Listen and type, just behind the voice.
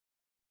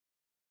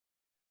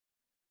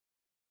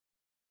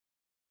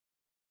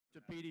To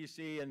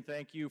PDC, and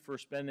thank you for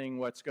spending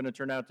what's going to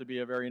turn out to be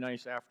a very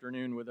nice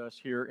afternoon with us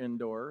here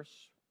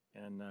indoors.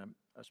 And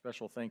a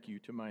special thank you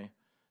to my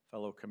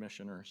fellow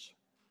commissioners.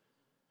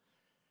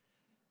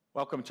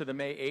 Welcome to the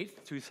May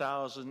 8th,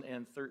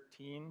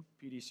 2013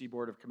 PDC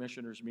Board of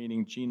Commissioners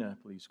meeting. Gina,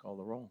 please call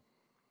the roll.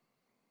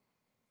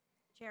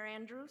 Chair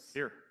Andrews?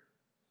 Here.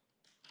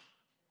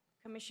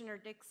 Commissioner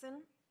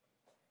Dixon?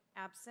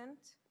 Absent.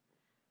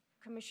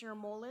 Commissioner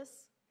Mollis?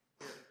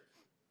 Here.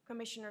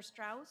 Commissioner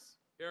Strauss?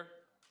 Here.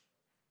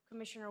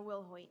 Commissioner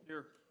Wilhoit?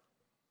 Here.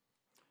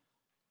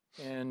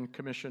 And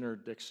Commissioner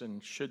Dixon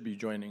should be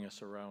joining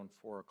us around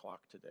 4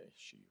 o'clock today.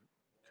 She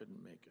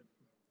couldn't make it.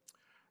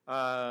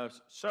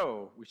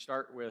 So we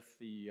start with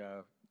the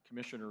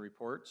commissioner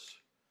reports.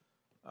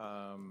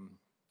 I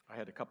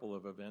had a couple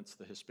of events.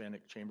 The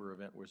Hispanic Chamber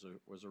event was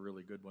a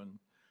really good one.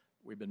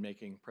 We've been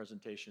making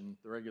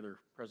the regular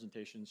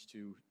presentations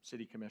to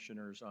city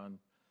commissioners on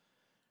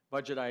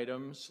budget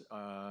items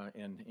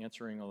and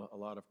answering a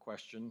lot of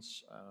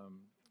questions.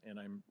 And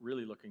I'm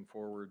really looking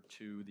forward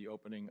to the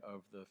opening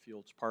of the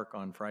Fields Park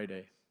on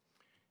Friday.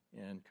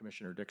 And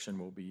Commissioner Dixon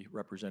will be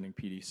representing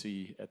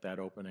PDC at that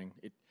opening.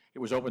 It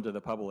was open to the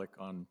public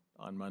on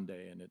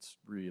Monday, and it's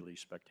really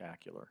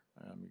spectacular.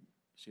 You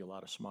see a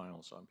lot of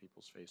smiles on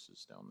people's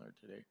faces down there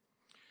today.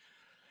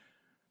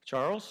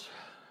 Charles?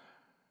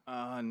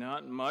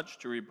 Not much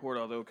to report,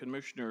 although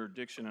Commissioner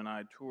Dixon and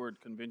I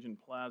toured Convention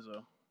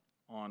Plaza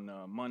on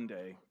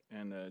Monday,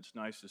 and it's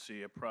nice to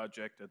see a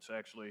project that's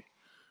actually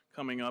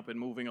coming up and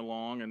moving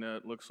along, and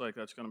it looks like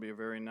that's going to be a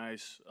very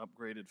nice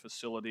upgraded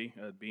facility.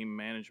 Beam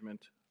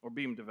Management or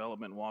Beam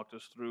Development walked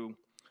us through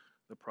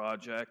the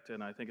project,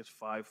 and I think it's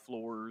 5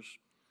 floors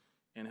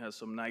and has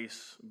some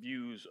nice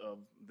views of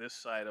this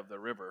side of the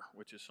river,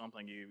 which is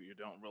something you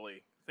don't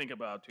really think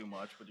about too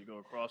much, but you go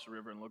across the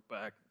river and look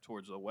back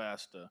towards the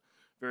west.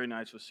 Very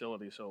nice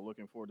facility, so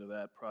looking forward to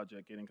that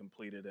project getting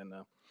completed and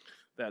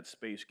that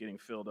space getting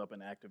filled up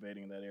and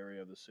activating that area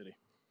of the city.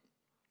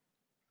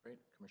 Great.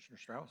 Commissioner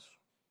Strauss?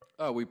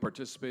 We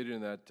participated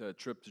in that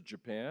trip to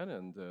Japan,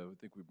 and I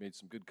think we've made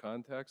some good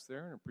contacts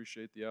there and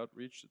appreciate the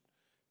outreach that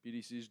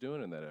PDC is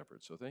doing in that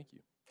effort, so thank you.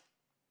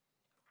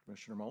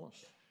 Commissioner Mollis?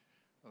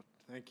 Well,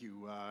 thank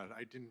you.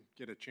 I didn't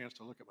get a chance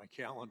to look at my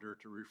calendar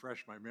to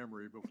refresh my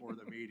memory before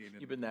the meeting.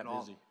 You've been that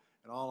busy.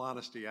 In all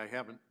honesty, I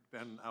haven't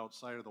been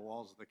outside of the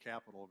walls of the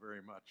Capitol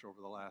very much over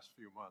the last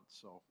few months,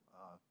 so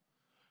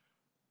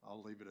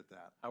I'll leave it at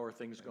that. How are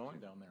things going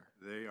down there?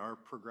 They are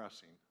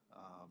progressing.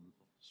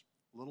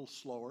 A little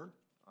slower,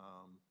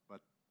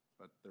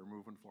 but they're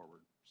moving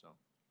forward. So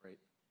great.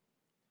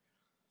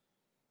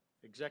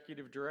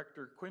 Executive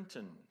Director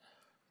Quinton.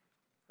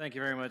 Thank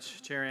you very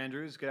much, Chair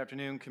Andrews. Good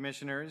afternoon,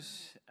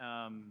 commissioners.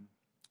 Got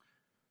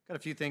a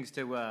few things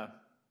to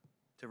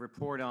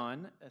report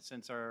on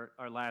since our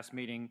last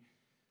meeting.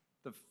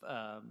 The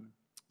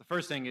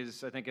first thing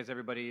is, I think, as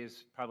everybody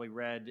has probably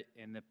read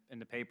in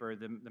the paper,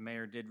 the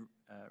mayor did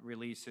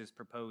release his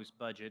proposed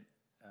budget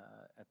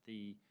at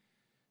the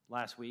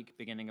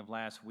beginning of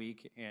last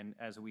week, and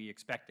as we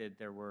expected,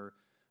 there were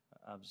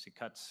obviously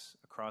cuts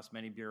across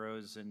many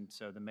bureaus, and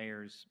so the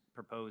mayor's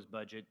proposed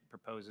budget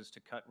proposes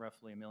to cut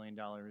roughly $1 million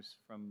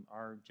from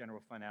our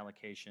general fund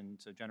allocation.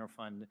 So general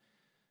fund,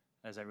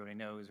 as everybody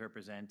knows,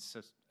 represents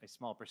a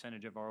small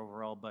percentage of our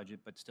overall budget,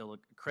 but still a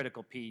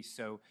critical piece.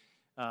 So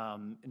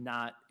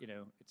not,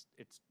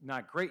 it's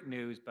not great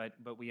news, but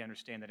we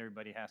understand that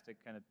everybody has to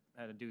kind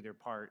of do their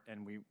part,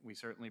 and we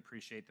certainly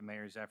appreciate the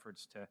mayor's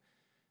efforts to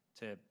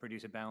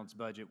produce a balanced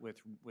budget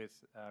with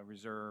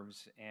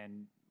reserves,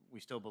 and we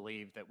still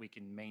believe that we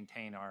can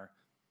maintain our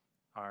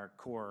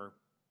core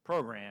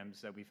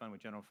programs that we fund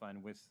with general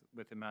fund with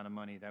the amount of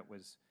money that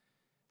was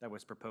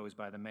proposed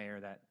by the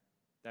mayor.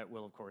 That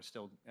will, of course,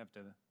 still have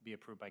to be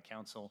approved by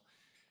council.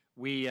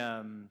 We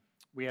had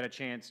a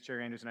chance,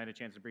 Chair Andrews and I had a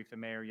chance to brief the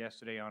mayor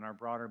yesterday on our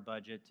broader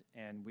budget,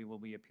 and we will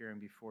be appearing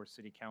before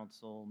City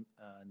Council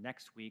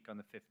next week on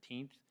the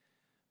 15th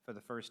for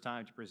the first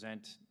time to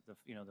present the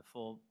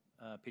full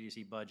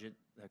PDC budget.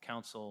 The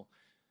council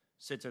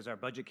sits as our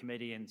budget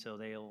committee, and so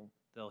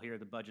they'll hear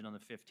the budget on the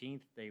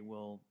 15th. They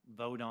will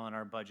vote on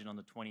our budget on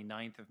the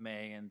 29th of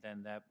May, and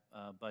then that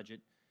budget,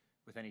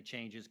 with any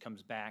changes,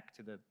 comes back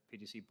to the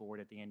PDC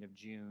board at the end of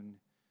June.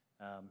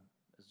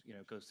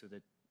 Goes through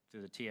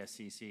the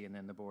TSCC, and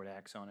then the board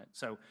acts on it.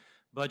 So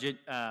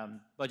budget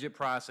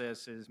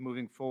process is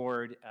moving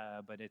forward,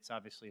 but it's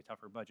obviously a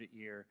tougher budget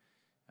year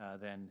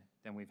than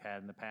we've had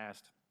in the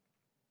past.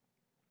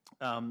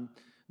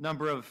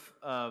 Number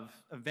of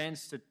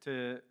events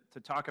to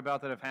talk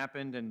about that have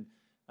happened, and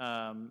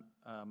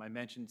I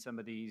mentioned some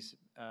of these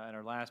at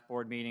our last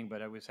board meeting,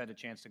 but I had a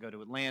chance to go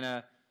to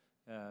Atlanta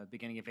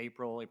beginning of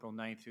April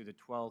 9th through the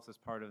 12th as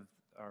part of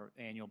our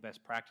annual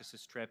best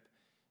practices trip.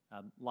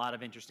 A lot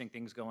of interesting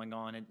things going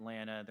on in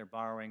Atlanta. They're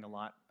borrowing a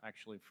lot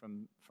actually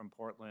from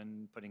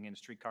Portland, putting in a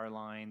streetcar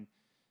line,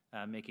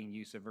 making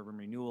use of urban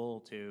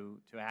renewal to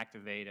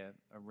activate a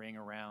ring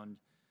around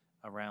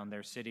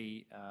their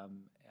city.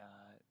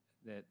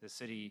 The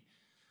city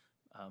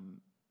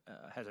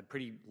has a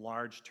pretty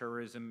large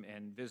tourism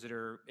and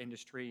visitor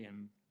industry,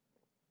 and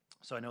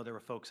so I know there were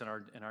folks in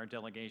our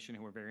delegation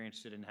who were very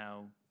interested in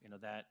how, you know,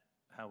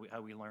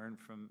 how we learn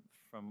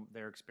from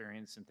their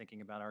experience in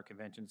thinking about our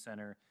convention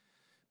center.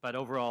 But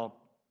overall,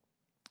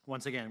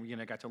 once again, you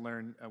know, got to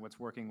learn what's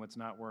working, what's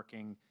not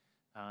working,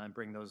 and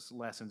bring those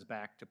lessons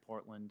back to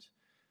Portland.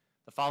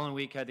 The following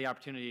week, had the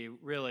opportunity,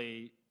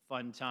 really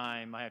fun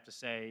time, I have to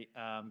say,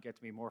 get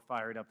to be more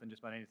fired up than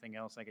just about anything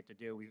else I get to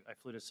do. I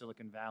flew to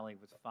Silicon Valley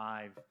with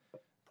 5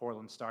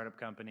 Portland startup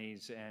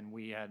companies, and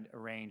we had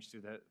arranged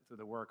through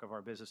the work of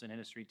our business and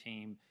industry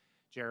team,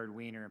 Jared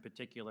Weiner in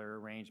particular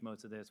arranged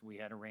most of this. We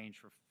had arranged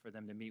for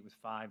them to meet with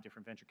 5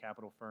 different venture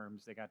capital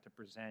firms. They got to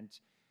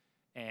present,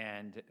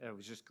 and it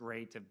was just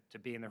great to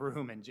be in the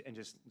room and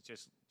just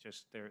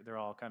they're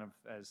all kind of,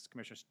 as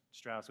Commissioner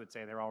Strauss would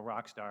say, they're all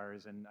rock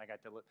stars, and I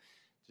got to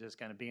just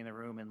kind of be in the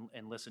room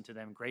and listen to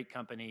them. Great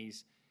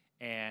companies,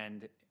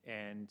 and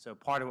so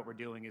part of what we're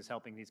doing is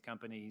helping these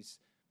companies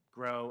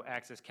grow,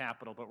 access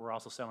capital, but we're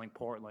also selling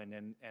Portland,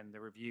 and the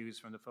reviews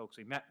from the folks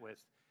we met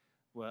with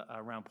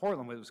around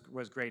Portland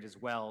was great as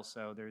well.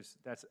 So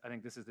I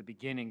think this is the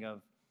beginning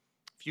of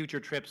future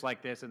trips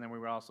like this, and then we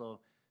were also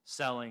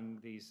selling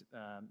these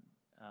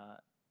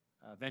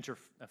venture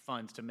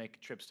funds to make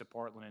trips to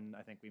Portland, and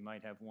I think we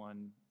might have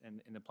one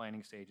in the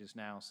planning stages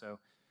now. So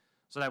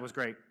that was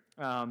great.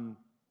 A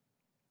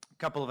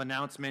couple of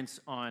announcements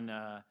on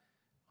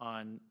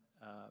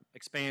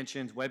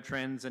expansions. Web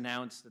Trends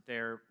announced that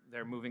they're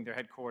moving their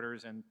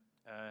headquarters and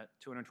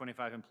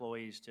 225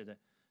 employees to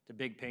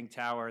Big Pink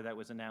Tower. That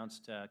was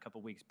announced a couple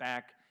weeks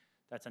back.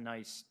 That's a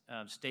nice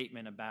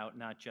statement about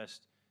not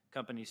just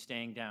companies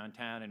staying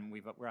downtown, and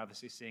we're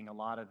obviously seeing a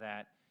lot of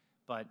that,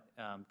 but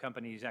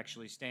companies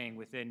actually staying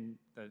within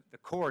the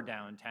core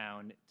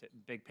downtown.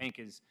 Big Pink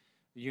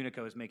the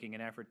Unico is making an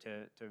effort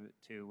to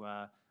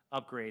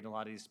upgrade a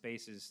lot of these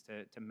spaces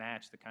to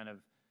match the kind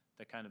of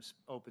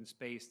open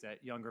space that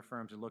younger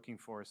firms are looking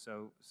for.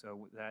 So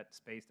that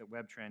space that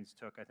Web Trends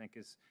took, I think,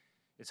 is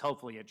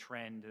hopefully a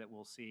trend that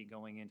we'll see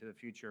going into the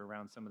future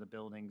around some of the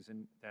buildings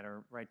that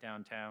are right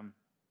downtown.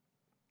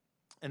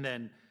 And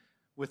then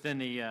within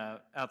the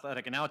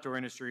athletic and outdoor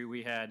industry,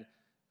 we had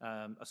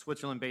a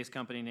Switzerland-based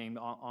company named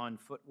On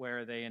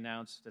Footwear. They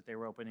announced that they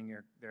were opening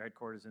their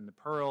headquarters in the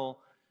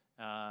Pearl.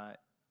 A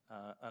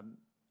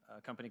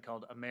company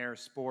called Amer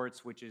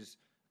Sports, which is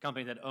a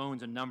company that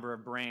owns a number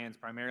of brands,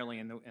 primarily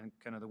in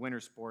kind of the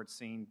winter sports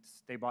scene.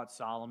 They bought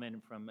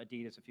Salomon from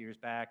Adidas a few years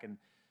back, and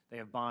they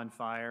have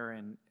Bonfire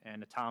and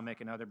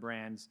Atomic and other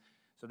brands.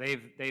 So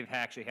they've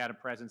actually had a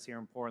presence here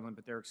in Portland,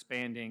 but they're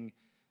expanding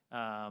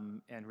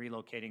and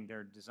relocating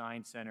their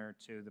design center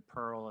to the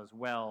Pearl as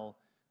well,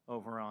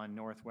 over on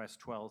Northwest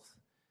 12th.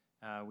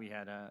 We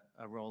had a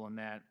role in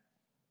that.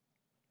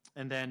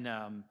 And then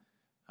a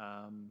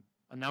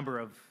number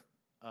of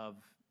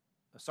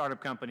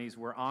startup companies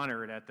were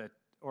honored at the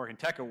Oregon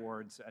Tech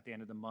Awards at the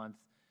end of the month.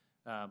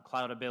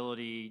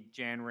 Cloudability,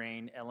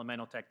 JanRain,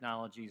 Elemental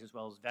Technologies, as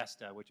well as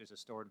Vesta, which is a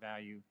stored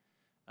value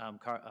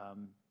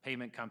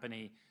payment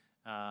company.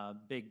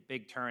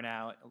 Big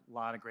turnout,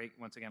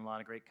 once again, a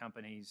lot of great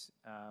companies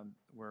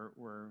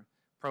were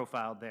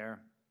profiled there.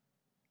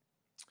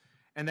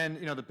 And then,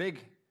 you know, the big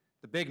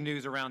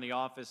news around the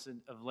office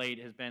of late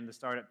has been the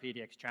Startup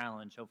PDX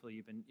Challenge. Hopefully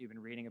you've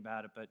been reading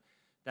about it, but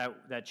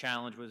that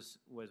challenge was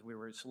we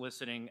were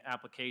soliciting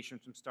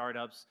applications from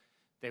startups.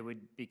 They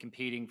would be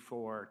competing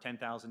for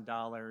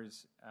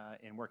 $10,000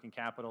 in working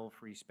capital,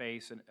 free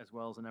space, as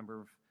well as a number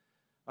of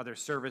other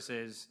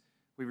services.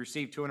 We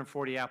received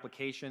 240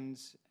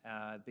 applications.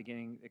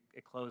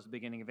 It closed the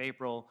beginning of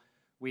April.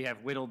 We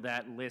have whittled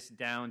that list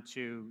down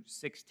to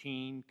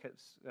 16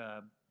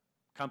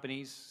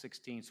 companies,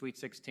 Sweet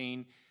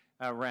 16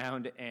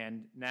 round,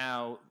 and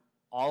now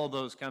all of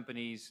those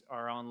companies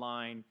are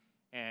online,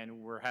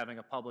 and we're having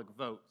a public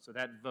vote. So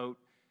that vote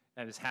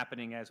that is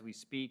happening as we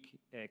speak.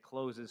 It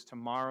closes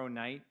tomorrow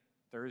night,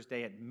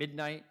 Thursday at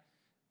midnight.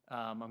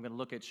 I'm going to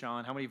look at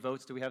Sean. How many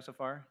votes do we have so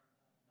far?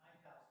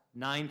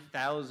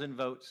 9,000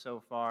 votes so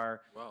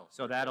far. Wow.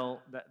 So that'll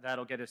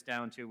get us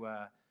down to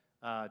a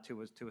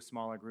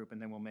smaller group,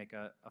 and then we'll make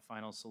a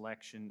final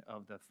selection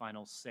of the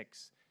final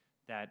 6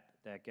 that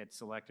get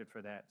selected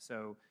for that.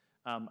 So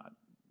I'm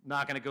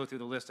not going to go through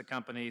the list of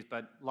companies,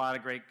 but a lot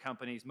of great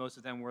companies. Most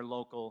of them were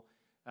local.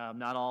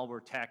 Not all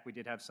were tech. We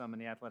did have some in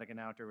the athletic and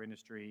outdoor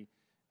industry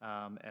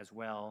as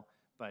well.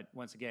 But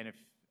once again, if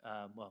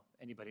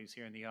anybody who's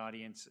here in the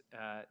audience,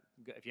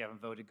 if you haven't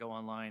voted, go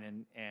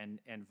online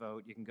and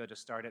vote. You can go to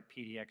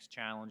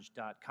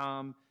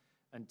startuppdxchallenge.com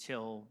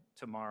until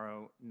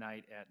tomorrow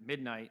night at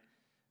midnight.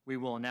 We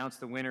will announce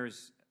the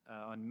winners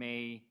on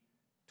May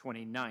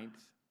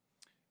 29th.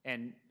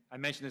 And I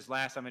mentioned this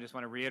last time. I just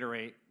want to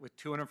reiterate, with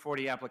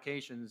 240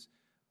 applications,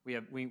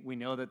 we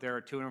know that there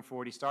are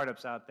 240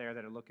 startups out there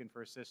that are looking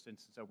for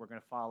assistance, so we're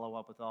going to follow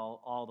up with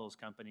all those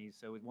companies.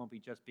 So it won't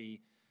just be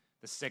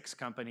the 6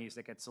 companies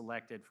that get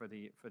selected for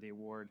the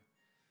award.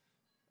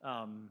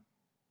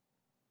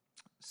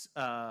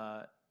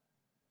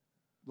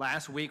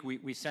 Last week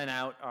we sent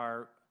out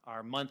our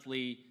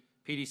monthly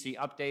PDC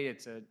Update.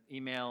 It's an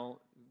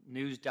email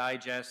news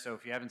digest, so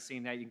if you haven't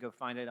seen that, you can go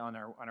find it on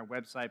our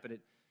website, but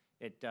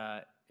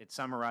it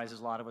summarizes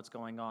a lot of what's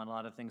going on, a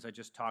lot of things I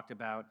just talked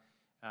about.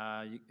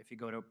 If you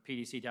go to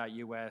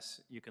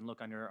pdc.us, you can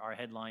look under our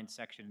headlines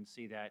section and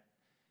see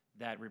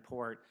that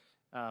report.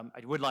 I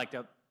would like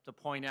to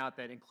point out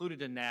that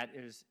included in that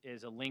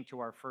is a link to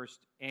our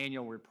first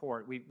annual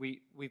report.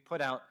 We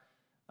put out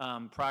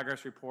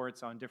progress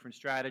reports on different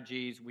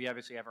strategies. We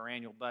obviously have our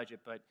annual budget,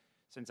 but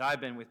since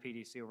I've been with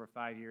PDC over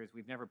 5 years,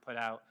 we've never put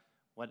out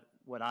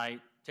what I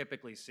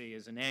typically see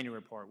as an annual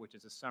report, which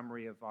is a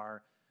summary of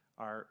our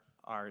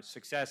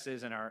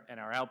successes and our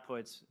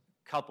outputs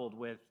coupled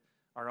with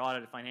our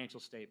audited financial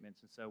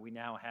statements. And so we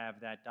now have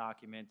that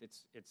document.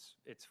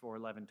 It's for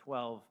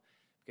 11/12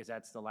 because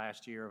that's the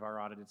last year of our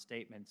audited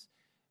statements.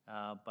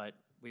 But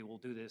we will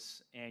do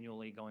this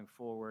annually going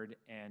forward,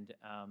 and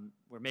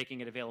we're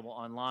making it available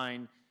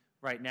online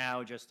right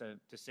now just to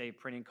save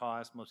printing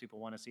costs. Most people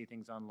want to see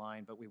things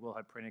online, but we will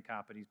have printed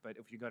copies. But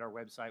if you go to our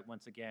website,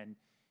 once again,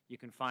 you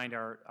can find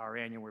our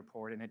annual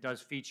report, and it does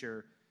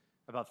feature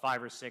about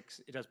 5 or 6,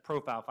 it does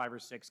profile 5 or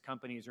 6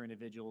 companies or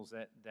individuals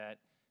that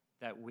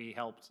we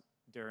helped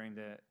during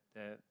the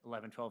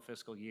 11/12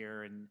 fiscal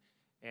year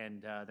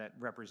and that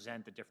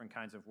represent the different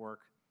kinds of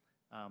work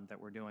that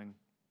we're doing.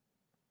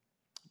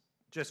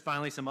 Just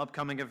finally, some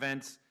upcoming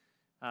events.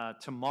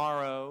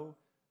 Tomorrow,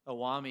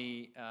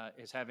 Awami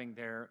is having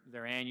their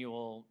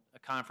annual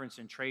conference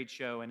and trade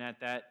show, and at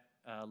that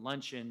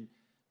luncheon,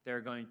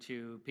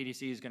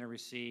 PDC is going to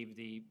receive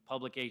the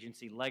Public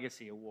Agency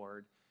Legacy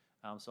Award.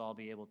 So I'll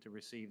be able to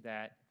receive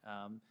that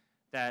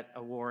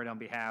award on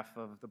behalf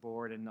of the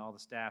board and all the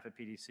staff at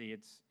PDC.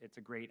 It's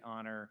a great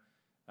honor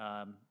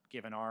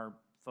given our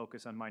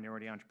focus on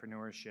minority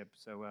entrepreneurship.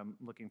 So I'm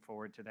looking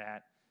forward to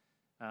that.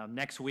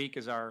 Next week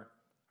is our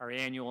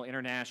annual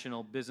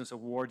International Business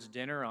Awards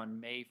Dinner on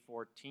May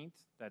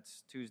 14th.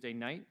 That's Tuesday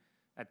night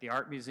at the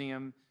Art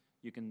Museum.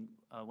 You can,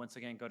 once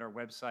again, go to our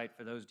website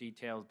for those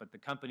details, but the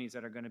companies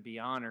that are going to be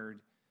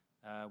honored,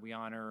 we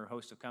honor a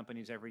host of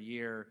companies every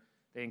year.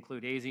 They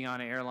include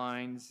Asiana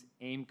Airlines,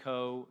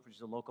 Aimco, which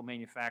is a local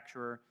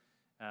manufacturer,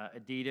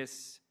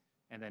 Adidas,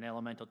 and then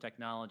Elemental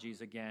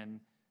Technologies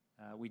again.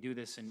 We do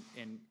this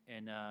in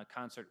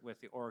concert with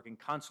the Oregon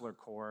Consular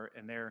Corps,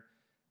 and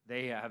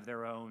they have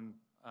their own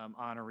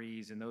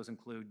honorees, and those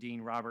include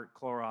Dean Robert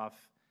Cloroff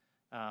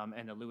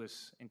and the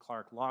Lewis and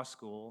Clark Law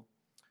School,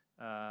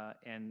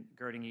 and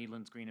Girding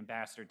Edlin's Green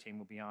Ambassador team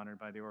will be honored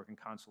by the Oregon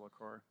Consular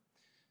Corps.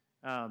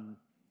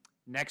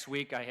 Next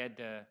week, I head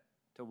to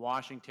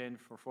Washington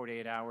for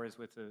 48 hours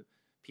with the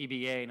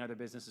PBA and other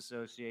business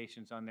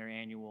associations on their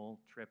annual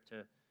trip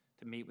to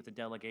meet with the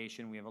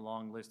delegation. We have a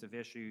long list of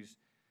issues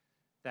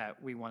that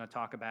we want to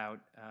talk about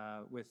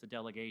with the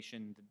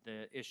delegation.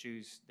 The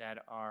issues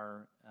that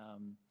are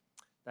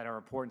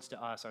important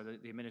to us are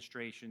the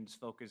administration's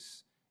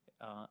focus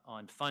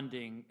on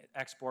funding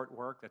export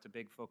work. That's a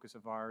big focus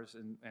of ours,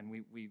 and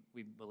we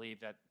believe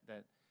that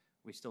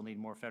we still need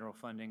more federal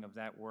funding of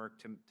that work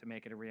to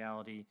make it a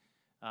reality.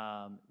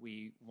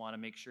 We want to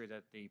make sure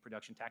that the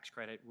production tax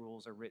credit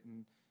rules are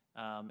written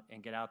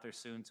and get out there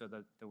soon so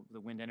that the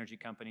wind energy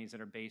companies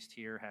that are based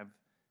here have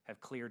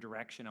clear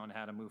direction on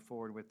how to move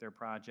forward with their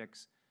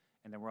projects.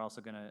 And then we're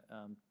also going to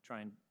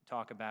try and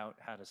talk about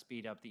how to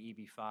speed up the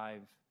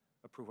EB-5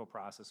 approval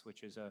process,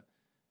 which is a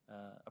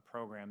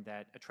program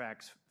that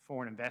attracts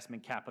foreign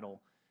investment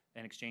capital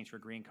in exchange for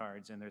green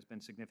cards, and there's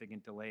been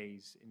significant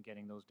delays in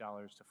getting those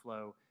dollars to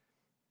flow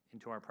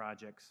into our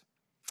projects.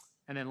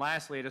 And then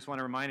lastly, I just want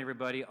to remind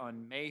everybody,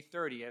 on May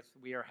 30th,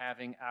 we are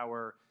having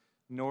our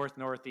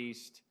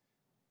North-Northeast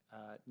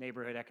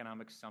Neighborhood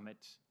Economic Summit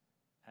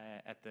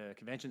at the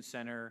Convention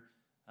Center.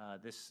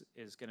 This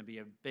is going to be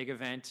a big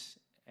event.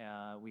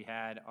 We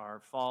had our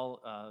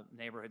fall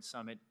neighborhood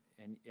summit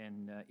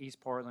in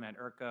East Portland at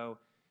ERCO.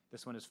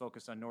 This one is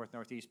focused on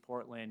North-Northeast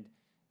Portland.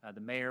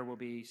 The mayor will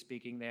be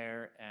speaking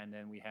there, and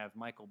then we have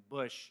Michael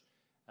Bush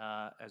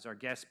as our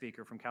guest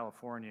speaker from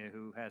California,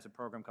 who has a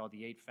program called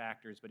the 8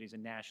 Factors, but he's a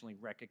nationally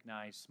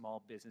recognized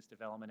small business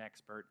development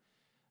expert.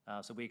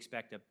 So we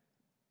expect a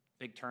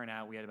big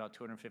turnout. We had about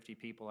 250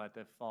 people at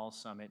the fall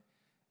summit,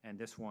 and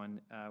this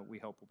one we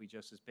hope will be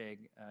just as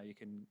big. You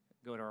can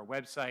go to our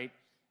website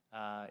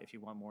if you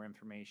want more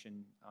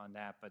information on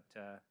that, but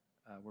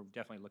we're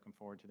definitely looking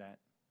forward to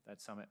that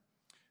summit.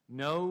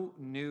 No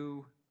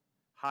new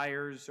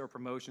hires or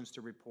promotions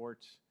to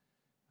report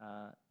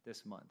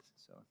this month,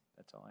 so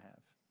that's all I have.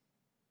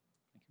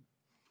 Thank you.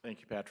 Thank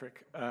you,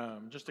 Patrick.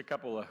 Just a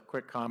couple of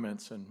quick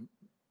comments and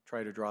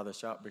try to draw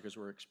this out because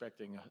we're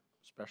expecting a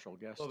special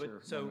guest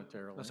here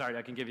momentarily. Sorry,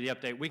 I can give you the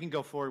update. We can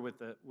go forward with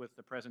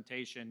the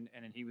presentation,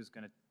 and then he was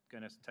going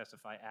to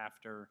testify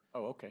after.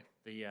 Oh, okay.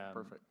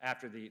 Perfect.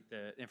 After the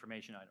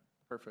information item.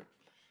 Perfect.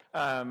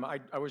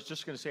 I was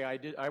just going to say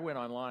I went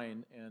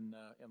online and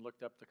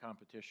looked up the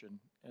competition,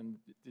 and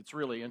it's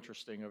really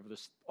interesting. Of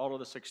all of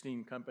the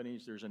 16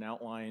 companies, there's an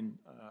outline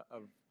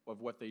of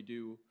what they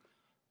do,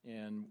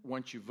 and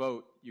once you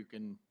vote, you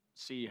can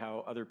see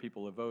how other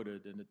people have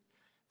voted. And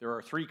there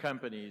are 3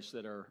 companies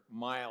that are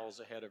miles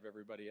ahead of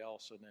everybody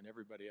else, and then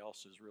everybody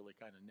else is really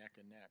kind of neck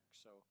and neck.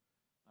 So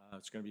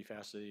it's going to be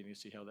fascinating to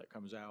see how that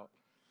comes out.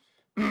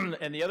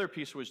 And the other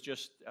piece was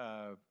just,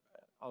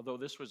 although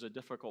this was a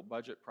difficult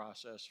budget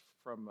process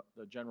from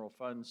the general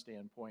fund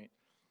standpoint,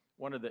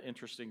 one of the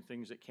interesting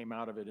things that came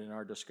out of it in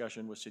our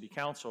discussion with City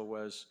Council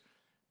was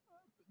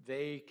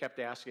they kept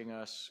asking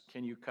us,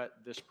 can you cut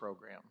this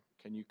program?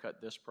 Can you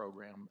cut this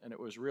program? And it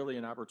was really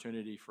an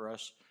opportunity for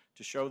us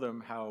to show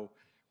them how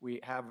we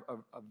have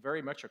a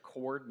very much a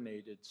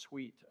coordinated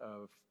suite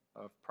of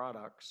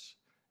products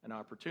and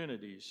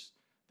opportunities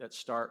that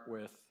start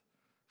with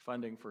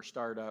funding for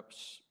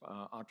startups,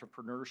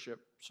 entrepreneurship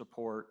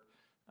support,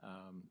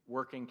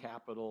 working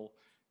capital,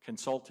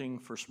 consulting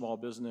for small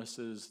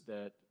businesses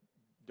that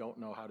don't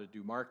know how to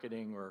do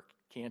marketing or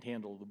can't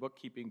handle the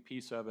bookkeeping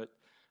piece of it,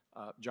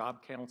 job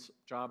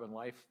and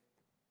life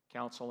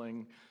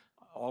counseling,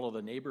 all of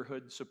the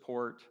neighborhood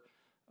support,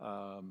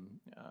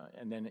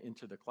 and then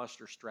into the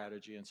cluster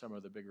strategy and some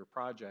of the bigger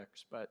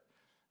projects. But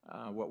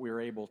what we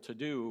were able to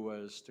do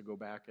was to go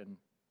back and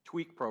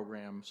tweak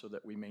programs so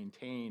that we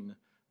maintain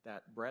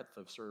that breadth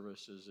of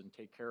services and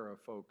take care of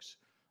folks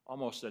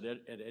almost at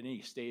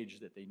any stage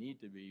that they need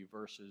to be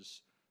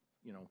versus,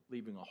 you know,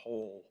 leaving a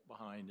hole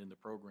behind in the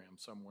program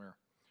somewhere.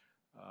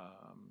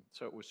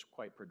 So it was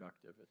quite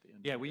productive at the end.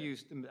 Yeah, of the we day.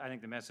 used, I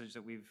think the message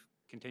that we've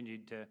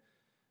continued to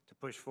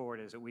push forward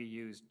is that we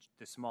used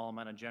the small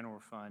amount of general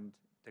fund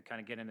to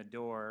kind of get in the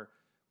door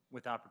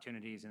with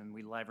opportunities, and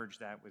we leverage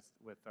that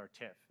with our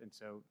TIF. And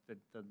so the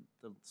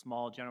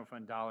small general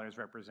fund dollars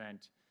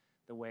represent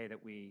the way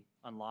that we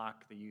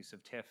unlock the use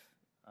of TIF,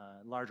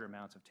 larger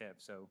amounts of TIF.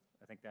 So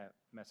I think that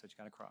message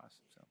got across,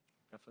 so.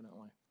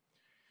 Definitely.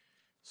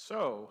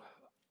 So,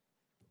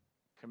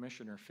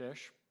 Commissioner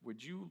Fish,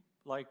 would you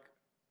like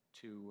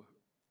to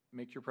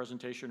make your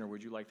presentation, or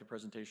would you like the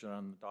presentation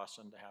on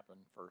Dawson to happen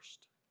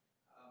first?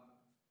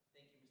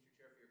 Thank you, Mr.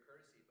 Chair, for your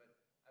courtesy, but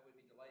I would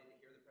be delighted to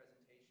hear the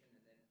presentation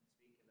and then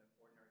speak in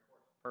the ordinary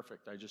course.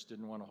 Perfect. I just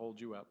didn't want to hold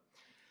you up.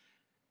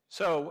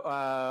 So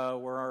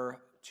we're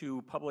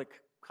to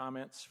public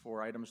comments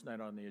for items not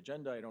on the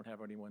agenda. I don't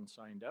have anyone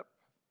signed up,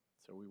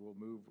 so we will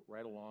move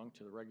right along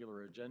to the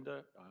regular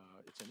agenda.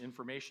 It's an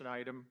information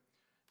item.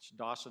 It's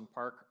Dawson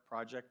Park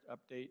project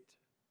update.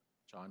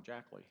 John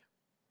Jackley.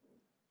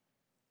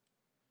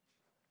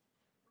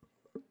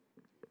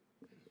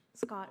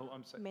 Scott, Oh,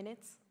 I'm sorry.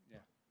 minutes? Yeah.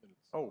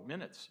 Oh,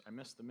 minutes. I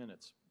missed the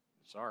minutes.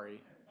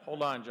 Sorry.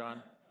 Hold on,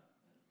 John.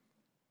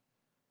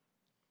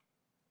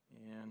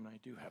 And I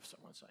do have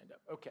someone signed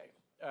up. Okay.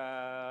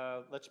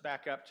 Let's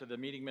back up to the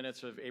meeting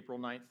minutes of April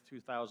 9th,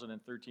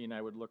 2013.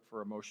 I would look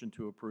for a motion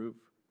to approve.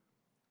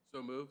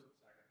 So moved.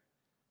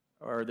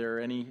 Are there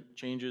any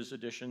changes,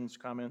 additions,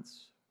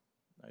 comments?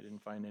 I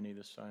didn't find any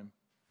this time.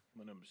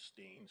 I'm going to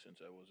abstain since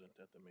I wasn't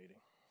at the meeting.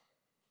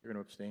 You're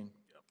going to abstain?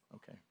 Yep.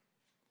 Okay.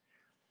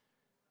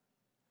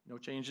 No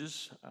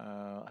changes?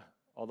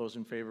 All those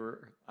in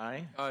favor,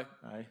 aye? Aye.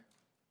 Aye.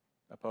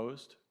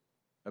 Opposed?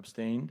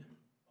 Abstained?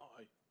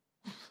 Aye.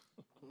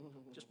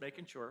 Just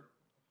making sure.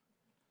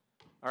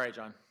 All right,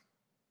 John.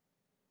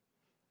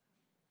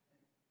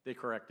 They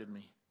corrected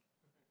me.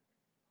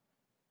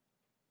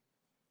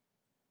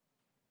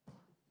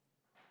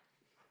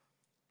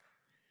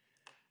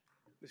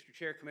 Mr.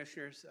 Chair,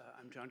 Commissioners,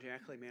 I'm John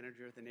Jackley,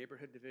 Manager of the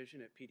Neighborhood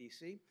Division at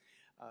PDC.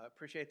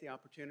 Appreciate the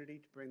opportunity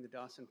to bring the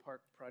Dawson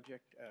Park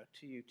project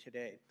to you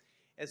today.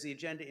 As the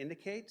agenda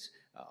indicates,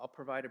 I'll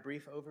provide a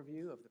brief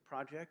overview of the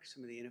project,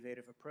 some of the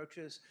innovative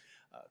approaches.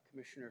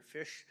 Commissioner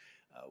Fish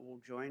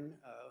will join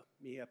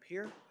me up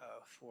here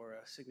for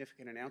a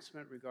significant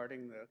announcement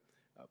regarding the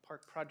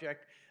park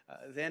project.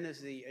 Then,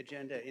 as the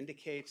agenda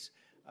indicates,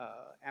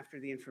 after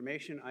the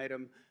information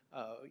item,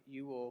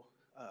 you will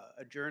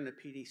adjourn the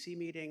PDC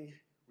meeting,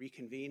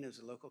 reconvene as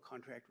a local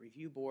contract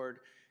review board,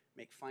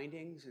 make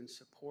findings in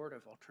support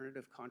of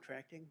alternative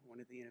contracting. One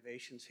of the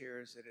innovations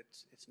here is that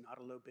it's not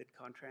a low bid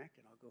contract,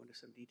 and I'll go into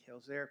some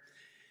details there.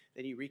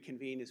 Then you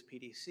reconvene as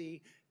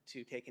PDC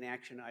to take an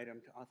action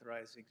item to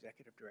authorize the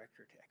executive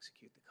director to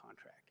execute the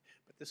contract.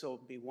 But this will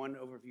be one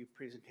overview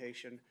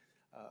presentation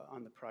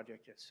on the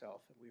project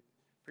itself, and we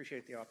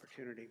appreciate the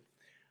opportunity.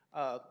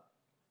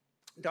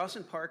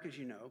 Dawson Park, as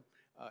you know,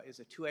 is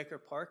a 2-acre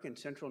park in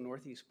central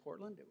northeast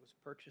Portland. It was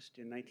purchased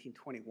in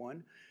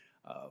 1921.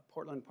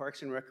 Portland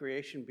Parks and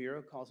Recreation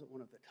Bureau calls it one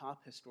of the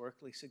top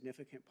historically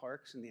significant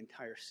parks in the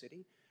entire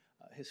city.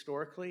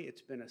 Historically,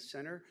 it's been a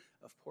center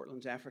of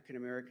Portland's African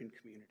American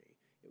community.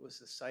 It was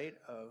the site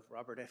of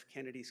Robert F.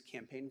 Kennedy's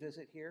campaign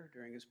visit here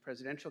during his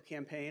presidential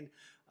campaign.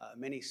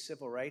 Many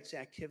civil rights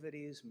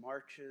activities,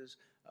 marches,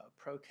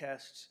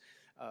 protests,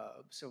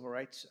 civil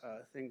rights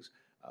things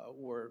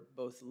were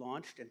both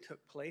launched and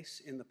took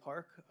place in the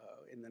park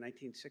in the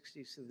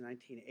 1960s to the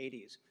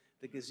 1980s.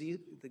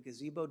 The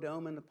gazebo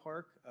dome in the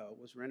park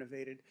was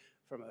renovated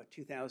from a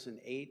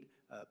 2008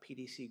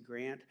 PDC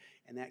grant,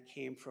 and that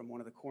came from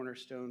one of the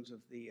cornerstones of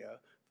the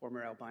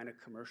former Albina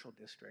Commercial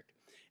District.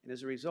 And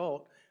as a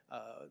result,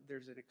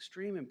 there's an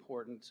extreme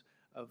importance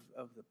of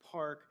the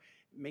park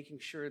making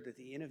sure that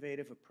the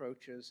innovative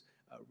approaches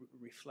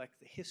reflect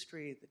the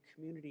history, the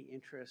community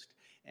interest,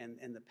 and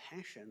the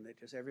passion that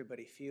just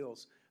everybody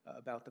feels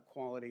about the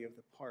quality of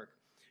the park.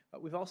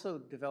 We've also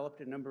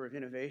developed a number of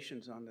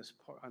innovations on this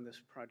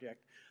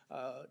project.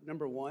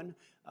 Number one,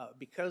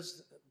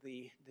 because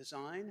the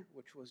design,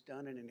 which was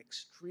done in an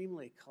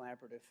extremely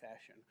collaborative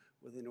fashion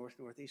with the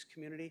Northeast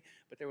community,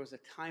 but there was a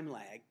time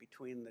lag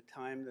between the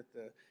time that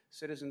the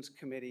Citizens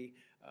Committee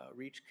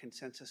reached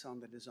consensus on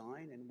the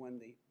design and when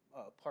the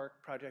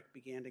park project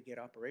began to get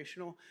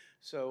operational.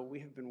 So we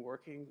have been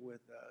working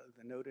with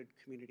the noted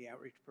community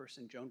outreach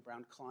person, Joan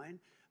Brown-Klein,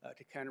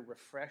 to kind of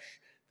refresh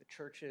the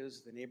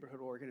churches, the neighborhood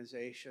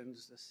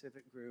organizations, the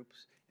civic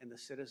groups, and the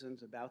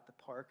citizens about the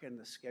park and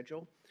the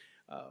schedule.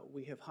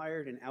 We have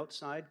hired an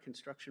outside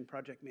construction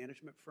project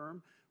management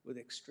firm with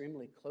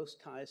extremely close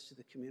ties to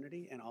the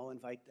community, and I'll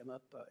invite them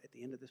up at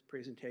the end of this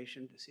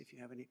presentation to see if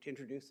you have any, to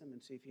introduce them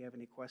and see if you have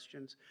any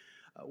questions.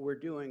 We're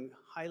doing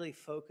highly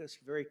focused,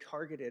 very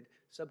targeted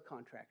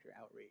subcontractor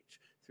outreach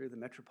through the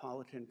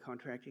Metropolitan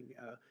Contracting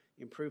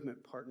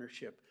Improvement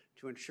Partnership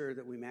to ensure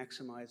that we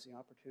maximize the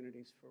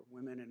opportunities for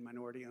women and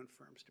minority-owned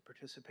firms to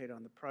participate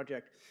on the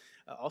project.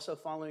 Also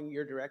following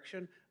your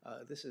direction,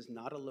 this is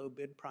not a low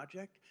bid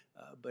project,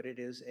 but it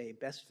is a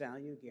best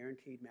value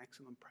guaranteed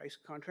maximum price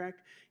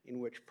contract in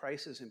which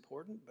price is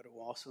important, but it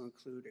will also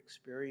include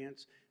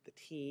experience, the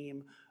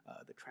team,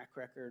 the track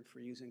record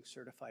for using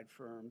certified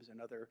firms and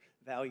other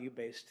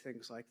value-based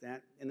things like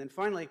that. And then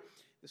finally,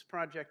 this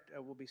project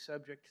will be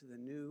subject to the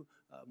new,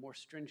 more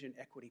stringent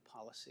equity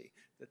policy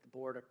that the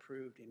board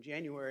approved in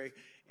January,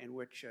 and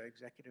which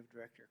Executive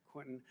Director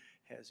Quinton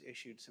has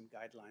issued some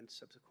guidelines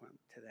subsequent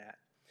to that.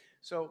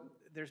 So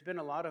there's been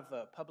a lot of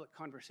public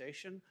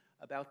conversation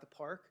about the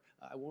park.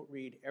 I won't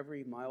read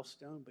every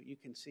milestone, but you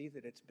can see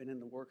that it's been in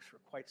the works for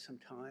quite some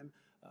time.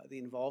 The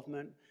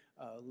involvement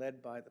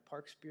led by the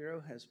Parks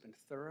Bureau has been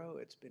thorough,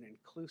 it's been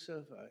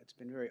inclusive, it's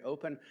been very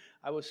open.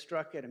 I was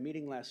struck at a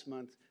meeting last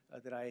month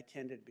that I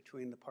attended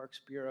between the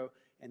Parks Bureau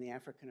and the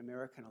African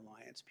American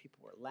Alliance. People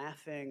were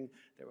laughing,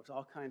 there was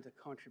all kinds of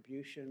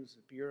contributions.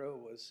 The Bureau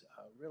was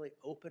really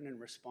open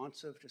and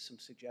responsive to some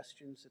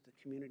suggestions that the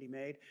community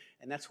made,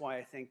 and that's why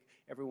I think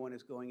everyone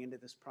is going into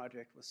this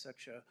project with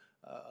such a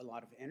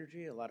lot of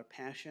energy, a lot of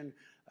passion,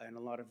 and a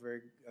lot of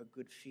very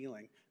good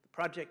feeling. The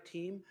project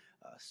team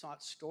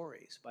sought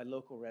stories by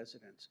local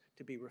residents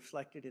to be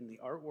reflected in the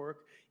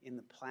artwork, in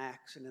the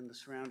plaques, and in the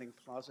surrounding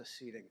plaza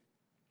seating.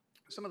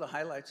 Some of the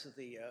highlights of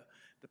the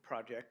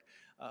project,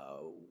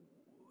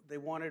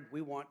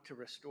 we want to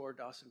restore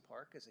Dawson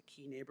Park as a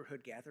key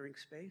neighborhood gathering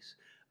space.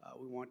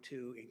 We want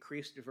to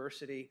increase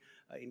diversity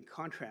in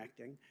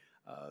contracting.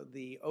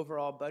 The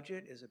overall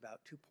budget is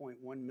about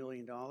 $2.1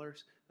 million.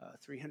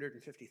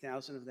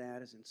 $350,000 of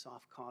that is in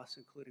soft costs,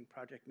 including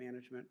project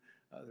management,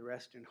 the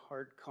rest in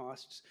hard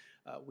costs.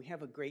 We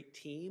have a great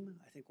team.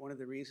 I think one of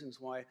the reasons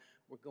why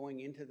we're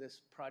going into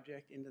this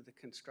project, into the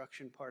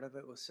construction part of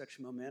it with such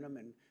momentum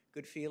and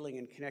good feeling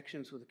and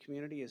connections with the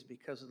community is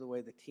because of the way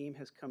the team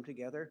has come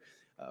together.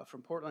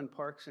 From Portland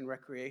Parks and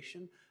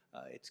Recreation,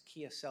 it's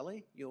Kia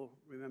Selly. You'll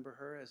remember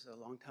her as a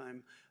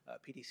longtime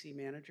PDC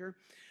manager.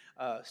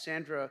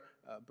 Sandra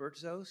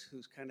Bertzos,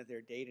 who's kind of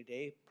their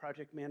day-to-day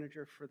project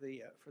manager for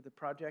the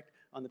project.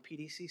 On the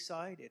PDC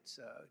side, it's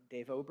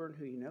Dave Obern,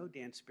 who you know,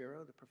 Dan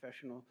Spero, the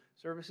professional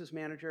services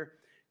manager.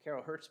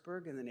 Carol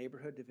Hertzberg in the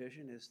neighborhood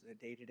division is the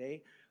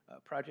day-to-day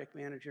project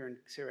manager, and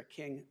Sarah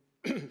King,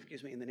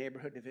 excuse me, in the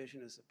neighborhood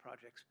division is the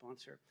project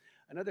sponsor.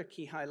 Another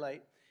key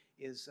highlight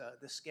is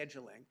the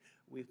scheduling.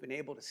 We've been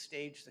able to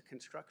stage the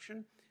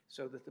construction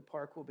so that the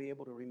park will be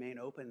able to remain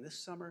open this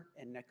summer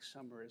and next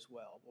summer as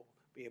well. We'll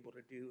be able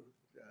to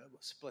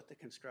split the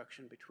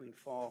construction between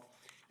fall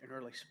and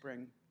early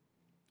spring.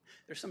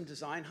 There's some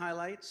design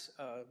highlights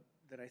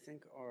that I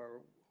think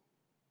are,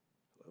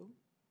 hello?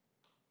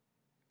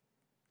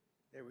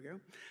 There we go,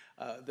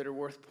 that are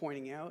worth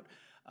pointing out.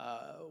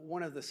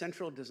 One of the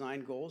central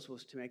design goals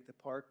was to make the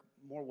park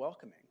more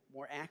welcoming,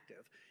 more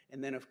active.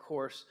 And then, of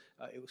course,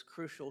 it was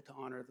crucial to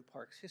honor the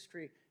park's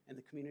history and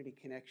the community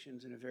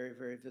connections in a very,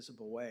 very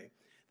visible way.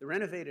 The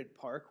renovated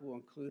park will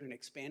include an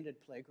expanded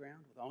playground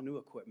with all new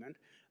equipment,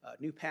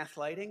 new path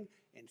lighting,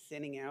 and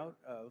thinning out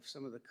of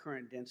some of the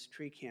current dense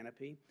tree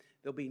canopy.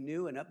 There'll be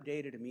new and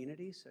updated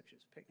amenities such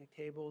as picnic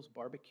tables,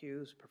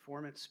 barbecues,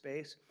 performance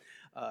space,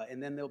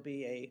 and then there'll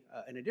be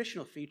an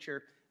additional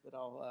feature that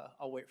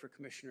I'll wait for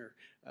Commissioner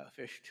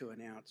Fish to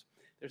announce.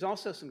 There's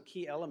also some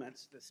key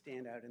elements that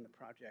stand out in the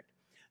project.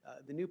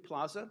 The new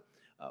plaza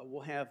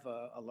will have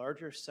a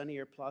larger,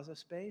 sunnier plaza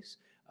space.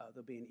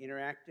 There'll be an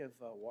interactive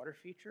water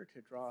feature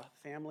to draw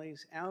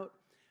families out.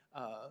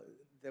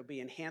 There'll be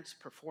enhanced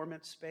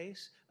performance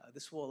space.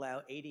 This will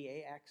allow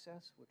ADA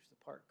access, which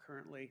the park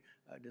currently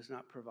does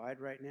not provide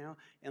right now.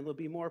 And there'll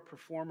be more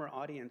performer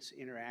audience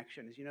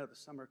interaction. As you know, the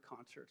summer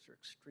concerts are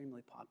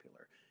extremely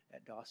popular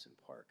at Dawson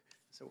Park,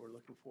 so we're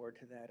looking forward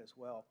to that as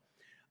well.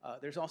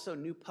 There's also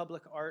new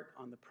public art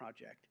on the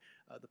project.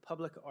 The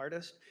public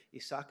artist,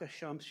 Isaka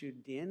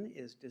Shamsuddin,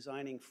 is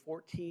designing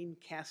 14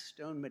 cast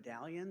stone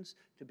medallions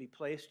to be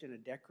placed in a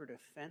decorative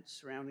fence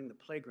surrounding the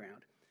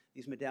playground.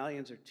 These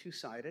medallions are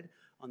two-sided.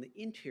 On the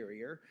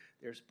interior,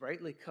 there's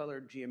brightly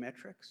colored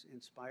geometrics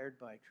inspired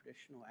by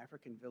traditional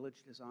African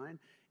village design.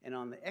 And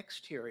on the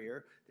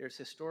exterior, there's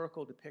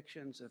historical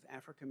depictions of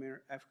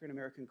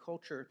African-American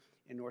culture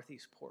in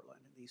Northeast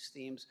Portland. These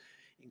themes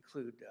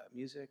include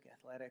music,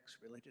 athletics,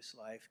 religious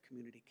life,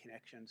 community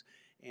connections,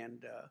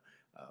 and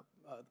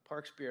the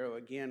Parks Bureau,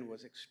 again,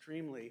 was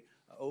extremely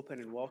open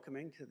and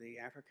welcoming to the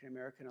African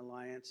American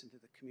Alliance and to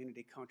the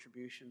community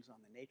contributions on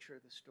the nature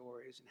of the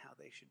stories and how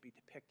they should be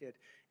depicted.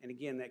 And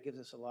again, that gives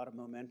us a lot of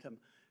momentum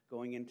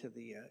going into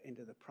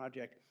the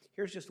project.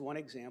 Here's just one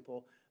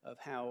example of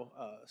how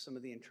some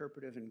of the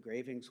interpretive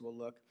engravings will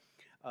look.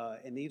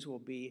 And these will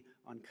be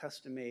on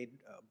custom-made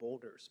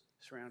boulders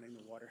surrounding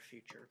the water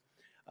feature.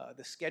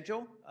 The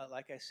schedule,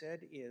 like I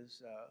said,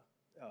 is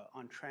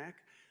on track.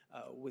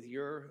 With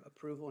your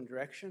approval and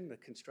direction, the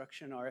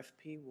construction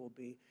RFP will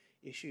be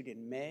issued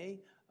in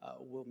May.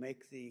 We'll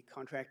make the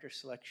contractor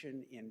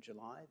selection in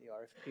July. The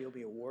RFP will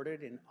be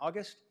awarded in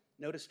August.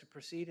 Notice to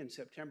proceed in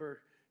September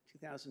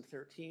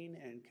 2013,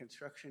 and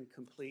construction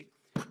complete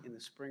in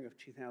the spring of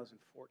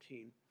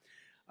 2014.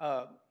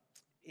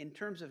 In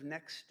terms of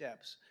next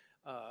steps,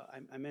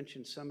 I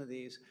mentioned some of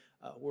these.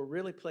 We're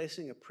really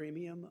placing a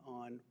premium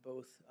on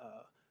both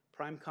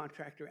prime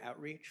contractor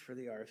outreach for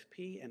the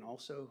RFP and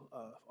also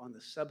on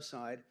the sub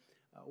side.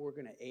 We're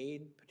going to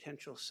aid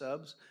potential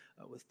subs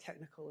with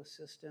technical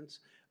assistance,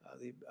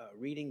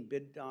 reading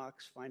bid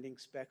docs, finding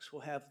specs.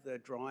 We'll have the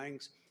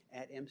drawings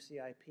at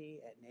MCIP,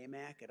 at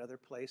NAMAC, at other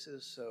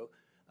places, so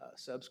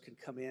subs can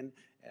come in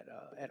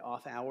at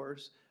off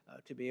hours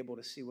to be able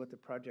to see what the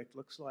project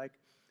looks like.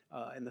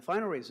 And the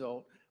final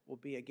result will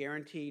be a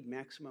guaranteed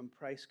maximum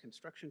price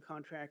construction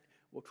contract,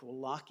 which will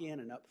lock in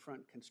an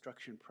upfront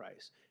construction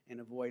price and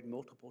avoid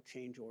multiple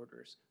change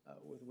orders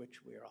with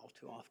which we are all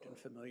too often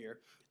familiar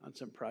on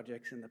some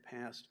projects in the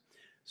past.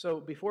 So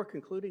before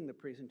concluding the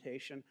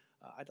presentation,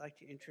 I'd like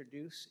to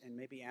introduce and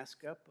maybe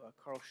ask up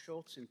Carl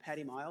Schultz and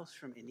Patty Miles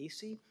from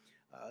INICI.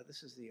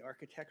 This is the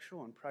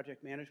architectural and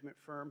project management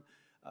firm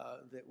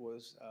that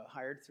was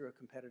hired through a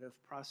competitive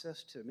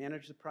process to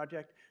manage the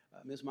project.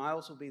 Ms.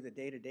 Miles will be the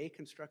day-to-day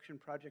construction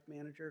project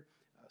manager,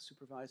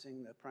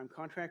 supervising the prime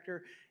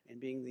contractor and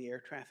being the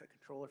air traffic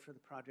controller for the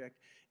project,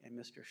 and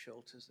Mr.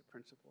 Schultz is the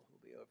principal who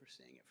will be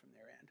overseeing it from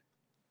their end.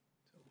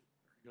 So,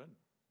 Very good.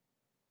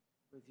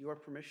 with your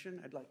permission,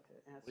 I'd like to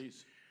ask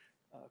Please.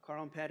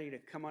 Carl and Patty to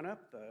come on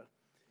up,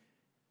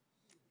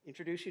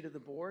 introduce you to the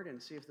board,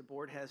 and see if the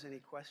board has any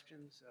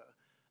questions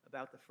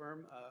about the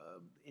firm.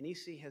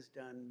 INICI has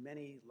done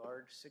many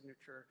large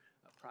signature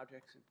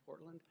projects in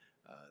Portland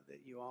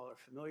that you all are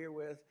familiar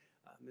with.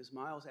 Ms.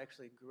 Miles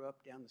actually grew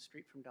up down the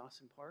street from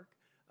Dawson Park,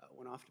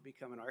 went off to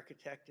become an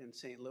architect in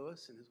St.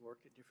 Louis, and has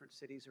worked at different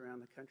cities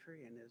around the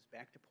country, and is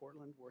back to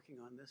Portland working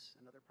on this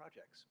and other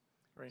projects.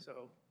 Great.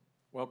 So,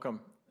 Welcome,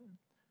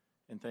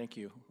 and thank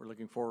you. We're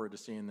looking forward to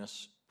seeing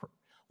this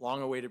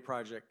long-awaited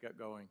project get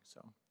going,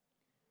 so. do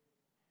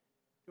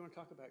you want to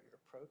talk about your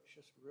approach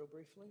just real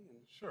briefly?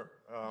 And Sure.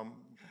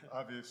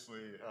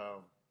 Obviously,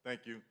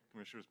 thank you,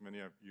 Commissioners,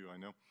 many of you I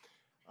know.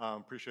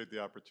 Appreciate the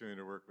opportunity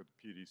to work with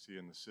PDC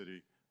and the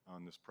city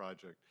on this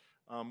project.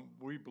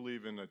 We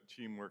believe in a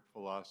teamwork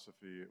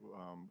philosophy,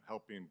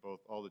 helping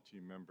all the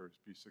team members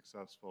be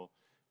successful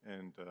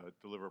and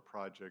deliver a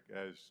project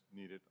as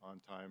needed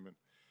on time and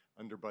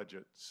under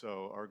budget.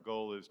 So our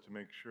goal is to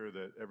make sure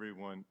that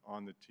everyone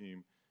on the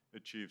team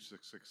achieves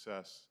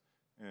success,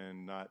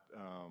 and not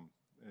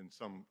in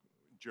some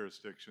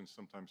jurisdictions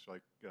sometimes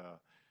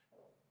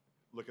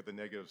look at the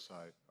negative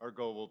side. Our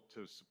goal will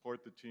to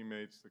support the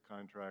teammates, the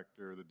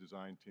contractor, the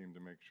design team to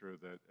make sure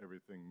that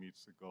everything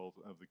meets the goals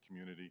of the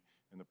community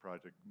and the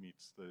project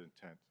meets the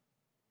intent.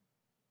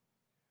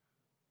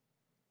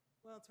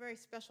 Well, it's a very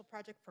special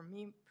project for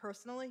me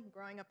personally,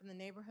 growing up in the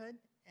neighborhood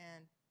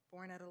and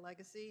born out of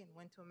legacy and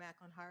went to a Mac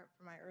on Heart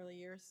for my early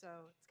years. So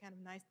it's kind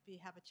of nice to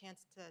have a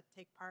chance to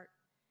take part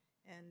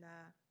in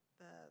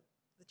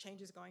the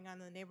changes going on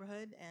in the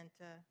neighborhood and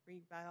to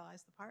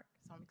revitalize the park.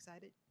 So I'm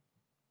excited.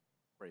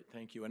 Great,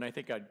 thank you. And I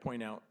think I'd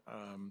point out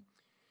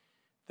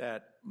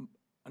that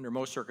under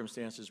most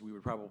circumstances, we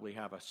would probably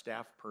have a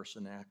staff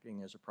person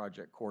acting as a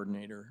project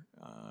coordinator.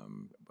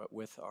 But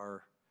with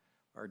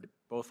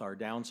both our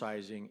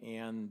downsizing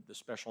and the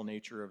special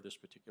nature of this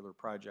particular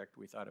project,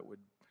 we thought it would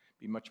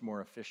be much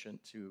more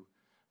efficient to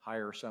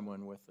hire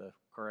someone with the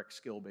correct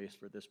skill base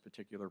for this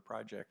particular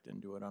project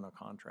and do it on a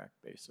contract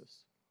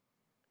basis.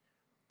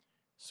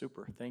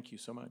 Super, thank you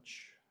so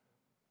much.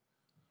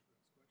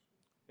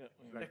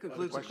 that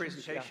concludes the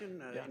questions?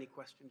 presentation. Yeah. Any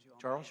questions you all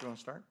Charles, have? you want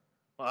to start?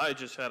 Well, I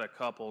just had a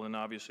couple, and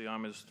obviously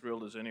I'm as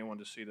thrilled as anyone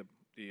to see the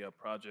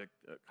project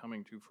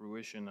coming to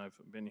fruition. I've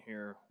been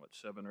here,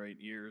 7 or 8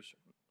 years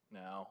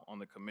now on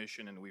the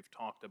commission, and we've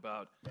talked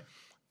about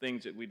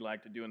things that we'd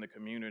like to do in the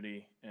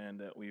community, and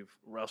that we've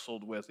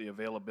wrestled with the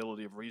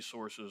availability of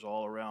resources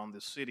all around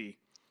the city.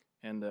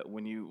 and that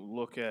when you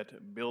look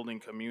at building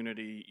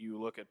community, you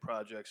look at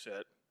projects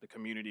that the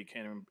community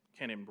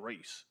can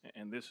embrace.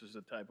 And this is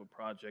the type of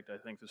project I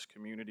think this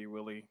community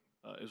really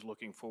is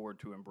looking forward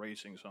to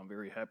embracing. So I'm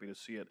very happy to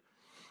see it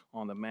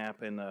on the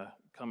map and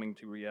coming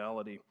to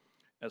reality.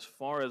 As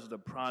far as the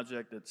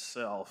project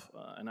itself,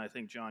 and I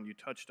think, John, you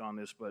touched on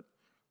this, but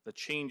the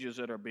changes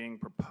that are being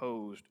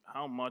proposed,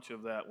 how much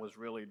of that was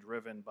really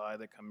driven by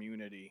the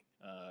community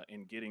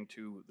in getting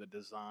to the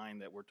design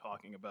that we're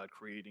talking about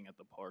creating at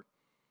the park?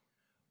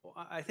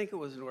 Well, I think it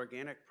was an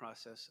organic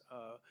process.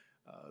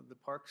 The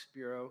Parks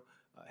Bureau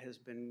has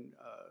been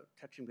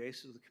touching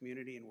base with the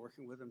community and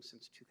working with them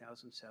since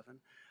 2007.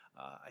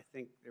 I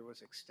think there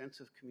was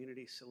extensive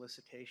community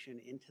solicitation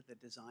into the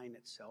design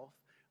itself.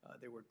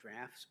 There were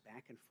drafts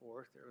back and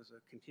forth. There was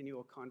a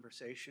continual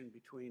conversation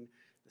between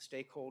the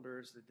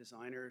stakeholders, the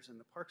designers, and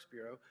the Parks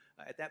Bureau.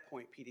 At that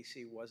point,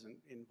 PDC wasn't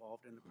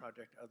involved in the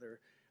project other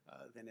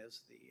than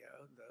as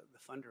the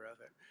funder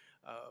of it.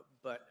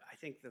 But I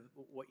think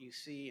what you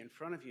see in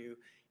front of you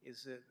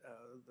is that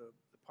the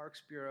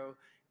Parks Bureau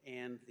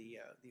and the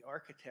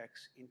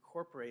architects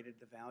incorporated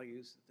the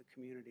values that the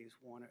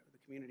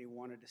community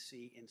wanted to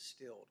see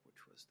instilled,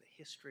 which was the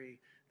history,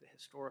 the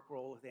historic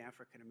role of the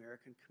African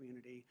American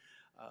community,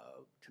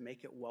 to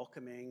make it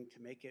welcoming,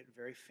 to make it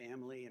very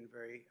family and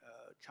very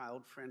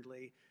child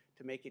friendly,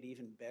 to make it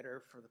even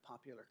better for the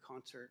popular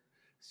concert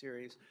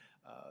series.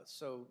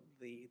 So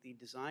the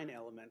design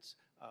elements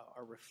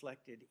are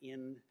reflected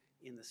in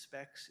the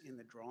specs, in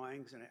the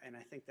drawings, and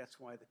I think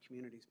that's why the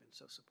community's been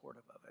so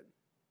supportive of it.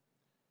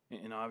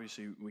 And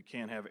obviously, we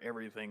can't have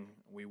everything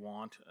we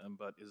want,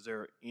 but is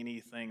there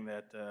anything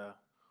that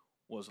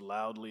was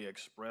loudly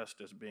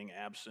expressed as being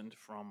absent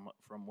from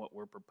what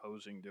we're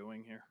proposing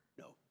doing here?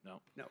 No.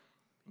 No? No.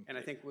 Okay. And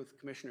I think with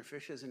Commissioner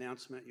Fish's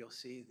announcement, you'll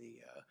see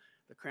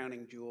the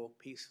crowning jewel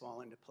piece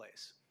fall into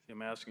place.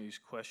 I'm asking these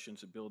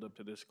questions to build up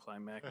to this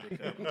climactic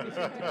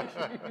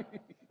presentation.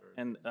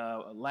 And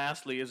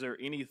lastly, is there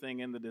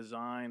anything in the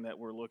design that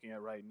we're looking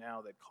at right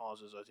now that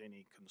causes us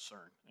any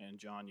concern? And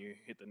John, you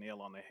hit the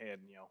nail on the head.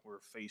 You know, we're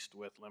faced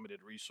with limited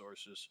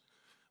resources.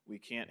 We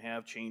can't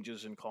have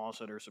changes in costs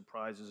that are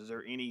surprises. Is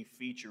there any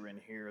feature in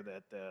here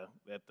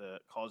that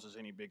causes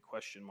any big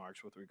question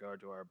marks with regard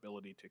to our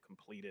ability to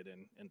complete it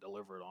and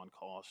deliver it on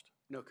cost?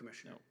 No,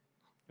 Commissioner.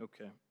 No.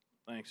 Okay,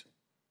 thanks.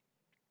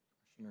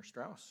 Commissioner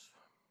Strauss.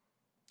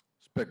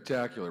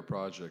 Spectacular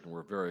project, and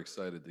we're very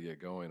excited to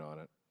get going on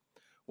it.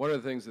 One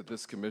of the things that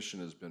this commission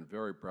has been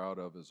very proud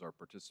of is our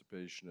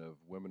participation of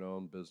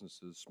women-owned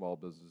businesses, small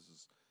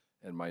businesses,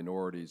 and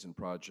minorities in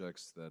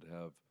projects that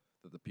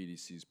the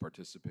PDC's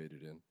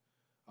participated in.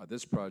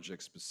 This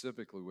project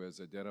specifically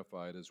was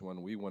identified as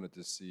one we wanted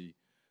to see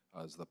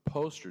as the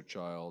poster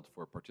child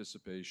for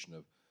participation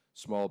of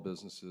small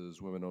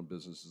businesses, women-owned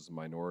businesses, and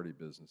minority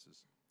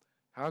businesses.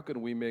 How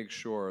can we make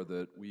sure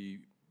that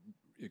we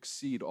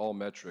exceed all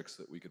metrics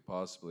that we could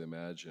possibly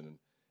imagine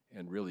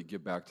and really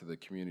give back to the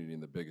community in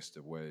the biggest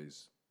of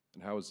ways?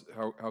 And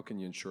how can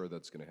you ensure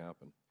that's going to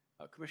happen?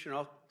 Commissioner,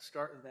 I'll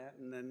start with that,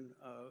 and then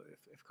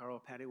if Carl or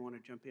Patty want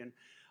to jump in.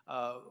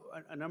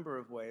 A number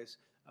of ways.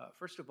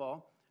 First of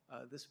all,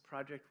 this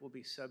project will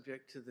be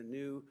subject to the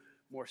new,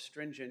 more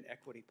stringent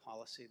equity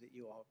policy that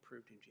you all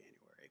approved in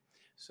January.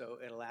 So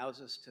it allows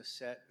us to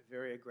set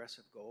very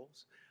aggressive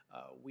goals.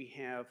 We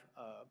have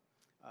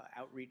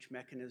outreach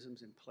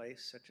mechanisms in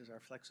place, such as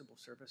our flexible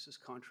services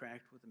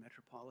contract with the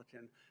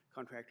Metropolitan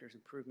Contractors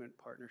Improvement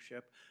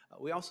Partnership.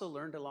 We also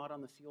learned a lot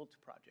on the Fields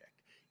project.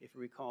 If you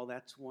recall,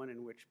 that's one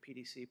in which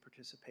PDC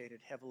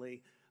participated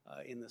heavily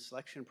in the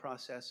selection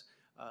process.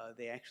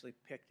 They actually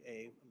picked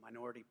a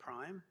minority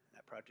prime.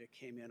 That project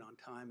came in on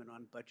time and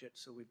on budget,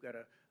 so we've got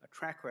a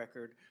track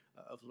record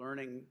of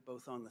learning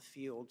both on the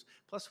fields.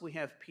 Plus, we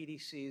have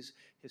PDC's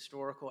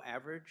historical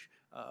average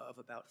of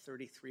about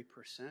 33%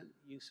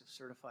 use of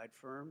certified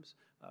firms,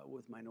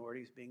 with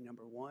minorities being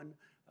number one,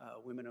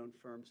 women-owned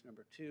firms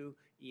number two,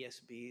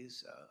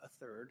 ESBs a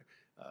third.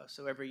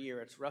 So every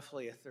year it's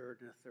roughly a third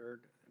and a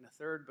third and a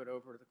third, but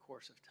over the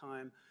course of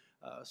time,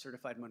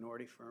 certified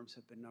minority firms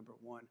have been number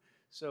one.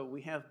 So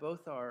we have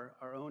both our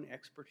own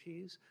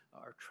expertise,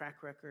 our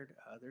track record.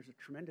 There's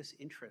a tremendous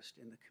interest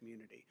in the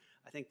community.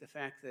 I think the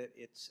fact that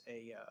it's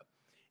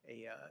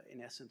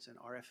in essence, an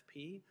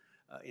RFP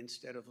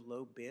instead of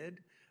low bid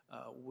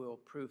will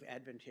prove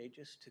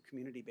advantageous to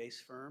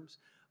community-based firms.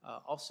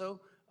 Also,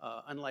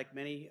 unlike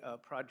many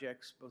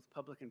projects, both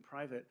public and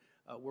private,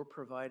 we're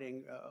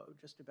providing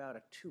just about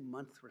a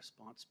 2-month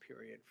response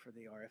period for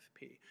the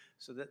RFP.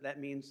 So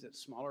that means that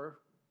smaller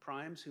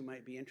primes who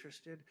might be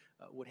interested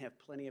would have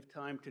plenty of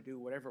time to do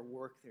whatever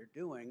work they're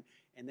doing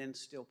and then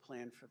still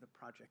plan for the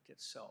project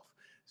itself.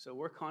 So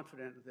we're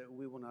confident that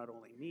we will not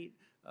only meet,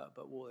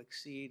 but will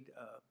exceed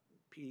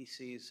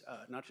PDC's,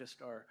 not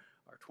just our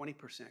 20%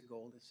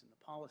 goal that's in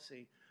the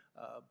policy,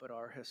 but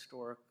our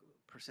historic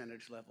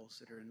percentage levels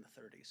that are in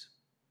the 30s.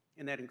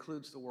 And that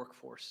includes the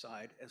workforce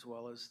side as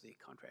well as the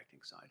contracting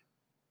side.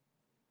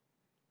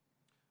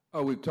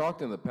 We've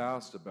talked in the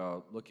past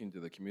about looking to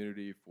the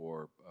community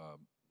for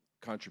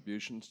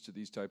contributions to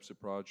these types of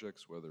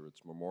projects, whether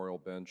it's memorial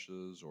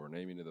benches or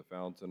naming of the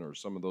fountain or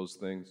some of those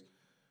things.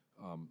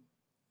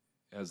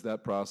 Has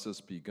that process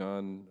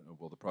begun?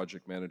 Will the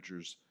project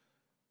managers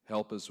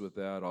help us with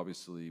that?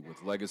 Obviously,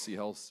 with legacy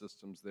health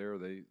systems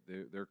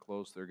they're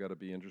close. They're got to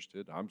be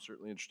interested. I'm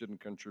certainly interested in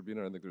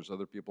contributing. I think there's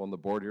other people on the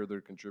board here that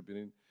are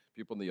contributing,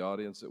 people in the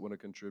audience that want to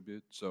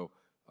contribute. So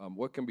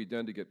what can be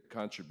done to get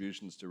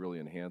contributions to really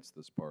enhance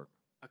this park?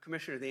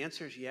 Commissioner, the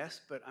answer is yes,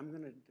 but I'm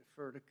going to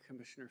defer to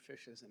Commissioner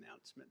Fish's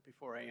announcement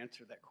before I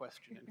answer that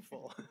question in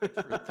full.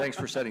 Thanks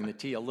for setting the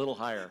tee a little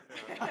higher.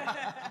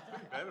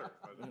 Better.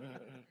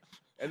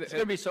 It's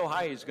going to be so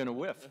high, he's going to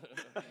whiff.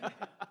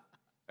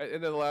 And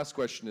then the last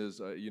question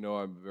is, you know,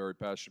 I'm very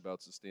passionate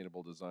about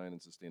sustainable design and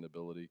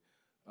sustainability.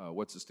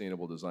 What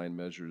sustainable design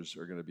measures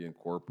are going to be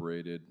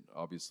incorporated?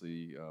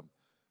 Obviously,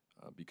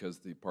 because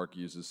the park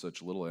uses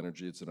such little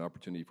energy, it's an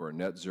opportunity for a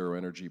net zero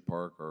energy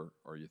park. Or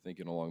are you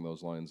thinking along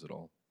those lines at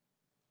all?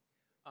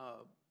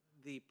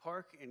 The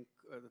park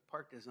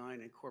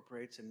design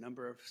incorporates a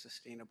number of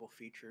sustainable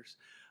features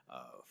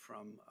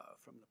from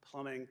the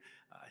plumbing.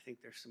 I think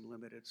there's some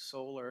limited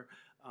solar.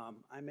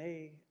 I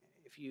may,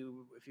 if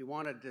you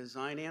want a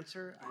design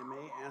answer, I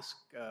may ask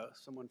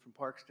someone from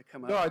Parks to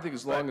come up. No, I think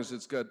as long as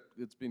it's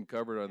been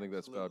covered, I think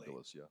that's Absolutely.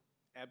 fabulous.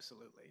 Yeah.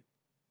 Absolutely.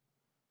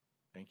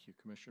 Thank you,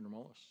 Commissioner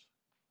Mullis.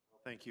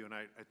 Thank you, and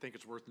I think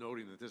it's worth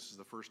noting that this is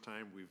the first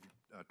time we've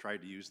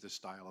tried to use this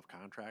style of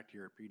contract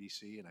here at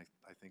PDC, and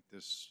I think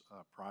this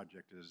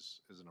project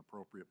is an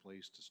appropriate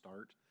place to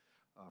start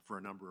for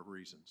a number of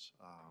reasons.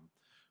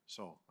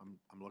 So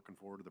I'm looking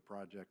forward to the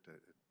project.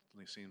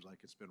 It seems like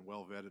it's been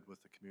well vetted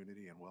with the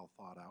community and well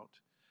thought out,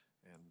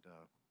 and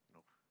you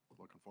know,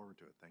 looking forward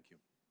to it. Thank you.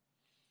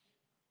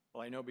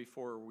 Well, I know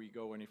before we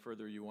go any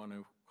further, you want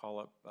to call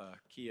up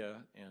Kia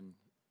and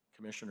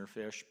Commissioner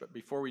Fish, but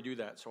before we do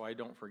that, so I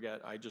don't forget,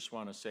 I just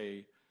want to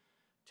say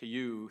to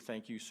you,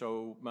 thank you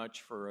so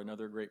much for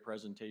another great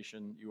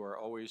presentation. You are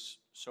always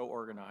so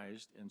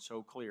organized and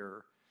so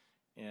clear,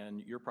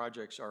 and your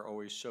projects are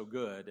always so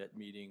good at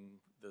meeting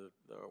the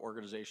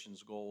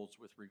organization's goals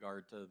with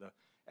regard to the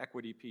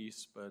equity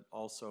piece, but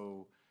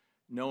also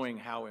knowing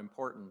how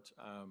important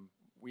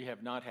we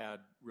have not had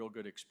real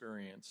good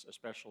experience,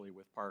 especially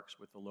with parks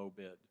with the low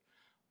bid.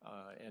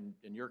 And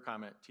your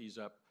comment tees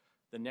up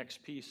the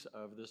next piece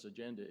of this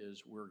agenda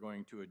is we're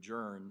going to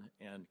adjourn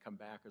and come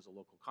back as a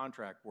local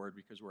contract board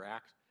because we're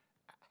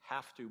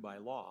have to by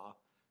law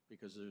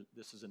because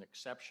this is an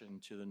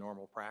exception to the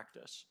normal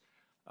practice.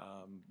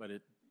 But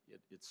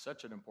it's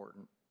such an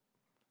important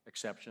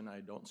exception,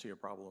 I don't see a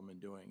problem in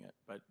doing it.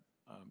 But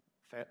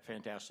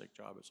fantastic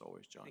job as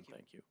always, John.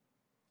 Thank you.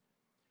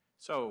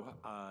 So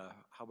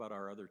how about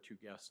our other two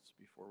guests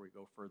before we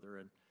go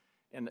further?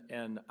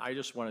 And I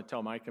just want to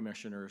tell my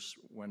commissioners,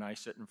 when I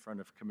sit in front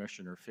of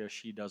Commissioner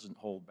Fish, he doesn't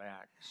hold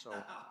back. So,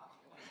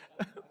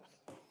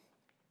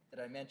 did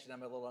I mention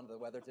I'm a little under the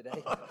weather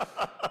today?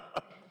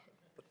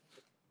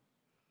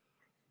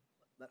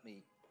 Let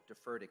me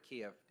defer to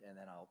Kia, and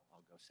then I'll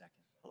go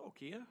second. hello,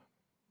 Kia.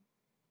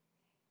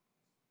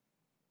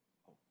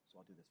 Oh, so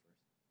I'll do this first.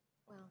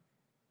 Well,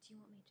 do you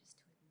want me just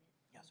to admit?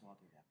 Yeah, so I'll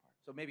do that part.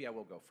 So maybe I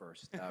will go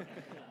first.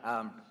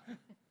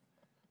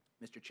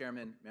 Mr.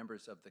 Chairman,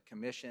 members of the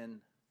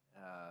commission,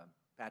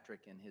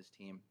 Patrick and his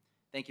team,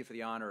 thank you for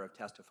the honor of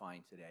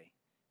testifying today.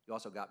 You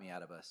also got me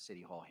out of a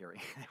city hall hearing.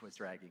 It was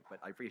dragging, but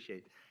I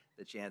appreciate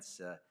the chance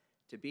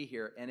to be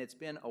here. And it's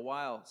been a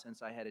while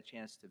since I had a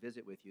chance to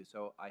visit with you,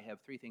 so I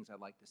have three things I'd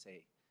like to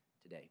say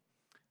today.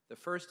 The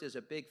first is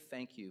a big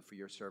thank you for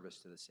your service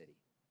to the city.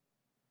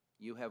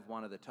 You have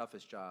one of the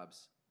toughest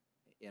jobs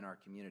in our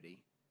community,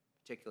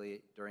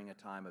 particularly during a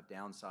time of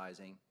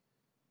downsizing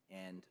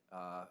and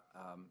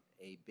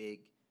a big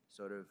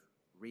sort of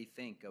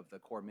rethink of the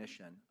core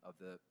mission of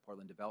the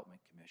Portland Development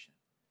Commission.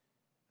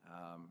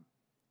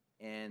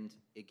 And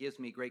it gives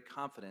me great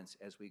confidence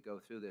as we go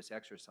through this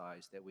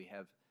exercise that we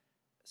have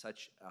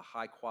such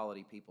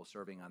high-quality people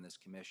serving on this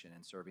commission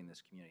and serving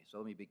this community. So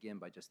let me begin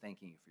by just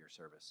thanking you for your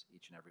service,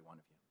 each and every one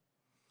of you.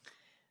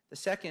 The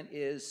second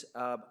is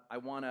I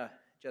want to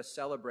just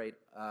celebrate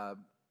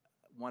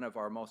one of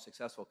our most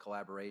successful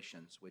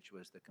collaborations, which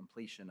was the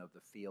completion of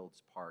the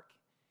Fields Park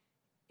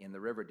in the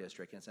River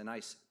District. And it's a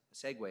nice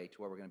segue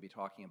to what we're going to be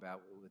talking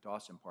about with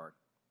Dawson Park.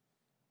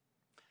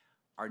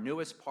 Our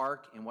newest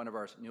park in one of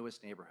our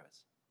newest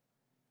neighborhoods.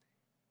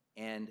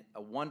 And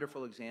a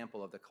wonderful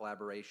example of the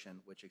collaboration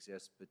which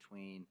exists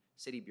between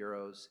city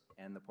bureaus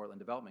and the Portland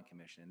Development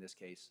Commission, in this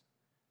case,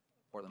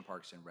 Portland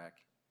Parks and Rec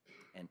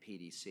and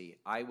PDC.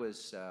 I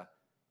was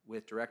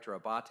with Director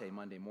Abate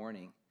Monday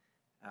morning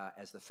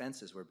as the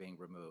fences were being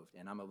removed,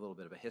 and I'm a little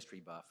bit of a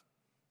history buff.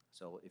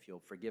 So if you'll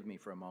forgive me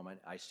for a moment,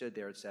 I stood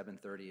there at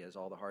 7:30 as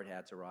all the hard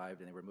hats arrived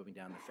and they were moving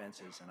down the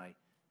fences, and I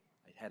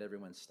had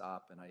everyone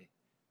stop, and I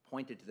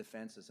pointed to the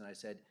fences and I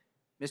said,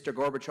 "Mr.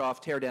 Gorbachev,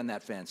 tear down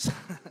that fence."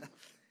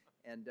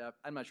 And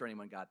I'm not sure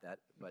anyone got that,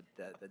 but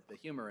the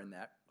humor in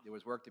that, there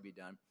was work to be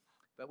done.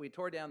 But we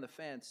tore down the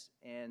fence,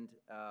 and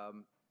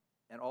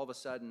all of a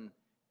sudden,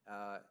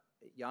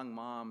 young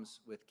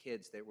moms with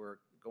kids that were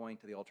going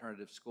to the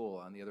alternative school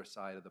on the other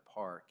side of the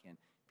park, and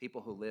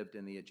people who lived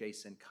in the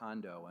adjacent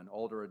condo, and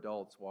older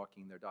adults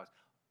walking their dogs,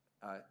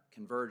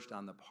 converged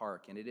on the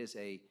park. And it is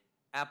a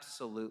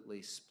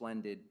absolutely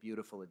splendid,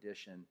 beautiful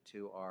addition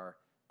to our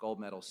gold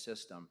medal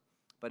system.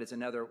 But it's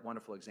another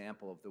wonderful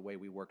example of the way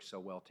we work so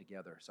well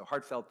together. So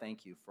heartfelt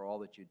thank you for all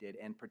that you did,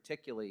 and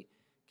particularly,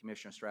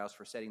 Commissioner Strauss,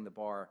 for setting the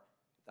bar,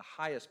 the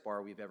highest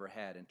bar we've ever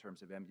had in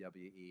terms of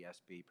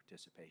MWESB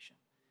participation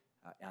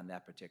on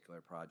that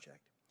particular project.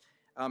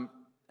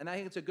 And I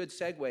think it's a good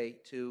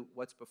segue to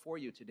what's before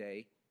you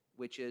today,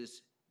 which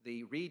is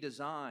the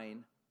redesign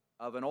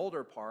of an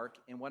older park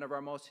in one of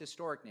our most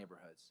historic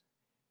neighborhoods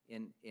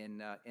in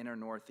inner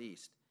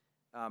Northeast.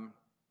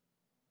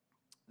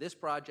 This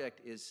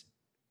project is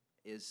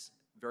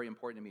very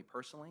important to me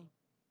personally,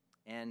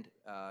 and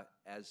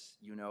as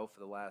you know, for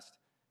the last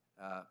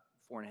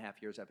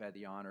 4.5 years, I've had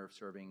the honor of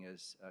serving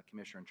as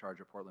Commissioner in charge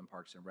of Portland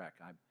Parks and Rec.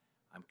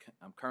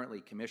 I'm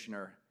currently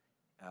Commissioner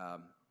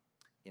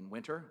in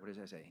winter. What does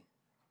I say?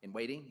 In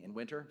waiting, in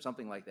winter,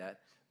 something like that.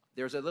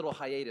 There's a little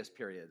hiatus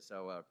period.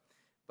 So,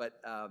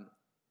 but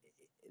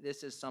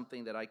this is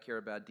something that I care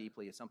about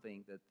deeply. It's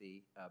something that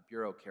the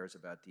Bureau cares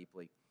about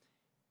deeply,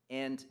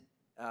 and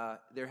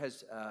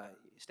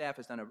staff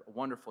has done a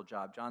wonderful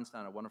job. John's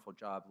done a wonderful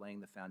job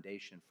laying the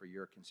foundation for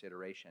your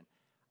consideration.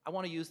 I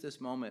want to use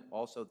this moment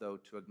also, though,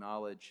 to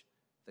acknowledge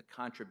the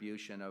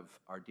contribution of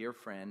our dear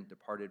friend,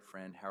 departed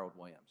friend, Harold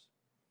Williams.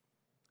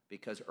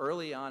 Because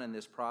early on in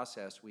this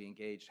process, we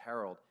engaged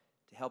Harold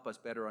to help us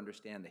better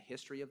understand the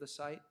history of the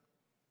site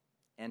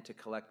and to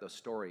collect those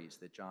stories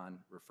that John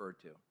referred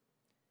to.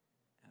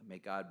 May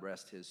God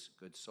rest his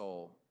good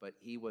soul, but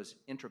he was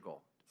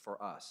integral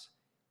for us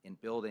in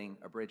building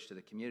a bridge to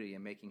the community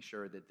and making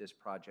sure that this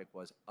project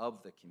was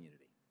of the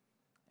community.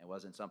 It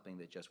wasn't something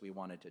that just we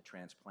wanted to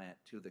transplant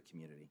to the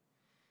community.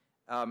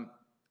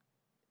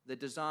 The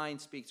design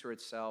speaks for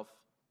itself.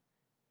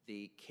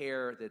 The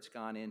care that's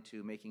gone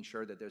into making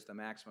sure that there's the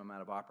maximum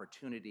amount of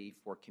opportunity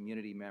for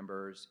community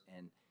members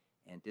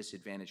and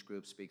disadvantaged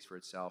groups speaks for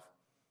itself.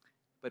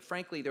 But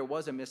frankly, there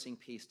was a missing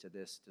piece to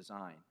this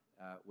design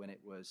when it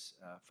was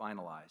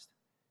finalized.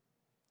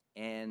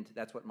 And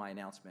that's what my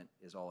announcement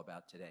is all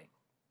about today.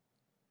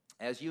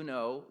 As you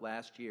know,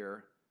 last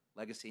year,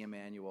 Legacy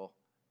Emmanuel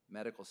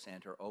Medical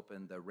Center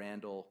opened the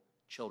Randall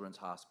Children's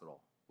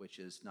Hospital, which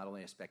is not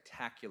only a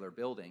spectacular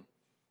building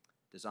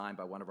designed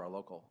by one of our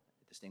local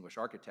distinguished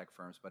architect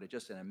firms, but it's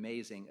just an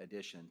amazing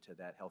addition to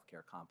that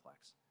healthcare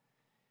complex.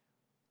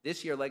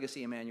 This year,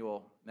 Legacy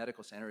Emmanuel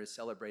Medical Center is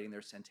celebrating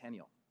their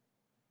centennial.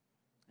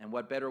 And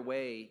what better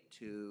way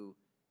to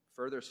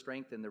further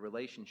strengthen the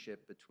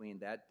relationship between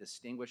that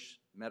distinguished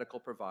medical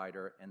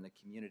provider and the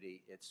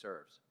community it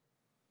serves.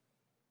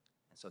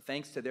 And so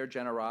thanks to their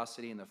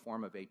generosity in the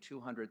form of a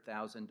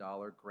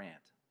 $200,000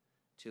 grant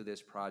to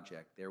this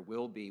project, there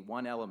will be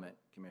one element,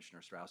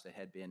 Commissioner Strauss, that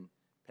had been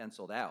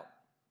penciled out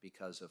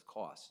because of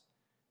cost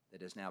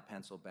that is now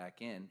penciled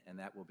back in, and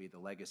that will be the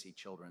Legacy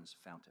Children's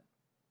Fountain.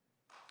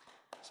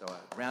 So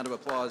a round of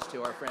applause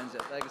to our friends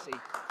at Legacy.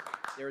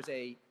 There's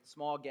a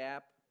small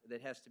gap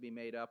that has to be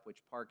made up,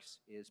 which Parks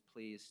is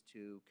pleased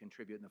to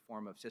contribute in the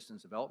form of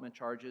systems development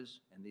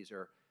charges, and these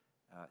are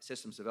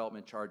systems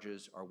development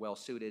charges are well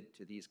suited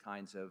to these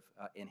kinds of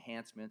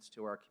enhancements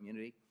to our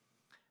community.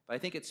 But I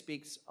think it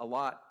speaks a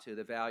lot to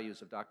the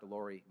values of Dr.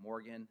 Lori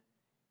Morgan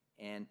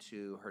and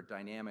to her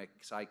dynamic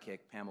sidekick,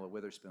 Pamela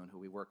Witherspoon, who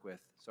we work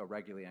with so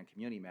regularly on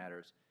community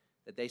matters,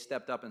 that they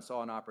stepped up and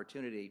saw an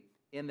opportunity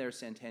in their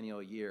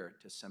centennial year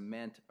to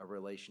cement a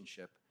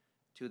relationship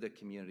to the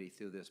community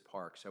through this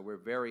park. So we're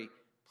very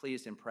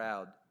pleased and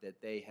proud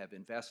that they have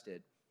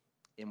invested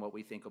in what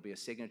we think will be a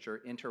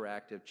signature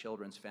interactive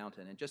children's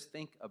fountain. And just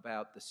think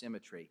about the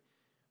symmetry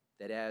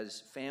that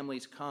as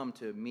families come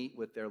to meet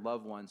with their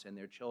loved ones and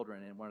their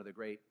children in one of the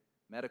great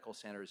medical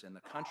centers in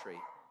the country,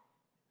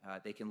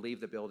 they can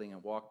leave the building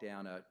and walk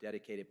down a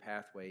dedicated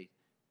pathway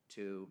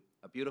to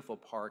a beautiful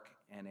park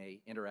and an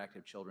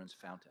interactive children's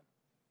fountain.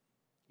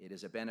 It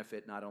is a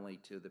benefit not only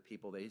to the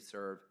people they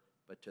serve,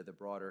 but to the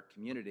broader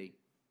community.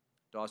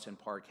 Dawson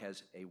Park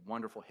has a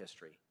wonderful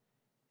history,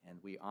 and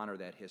we honor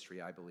that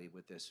history, I believe,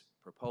 with this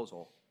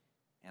proposal.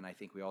 And I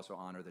think we also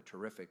honor the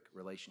terrific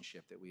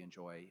relationship that we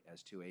enjoy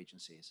as two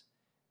agencies.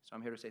 So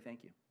I'm here to say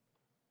thank you.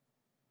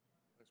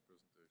 Nice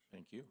presentation.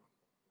 Thank you.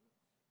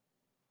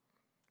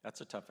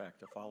 That's a tough act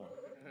to follow.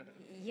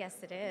 Yes,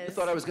 it is. You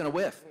thought I was going to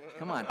whiff.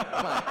 Come on,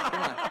 come on,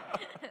 come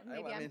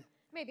on.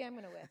 Maybe I'm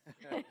going to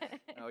whiff.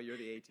 Oh, you're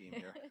the A-team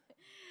here.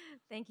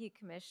 Thank you,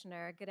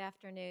 Commissioner. Good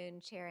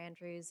afternoon, Chair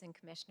Andrews and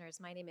Commissioners.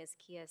 My name is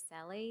Kia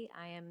Selly.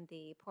 I am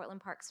the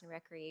Portland Parks and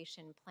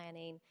Recreation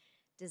Planning,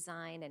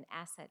 Design, and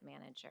Asset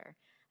Manager.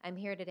 I'm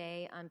here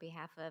today on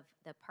behalf of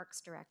the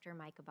Parks Director,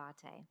 Mike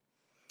Abate.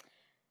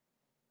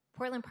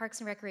 Portland Parks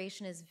and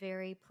Recreation is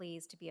very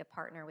pleased to be a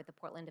partner with the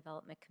Portland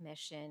Development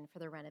Commission for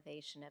the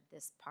renovation of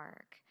this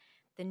park.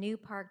 The new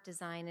park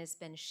design has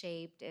been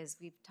shaped, as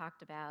we've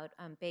talked about,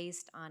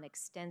 based on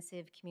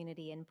extensive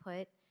community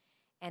input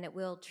and it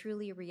will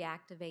truly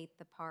reactivate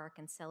the park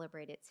and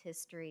celebrate its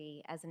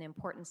history as an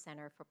important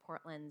center for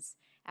Portland's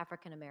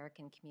African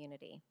American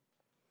community.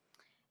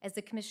 As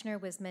the Commissioner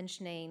was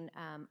mentioning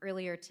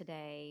earlier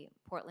today,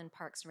 Portland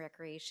Parks and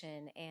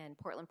Recreation and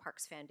Portland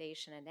Parks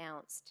Foundation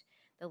announced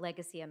the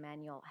Legacy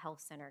Emmanuel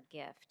Health Center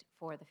gift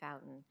for the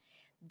fountain.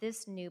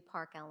 This new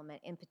park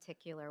element in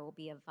particular will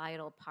be a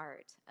vital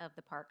part of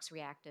the park's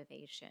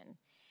reactivation.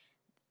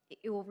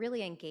 It will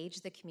really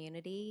engage the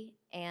community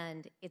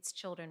and its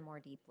children more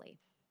deeply.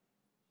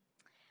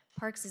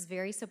 Parks is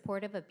very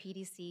supportive of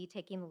PDC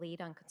taking the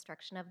lead on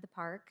construction of the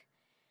park.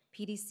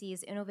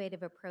 PDC's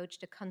innovative approach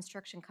to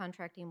construction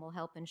contracting will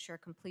help ensure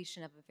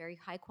completion of a very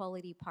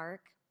high-quality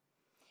park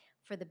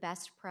for the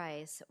best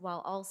price,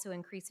 while also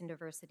increasing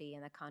diversity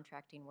in the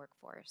contracting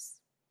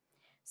workforce.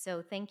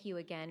 So thank you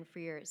again for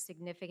your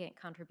significant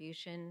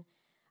contribution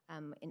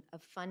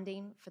of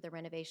funding for the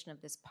renovation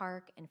of this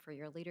park and for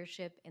your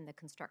leadership in the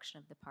construction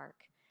of the park.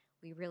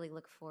 We really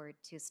look forward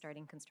to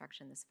starting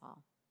construction this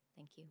fall.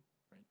 Thank you.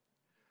 Right.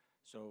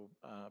 So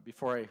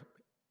before I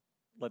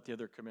let the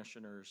other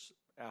commissioners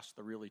ask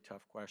the really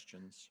tough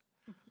questions,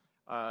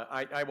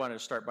 I wanted to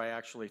start by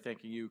actually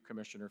thanking you,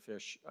 Commissioner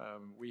Fish.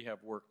 We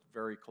have worked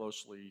very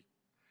closely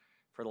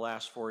for the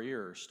last 4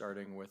 years,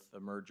 starting with the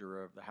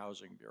merger of the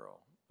Housing Bureau,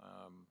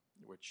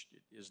 which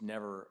is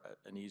never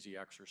an easy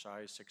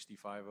exercise.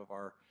 65 of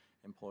our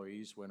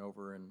employees went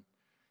over and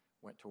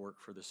went to work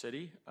for the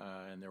city,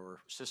 and there were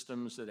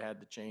systems that had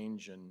to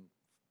change, and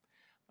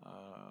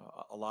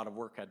a lot of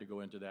work had to go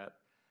into that.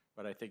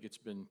 But I think it's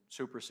been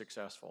super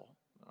successful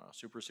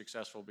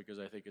because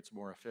I think it's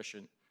more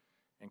efficient,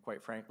 and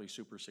quite frankly,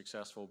 super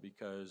successful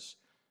because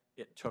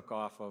it took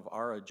off of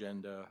our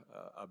agenda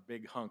a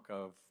big hunk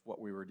of what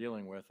we were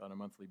dealing with on a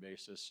monthly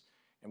basis,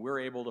 and we were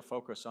able to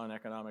focus on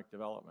economic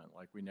development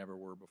like we never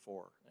were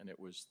before, and it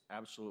was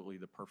absolutely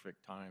the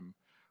perfect time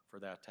for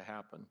that to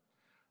happen.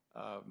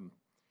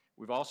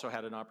 We've also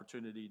had an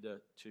opportunity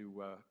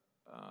to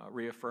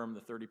reaffirm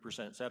the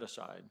 30% set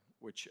aside,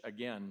 which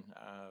again,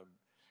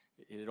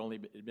 it had only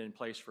been in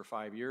place for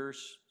 5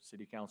 years.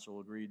 City Council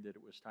agreed that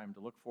it was time to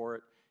look for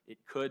it. It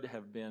could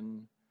have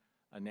been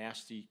a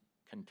nasty,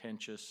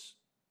 contentious,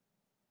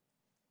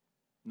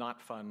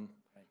 not fun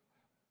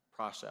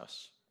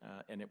process,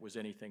 and it was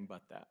anything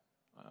but that.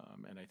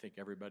 And I think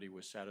everybody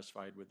was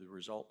satisfied with the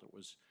result.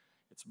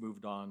 It's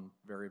moved on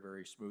very,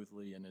 very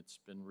smoothly, and it's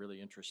been really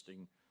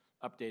interesting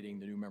updating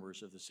the new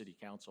members of the City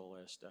Council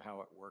as to how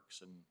it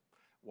works and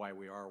why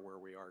we are where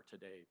we are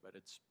today. But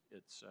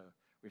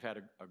we've had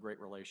a great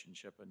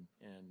relationship,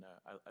 and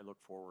I look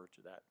forward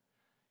to that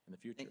in the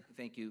future.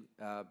 Thank you,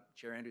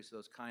 Chair Andrews, for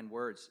those kind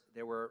words.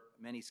 There were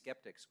many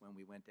skeptics when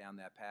we went down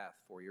that path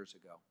 4 years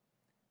ago.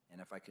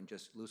 And if I can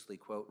just loosely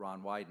quote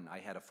Ron Wyden, I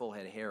had a full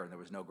head of hair and there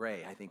was no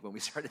gray, I think, when we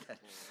started that.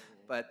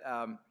 But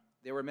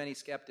there were many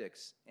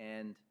skeptics,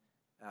 and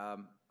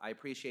I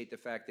appreciate the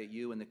fact that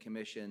you and the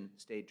Commission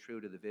stayed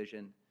true to the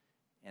vision,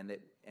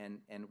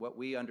 and what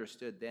we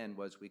understood then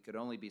was we could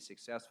only be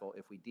successful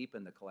if we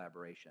deepened the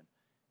collaboration,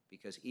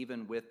 because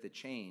even with the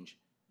change,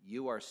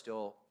 you are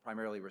still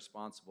primarily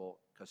responsible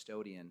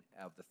custodian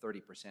of the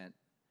 30%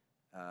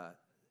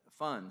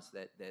 funds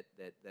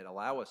that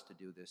allow us to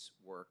do this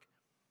work.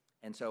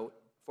 And so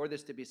for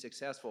this to be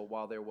successful,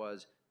 while there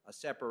was a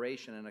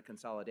separation and a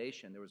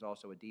consolidation, there was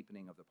also a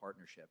deepening of the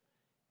partnership.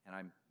 And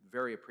I'm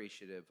very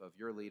appreciative of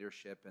your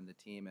leadership and the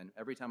team. And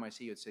every time I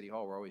see you at City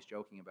Hall, we're always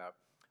joking about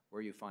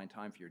where you find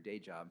time for your day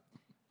job.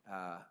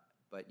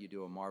 But you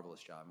do a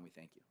marvelous job, and we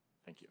thank you.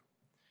 Thank you.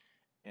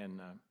 And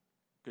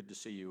good to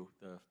see you.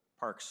 The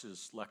Parks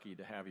is lucky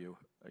to have you.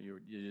 You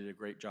did a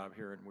great job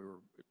here, and we were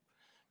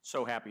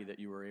so happy that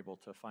you were able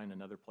to find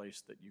another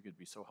place that you could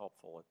be so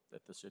helpful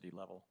at the city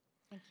level.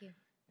 Thank you.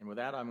 And with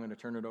that, I'm going to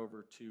turn it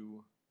over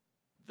to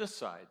this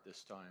side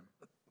this time.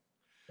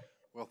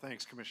 Well,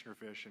 thanks, Commissioner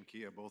Fish and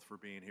Kia, both for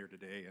being here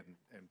today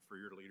and for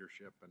your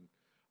leadership. And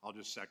I'll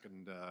just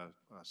second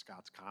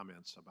Scott's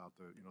comments about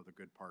the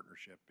good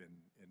partnership in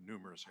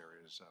numerous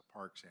areas,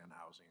 parks and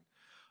housing.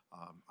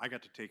 I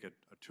got to take a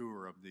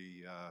tour of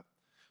the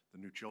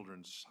new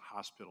Children's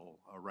Hospital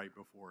right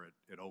before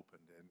it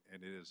opened,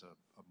 and it is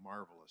a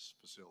marvelous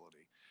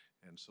facility.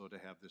 And so to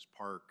have this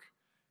park,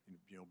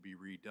 be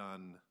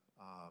redone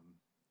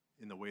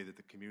in the way that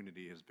the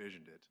community has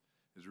visioned it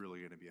is really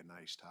going to be a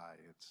nice tie.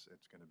 It's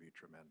going to be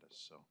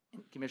tremendous. So,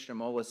 Commissioner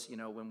Mullis,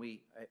 when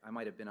I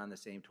might have been on the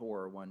same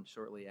tour, one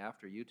shortly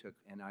after you took,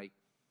 and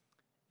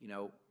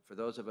for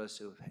those of us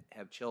who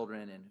have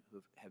children and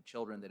who have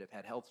children that have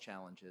had health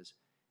challenges,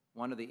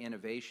 one of the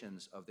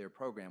innovations of their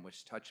program,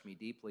 which touched me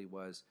deeply,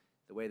 was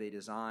the way they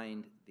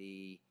designed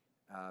the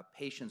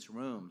patients'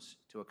 rooms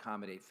to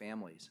accommodate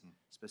families,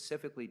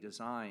 specifically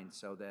designed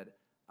so that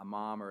a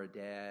mom or a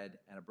dad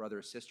and a brother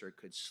or sister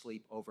could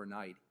sleep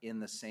overnight in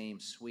the same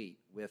suite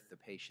with the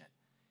patient.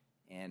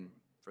 And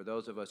for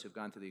those of us who've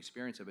gone through the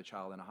experience of a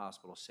child in a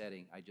hospital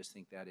setting, I just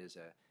think that is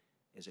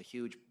a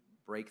huge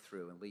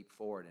breakthrough and leap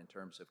forward in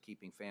terms of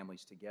keeping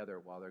families together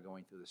while they're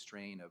going through the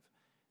strain of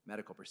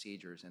medical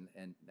procedures,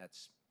 and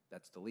that's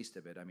that's the least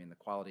of it. I mean, the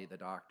quality of the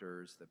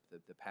doctors,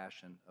 the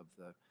passion of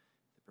the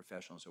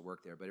professionals who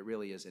work there, but it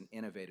really is an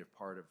innovative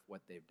part of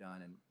what they've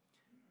done, and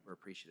we're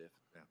appreciative.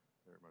 Yeah,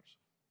 very much so.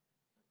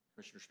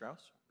 Commissioner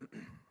Strauss?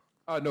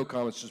 No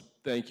comments, just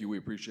thank you. We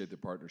appreciate the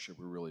partnership.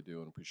 We really do,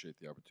 and appreciate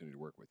the opportunity to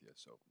work with you.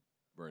 So,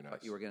 very nice.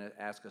 Thought you were going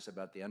to ask us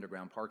about the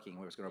underground parking.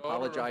 We was going to Oh, no,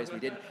 no. apologize.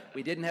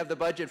 We didn't have the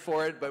budget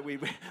for it, but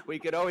we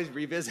could always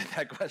revisit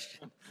that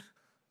question.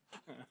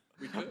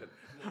 We could.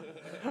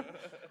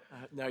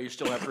 Now you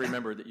still have to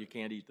remember that you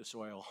can't eat the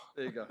soil.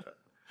 There you go.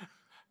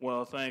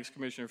 Well, thanks,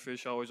 Commissioner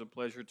Fish. Always a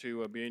pleasure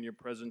to be in your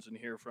presence and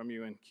hear from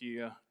you. And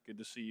Kia, good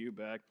to see you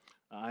back.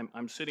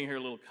 I'm sitting here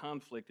a little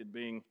conflicted,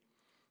 being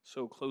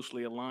so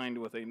closely aligned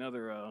with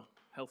another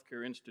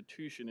healthcare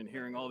institution and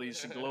hearing all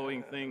these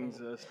glowing things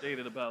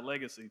stated about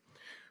Legacy.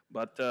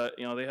 But,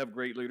 you know, they have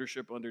great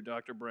leadership under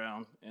Dr.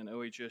 Brown, and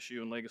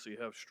OHSU and Legacy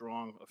have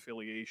strong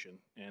affiliation.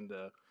 And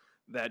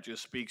that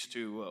just speaks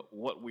to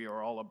what we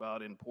are all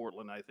about in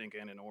Portland, I think,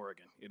 and in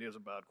Oregon. It is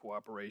about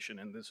cooperation,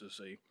 and this is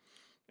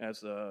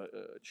as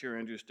Chair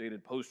Andrews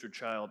stated, poster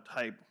child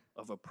type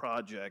of a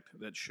project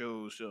that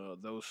shows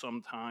though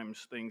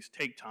sometimes things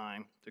take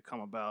time to come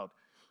about,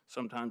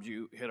 sometimes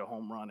you hit a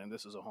home run, and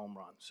this is a home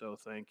run. So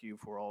thank you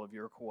for all of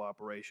your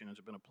cooperation.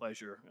 It's been a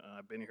pleasure.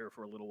 I've been here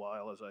for a little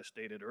while, as I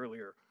stated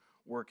earlier,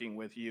 working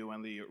with you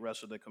and the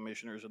rest of the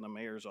commissioners in the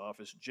mayor's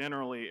office.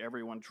 Generally,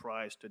 everyone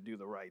tries to do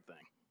the right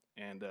thing,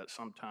 and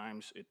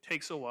sometimes it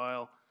takes a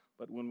while,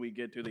 but when we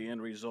get to the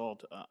end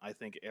result, I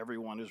think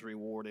everyone is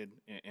rewarded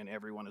and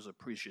everyone is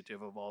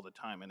appreciative of all the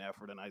time and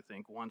effort. And I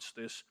think once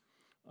this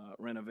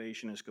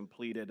renovation is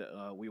completed,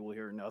 we will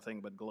hear nothing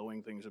but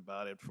glowing things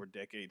about it for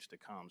decades to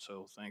come.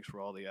 So thanks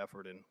for all the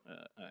effort, and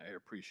I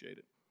appreciate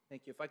it.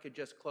 Thank you. If I could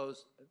just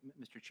close,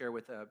 Mr. Chair,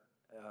 with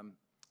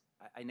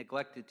I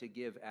neglected to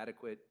give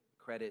adequate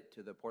credit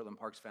to the Portland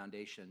Parks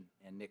Foundation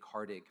and Nick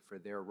Hardig for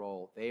their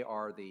role. They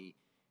are the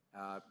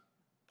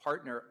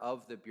partner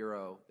of the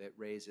Bureau that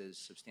raises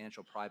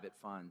substantial private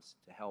funds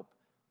to help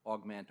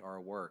augment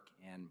our work.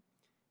 And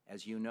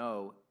as you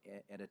know,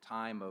 at a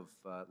time of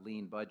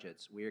lean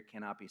budgets, we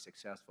cannot be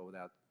successful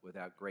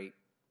without great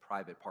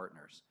private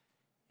partners.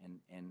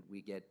 And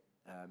we get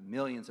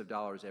millions of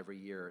dollars every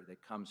year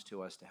that comes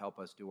to us to help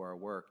us do our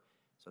work.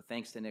 So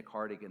thanks to Nick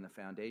Hardig and the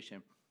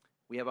foundation.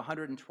 We have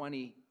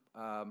 120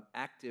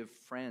 active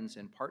friends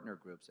and partner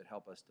groups that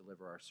help us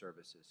deliver our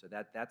services. So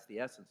that's the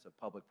essence of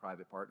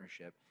public-private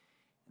partnership.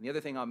 And the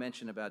other thing I'll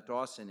mention about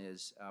Dawson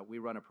is we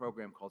run a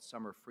program called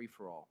Summer Free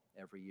for All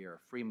every year.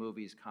 Free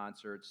movies,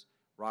 concerts,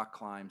 rock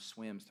climbs,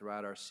 swims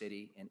throughout our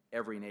city and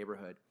every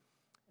neighborhood.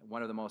 And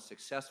one of the most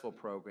successful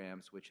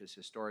programs, which has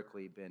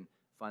historically been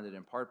funded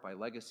in part by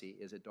Legacy,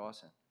 is at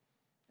Dawson.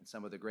 And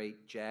some of the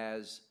great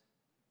jazz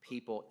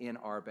people in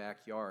our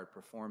backyard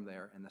perform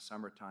there in the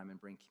summertime and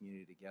bring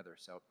community together.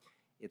 So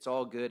it's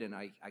all good, and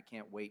I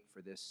can't wait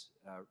for this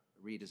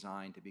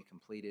redesign to be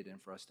completed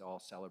and for us to all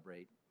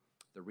celebrate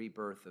the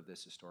rebirth of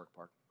this historic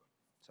park.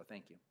 So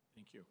thank you.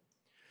 Thank you.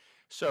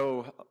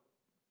 So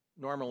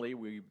normally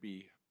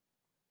we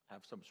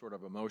have some sort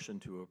of a motion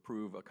to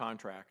approve a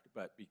contract,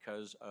 but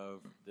because of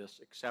this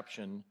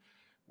exception,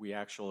 we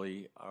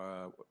actually,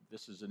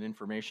 this is an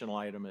informational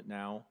item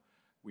now.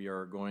 We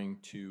are going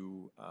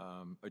to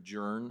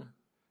adjourn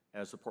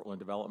as the Portland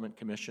Development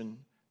Commission.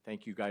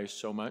 Thank you guys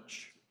so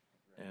much.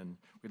 And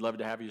we'd love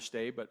to have you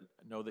stay, but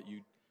know that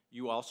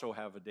you also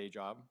have a day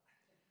job.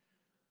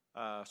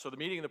 So the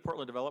meeting of the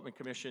Portland Development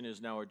Commission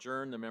is now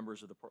adjourned. The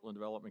members of the Portland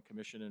Development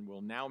Commission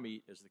will now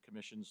meet as the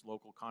Commission's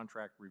local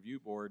contract review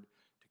board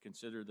to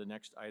consider the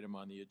next item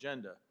on the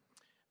agenda.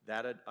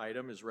 That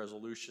item is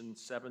Resolution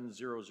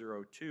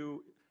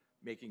 7002,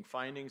 making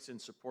findings in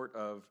support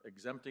of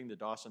exempting the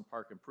Dawson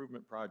Park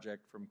Improvement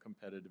Project from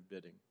competitive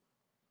bidding.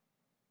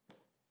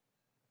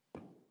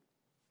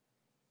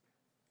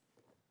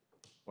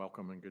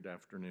 Welcome and good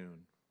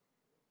afternoon.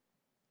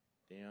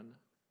 Dan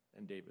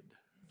and David.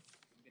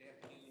 Good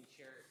afternoon,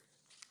 Chair.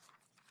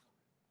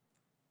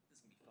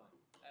 This is going to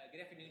be fun.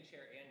 Good afternoon,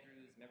 Chair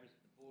Andrews, members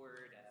of the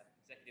board,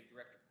 Executive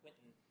Director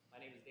Quinton. My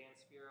name is Dan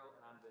Spero,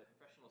 and I'm the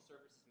Professional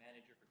Services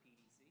Manager for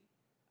PDC.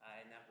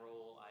 In that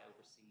role, I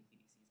oversee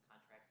PDC's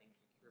contracting and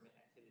procurement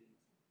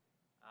activities.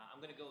 I'm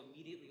going to go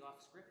immediately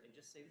off script and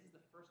just say this is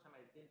the first time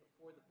I've been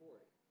before the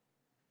board.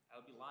 I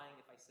would be lying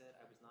if I said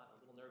I was not a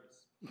little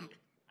nervous. So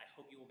I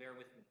hope you will bear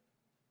with me.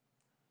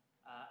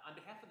 On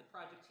behalf of the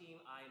project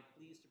team, I am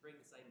pleased to bring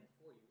this item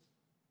before you.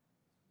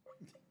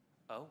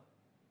 Oh,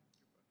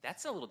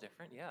 that's a little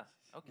different, yeah,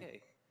 okay.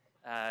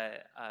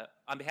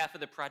 On behalf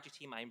of the project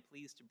team, I am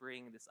pleased to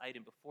bring this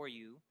item before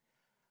you.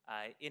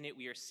 In it,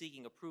 we are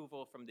seeking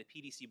approval from the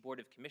PDC Board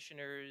of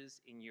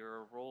Commissioners in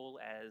your role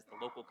as the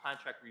local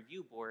contract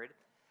review board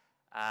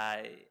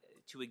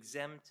to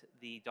exempt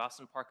the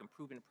Dawson Park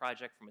Improvement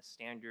Project from a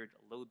standard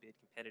low bid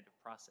competitive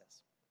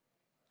process.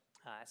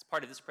 As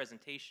part of this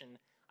presentation,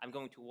 I'm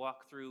going to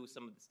walk through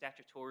some of the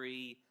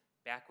statutory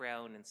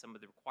background and some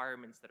of the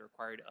requirements that are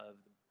required of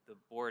the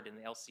board and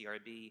the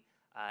LCRB,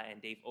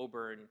 and Dave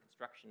Obern,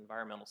 Construction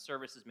Environmental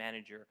Services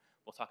Manager,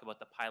 will talk about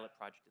the pilot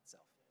project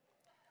itself.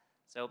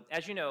 So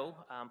as you know,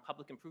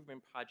 public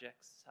improvement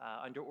projects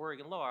under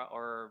Oregon law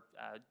are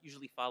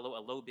usually follow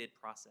a low bid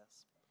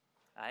process.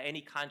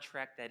 Any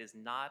contract that is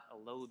not a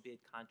low bid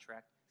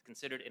contract is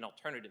considered an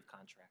alternative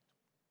contract.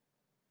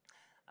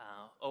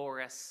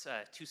 ORS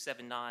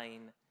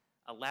 279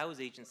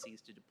 allows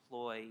agencies to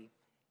deploy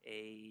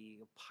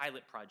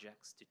pilot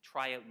projects to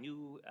try out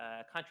new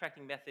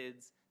contracting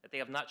methods that they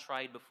have not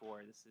tried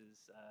before. This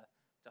is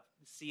to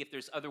see if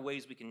there's other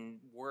ways we can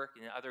work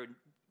and other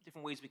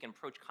different ways we can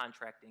approach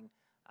contracting.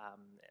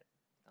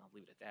 I'll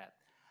leave it at that.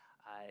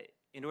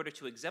 In order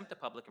to exempt a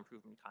public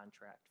improvement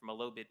contract from a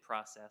low bid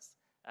process,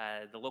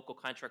 the local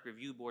contract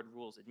review board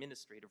rules,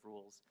 administrative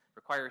rules,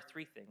 require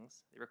three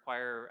things. They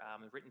require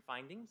written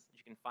findings.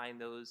 You can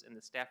find those in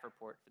the staff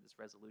report for this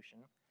resolution.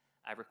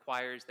 It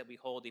requires that we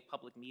hold a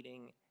public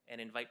meeting and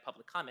invite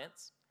public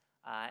comments.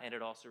 And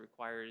it also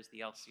requires the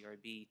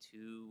LCRB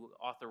to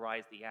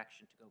authorize the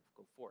action to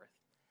go forth.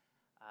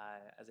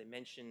 As I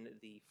mentioned,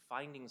 the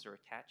findings are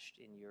attached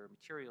in your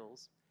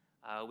materials.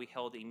 We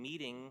held a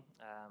meeting,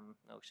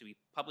 actually we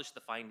published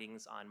the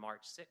findings on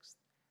March 6th.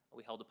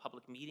 We held a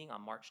public meeting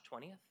on March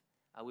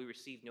 20th. We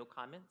received no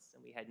comments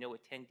and we had no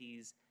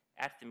attendees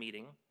at the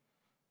meeting.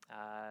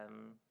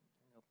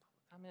 No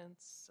public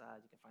comments,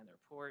 you can find the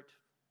report.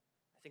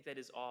 I think that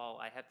is all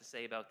I have to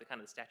say about the kind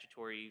of the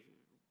statutory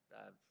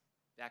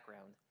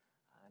background.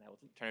 And I will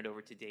turn it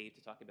over to Dave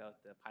to talk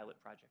about the pilot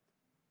project.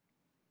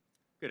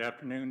 Good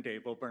afternoon,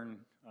 Dave Obern,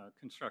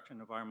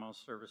 Construction Environmental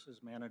Services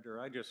Manager.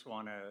 I just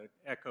want to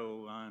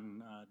echo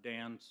on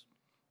Dan's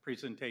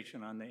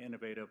presentation on the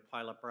innovative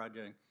pilot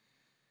project.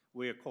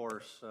 We, of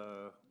course,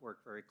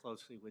 work very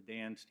closely with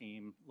Dan's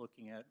team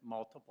looking at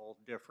multiple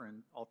different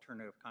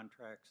alternative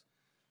contracts.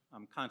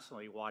 I'm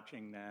constantly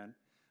watching that.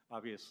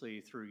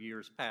 Obviously, through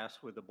years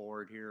past with the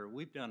board here,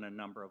 we've done a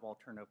number of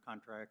alternative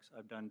contracts.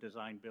 I've done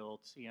design build,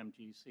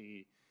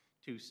 CMGC,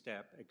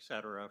 two-step, et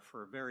cetera,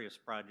 for various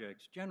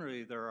projects.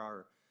 Generally, there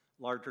are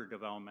larger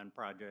development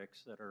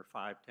projects that are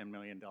 $5, $10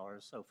 million.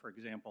 So, for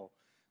example,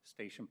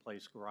 Station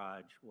Place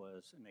Garage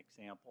was an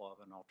example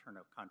of an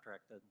alternative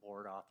contract that the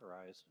board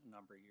authorized a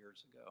number of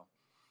years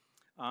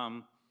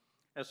ago.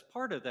 As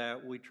part of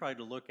that, we tried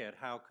to look at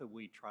how could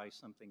we try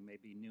something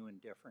maybe new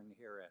and different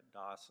here at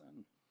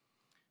Dawson.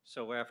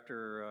 So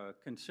after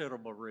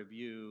considerable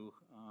review,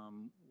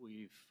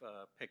 we've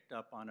picked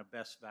up on a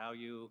best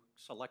value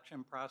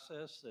selection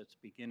process that's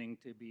beginning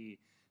to be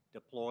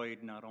deployed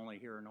not only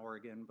here in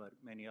Oregon, but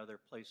many other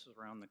places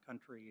around the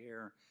country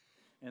here.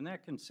 And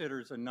that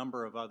considers a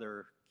number of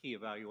other key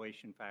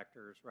evaluation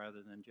factors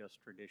rather than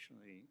just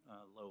traditionally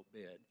low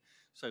bid.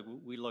 So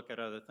we look at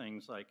other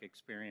things like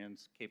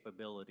experience,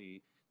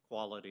 capability,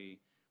 quality,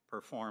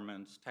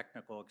 performance,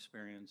 technical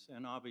experience,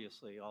 and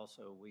obviously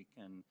also we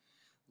can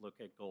look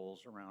at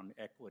goals around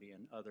equity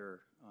and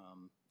other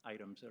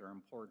items that are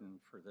important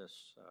for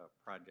this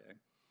project.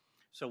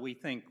 So we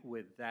think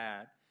with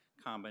that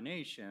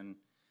combination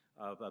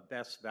of a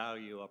best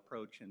value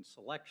approach and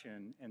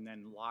selection and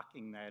then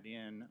locking that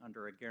in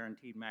under a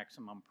guaranteed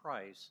maximum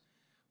price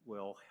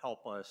will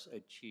help us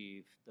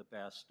achieve the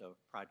best of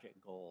project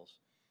goals.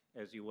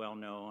 As you well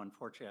know,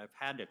 unfortunately, I've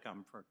had to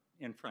come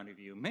in front of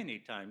you many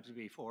times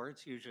before.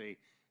 It's usually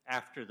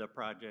after the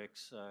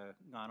project's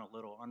gone a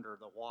little under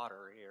the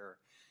water here,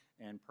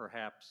 and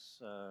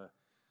perhaps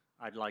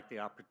I'd like the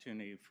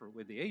opportunity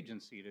with the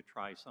agency to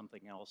try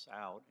something else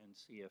out and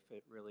see if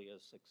it really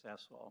is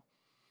successful.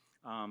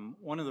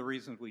 One of the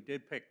reasons we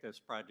did pick this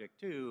project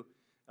too,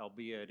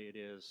 albeit it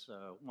is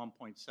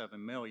 1.7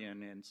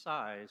 million in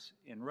size,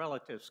 in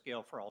relative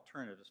scale for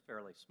alternatives,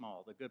 fairly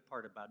small. The good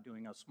part about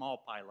doing a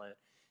small pilot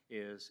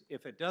is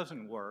if it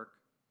doesn't work,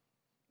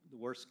 the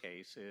worst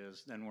case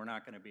is then we're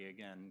not going to be,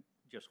 again,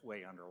 just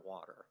way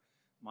underwater.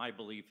 My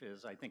belief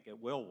is I think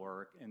it will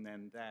work, and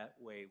then that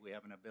way we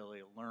have an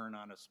ability to learn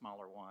on a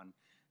smaller one,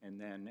 and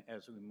then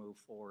as we move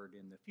forward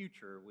in the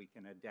future, we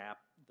can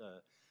adapt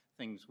the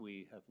things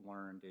we have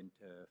learned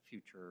into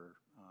future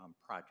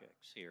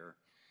projects here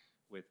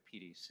with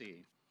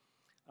PDC.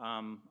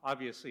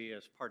 Obviously,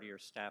 as part of your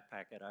staff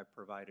packet, I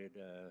provided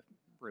a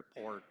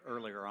report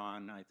earlier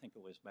on, I think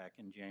it was back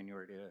in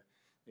January, to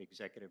the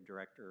executive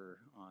director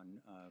on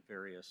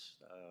various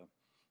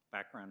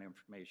background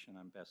information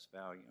on best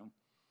value.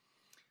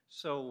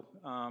 So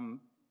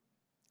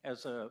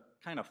as a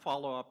kind of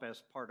follow-up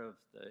as part of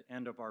the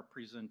end of our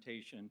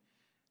presentation,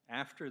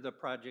 after the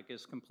project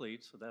is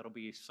complete, so that'll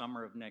be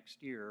summer of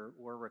next year,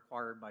 we're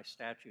required by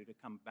statute to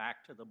come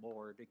back to the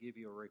board to give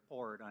you a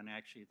report on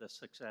actually the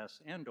success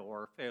and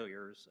or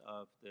failures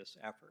of this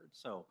effort.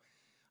 So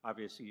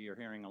obviously you're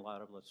hearing a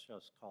lot of, let's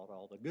just call it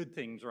all the good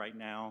things right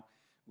now.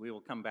 We will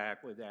come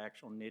back with the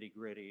actual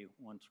nitty-gritty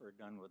once we're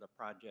done with the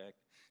project.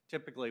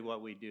 Typically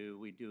what we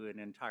do an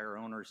entire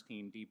owner's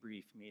team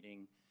debrief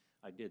meeting.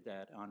 I did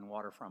that on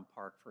Waterfront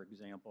Park, for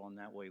example, and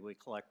that way we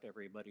collect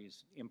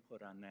everybody's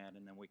input on that,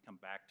 and then we come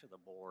back to the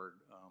board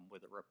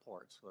with a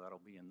report. So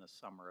that'll be in the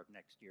summer of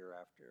next year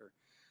after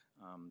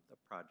the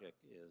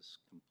project is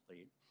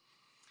complete.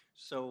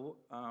 So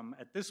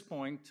at this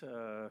point,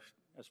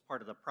 as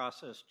part of the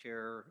process,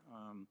 Chair,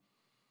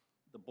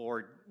 the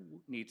board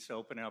needs to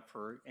open up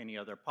for any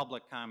other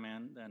public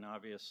comment, then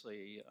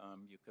obviously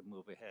you could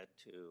move ahead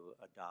to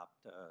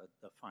adopt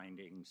the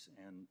findings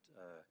and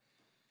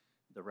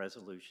the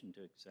resolution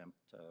to exempt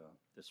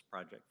this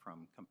project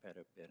from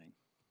competitive bidding.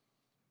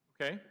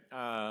 Okay,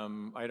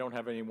 I don't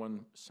have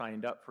anyone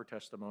signed up for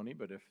testimony,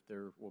 but if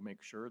there, we'll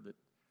make sure that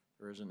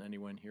there isn't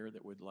anyone here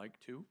that would like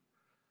to.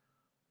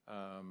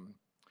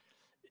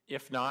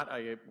 If not,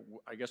 I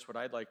guess what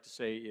I'd like to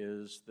say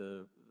is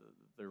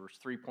there was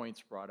 3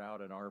 points brought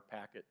out in our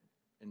packet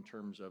in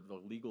terms of the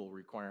legal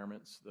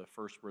requirements. The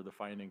first were the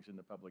findings in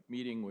the public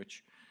meeting,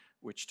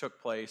 which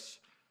took place.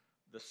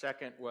 The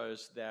second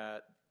was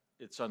that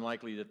it's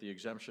unlikely that the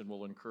exemption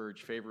will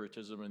encourage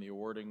favoritism in the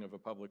awarding of a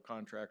public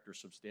contract or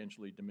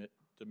substantially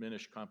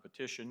diminish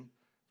competition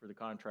for the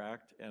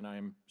contract. And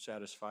I'm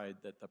satisfied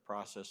that the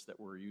process that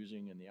we're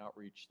using and the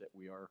outreach that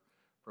we are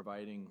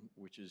providing,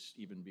 which is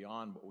even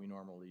beyond what we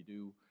normally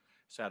do,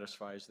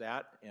 satisfies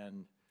that.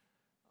 And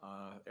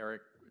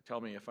Eric,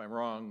 tell me if I'm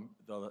wrong,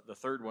 the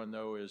third one,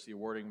 though, is the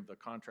awarding of the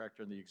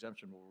contractor and the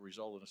exemption will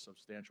result in a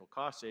substantial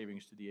cost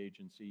savings to the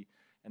agency,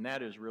 and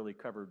that is really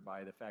covered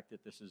by the fact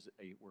that this is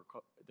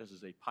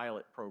a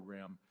pilot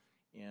program,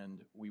 and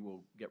we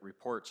will get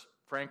reports,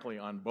 frankly,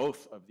 on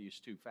both of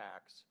these two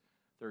facts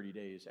 30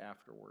 days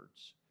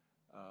afterwards.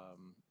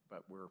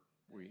 But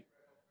we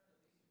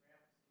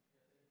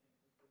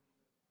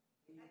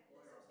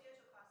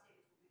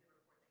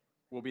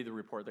will be the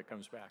report that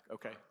comes back.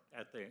 Okay.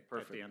 At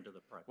the end of the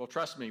project. Well,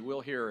 trust me,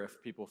 we'll hear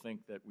if people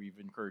think that we've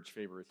encouraged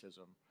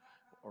favoritism,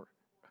 or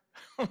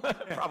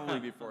probably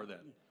before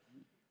then.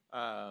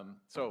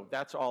 So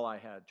that's all I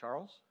had.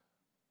 Charles?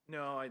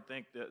 No, I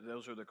think that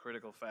those are the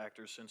critical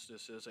factors since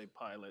this is a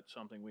pilot,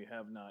 something we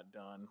have not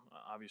done.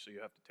 Obviously,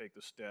 you have to take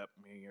the step.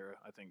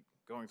 I think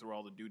going through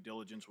all the due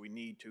diligence we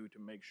need to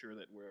make sure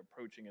that we're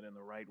approaching it in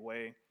the right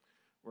way.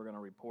 We're going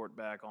to report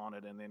back on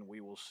it, and then we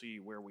will see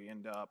where we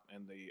end up.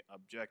 And the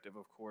objective,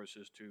 of course,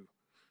 is to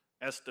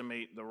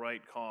estimate the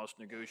right cost,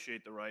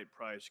 negotiate the right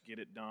price, get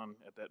it done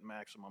at that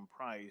maximum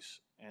price,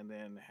 and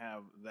then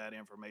have that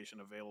information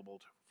available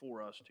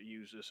for us to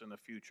use this in the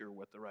future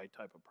with the right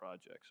type of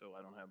project. So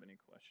I don't have any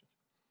questions.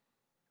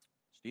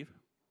 Steve?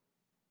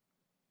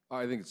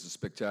 I think it's a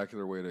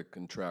spectacular way to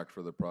contract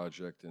for the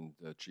project and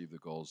achieve the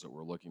goals that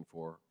we're looking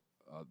for.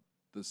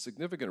 The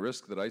significant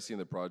risk that I see in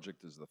the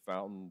project is the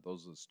fountain.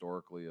 Those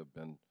historically have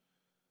been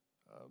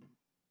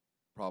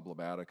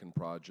problematic in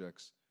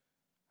projects.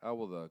 How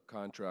will the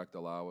contract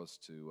allow us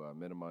to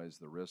minimize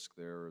the risk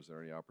there? Is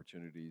there any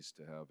opportunities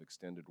to have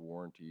extended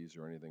warranties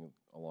or anything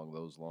along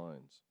those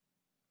lines?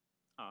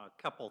 A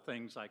couple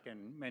things I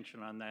can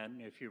mention on that.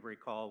 And if you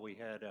recall, we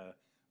had a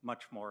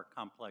much more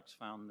complex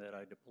fountain that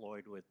I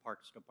deployed with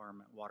Parks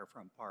Department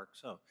Waterfront Park.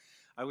 So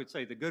I would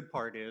say the good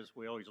part is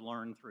we always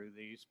learn through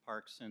these.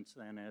 Parks since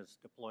then has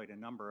deployed a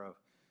number of,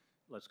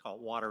 let's call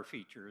it water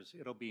features.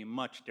 It'll be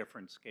much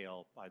different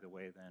scale, by the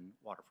way, than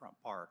Waterfront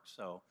Park.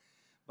 So,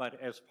 but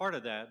as part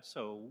of that,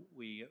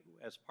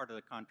 as part of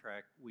the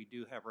contract, we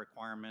do have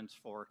requirements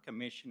for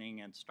commissioning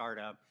and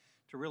startup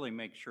to really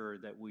make sure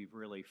that we've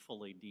really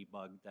fully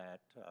debugged that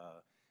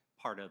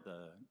part of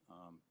the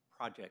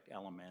project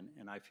element,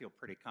 and I feel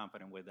pretty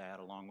confident with that,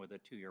 along with a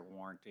 2-year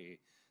warranty,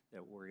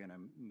 that we're going to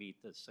meet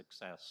the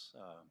success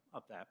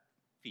of that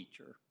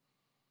feature.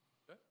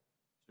 Okay.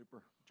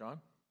 Super. John?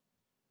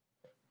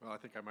 Well, I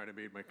think I might have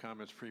made my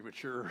comments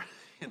premature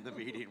in the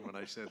meeting when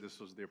I said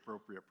this was the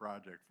appropriate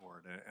project for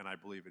it, and I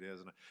believe it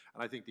is. And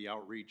I think the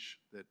outreach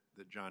that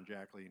John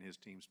Jackley and his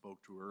team spoke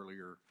to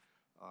earlier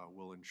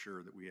will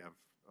ensure that we have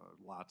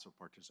lots of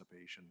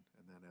participation,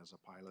 and then as a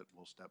pilot,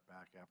 we'll step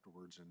back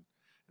afterwards and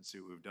see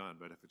what we've done.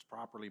 But if it's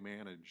properly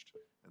managed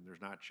and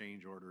there's not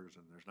change orders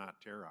and there's not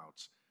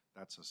tear-outs,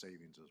 that's a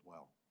savings as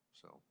well.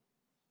 So,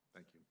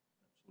 thank you.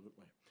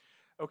 Absolutely.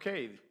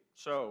 Okay,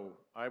 so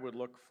I would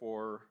look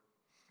for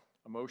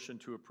a motion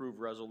to approve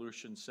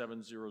Resolution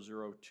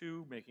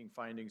 7002, making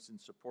findings in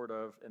support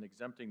of and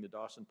exempting the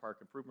Dawson Park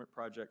Improvement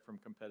Project from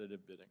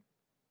competitive bidding.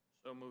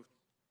 So moved.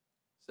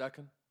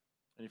 Second?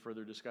 Any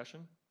further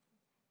discussion?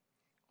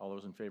 All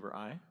those in favor,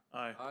 aye.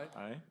 Aye.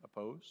 Aye.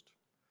 Opposed?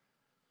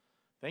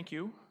 Thank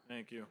you.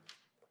 Thank you.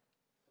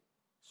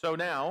 So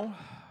now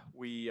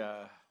we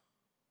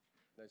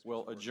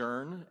will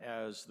adjourn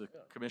as the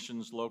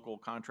Commission's local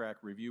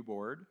contract review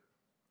board,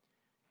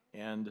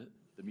 and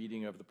the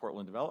meeting of the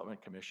Portland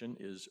Development Commission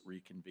is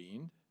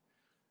reconvened,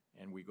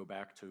 and we go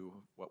back to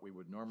what we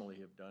would normally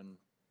have done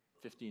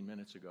 15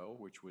 minutes ago,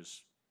 which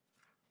was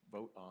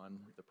vote on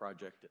the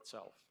project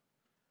itself.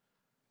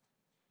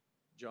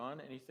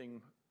 John,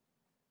 anything?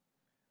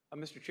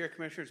 Mr. Chair,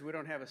 Commissioners, we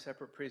don't have a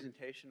separate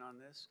presentation on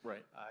this.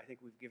 Right. I think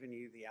we've given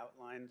you the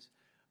outlines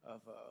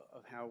of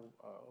how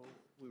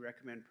we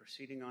recommend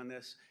proceeding on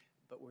this,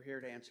 but we're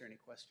here to answer any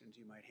questions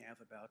you might have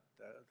about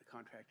the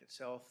contract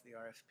itself, the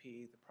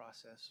RFP, the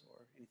process,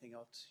 or anything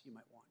else you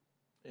might want.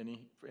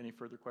 Any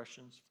further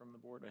questions from the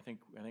board? I think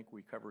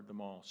we covered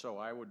them all. So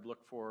I would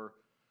look for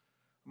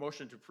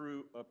Motion to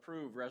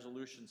approve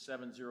Resolution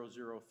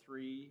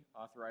 7003,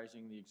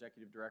 authorizing the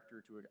executive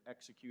director to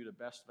execute a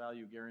best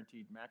value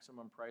guaranteed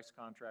maximum price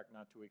contract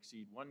not to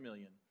exceed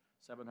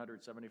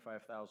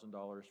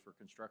 $1,775,000 for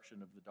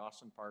construction of the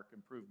Dawson Park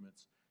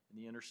improvements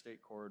in the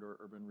Interstate Corridor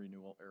Urban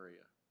Renewal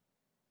area.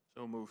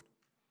 So moved.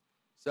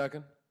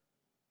 Second?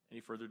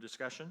 Any further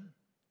discussion?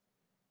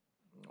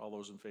 All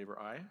those in favor,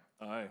 aye.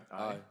 Aye.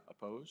 Aye.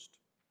 Opposed?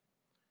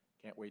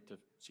 Can't wait to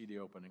see the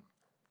opening.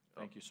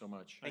 Thank you so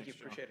much. Thank you,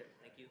 Thanks, John. appreciate it.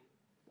 Thank you.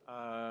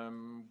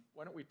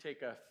 Why don't we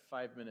take a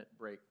 5-minute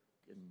break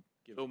and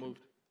give? So moved.